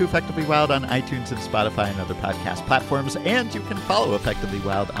subscribe to Effectively Wild on iTunes and Spotify and other podcast platforms. And you can follow Effectively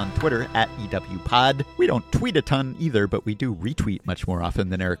Wild on Twitter at EWPod. We don't tweet a ton either, but we do retweet much more often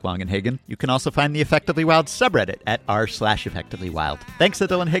than Eric Longenhagen. You can also find the Effectively Wild subreddit at r/effectivelywild. Thanks to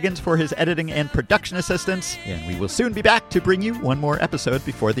Dylan Higgins for his editing and production assistance. And we will soon be back to bring you one more episode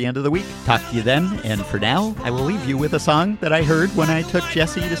before the end of the week. Talk to you then. And for now, I will leave you with a song that I heard when I took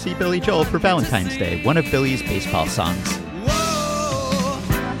Jesse to see Billy Joel for Valentine's Day, one of Billy's baseball songs.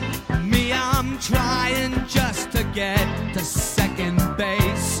 I'm trying just to get to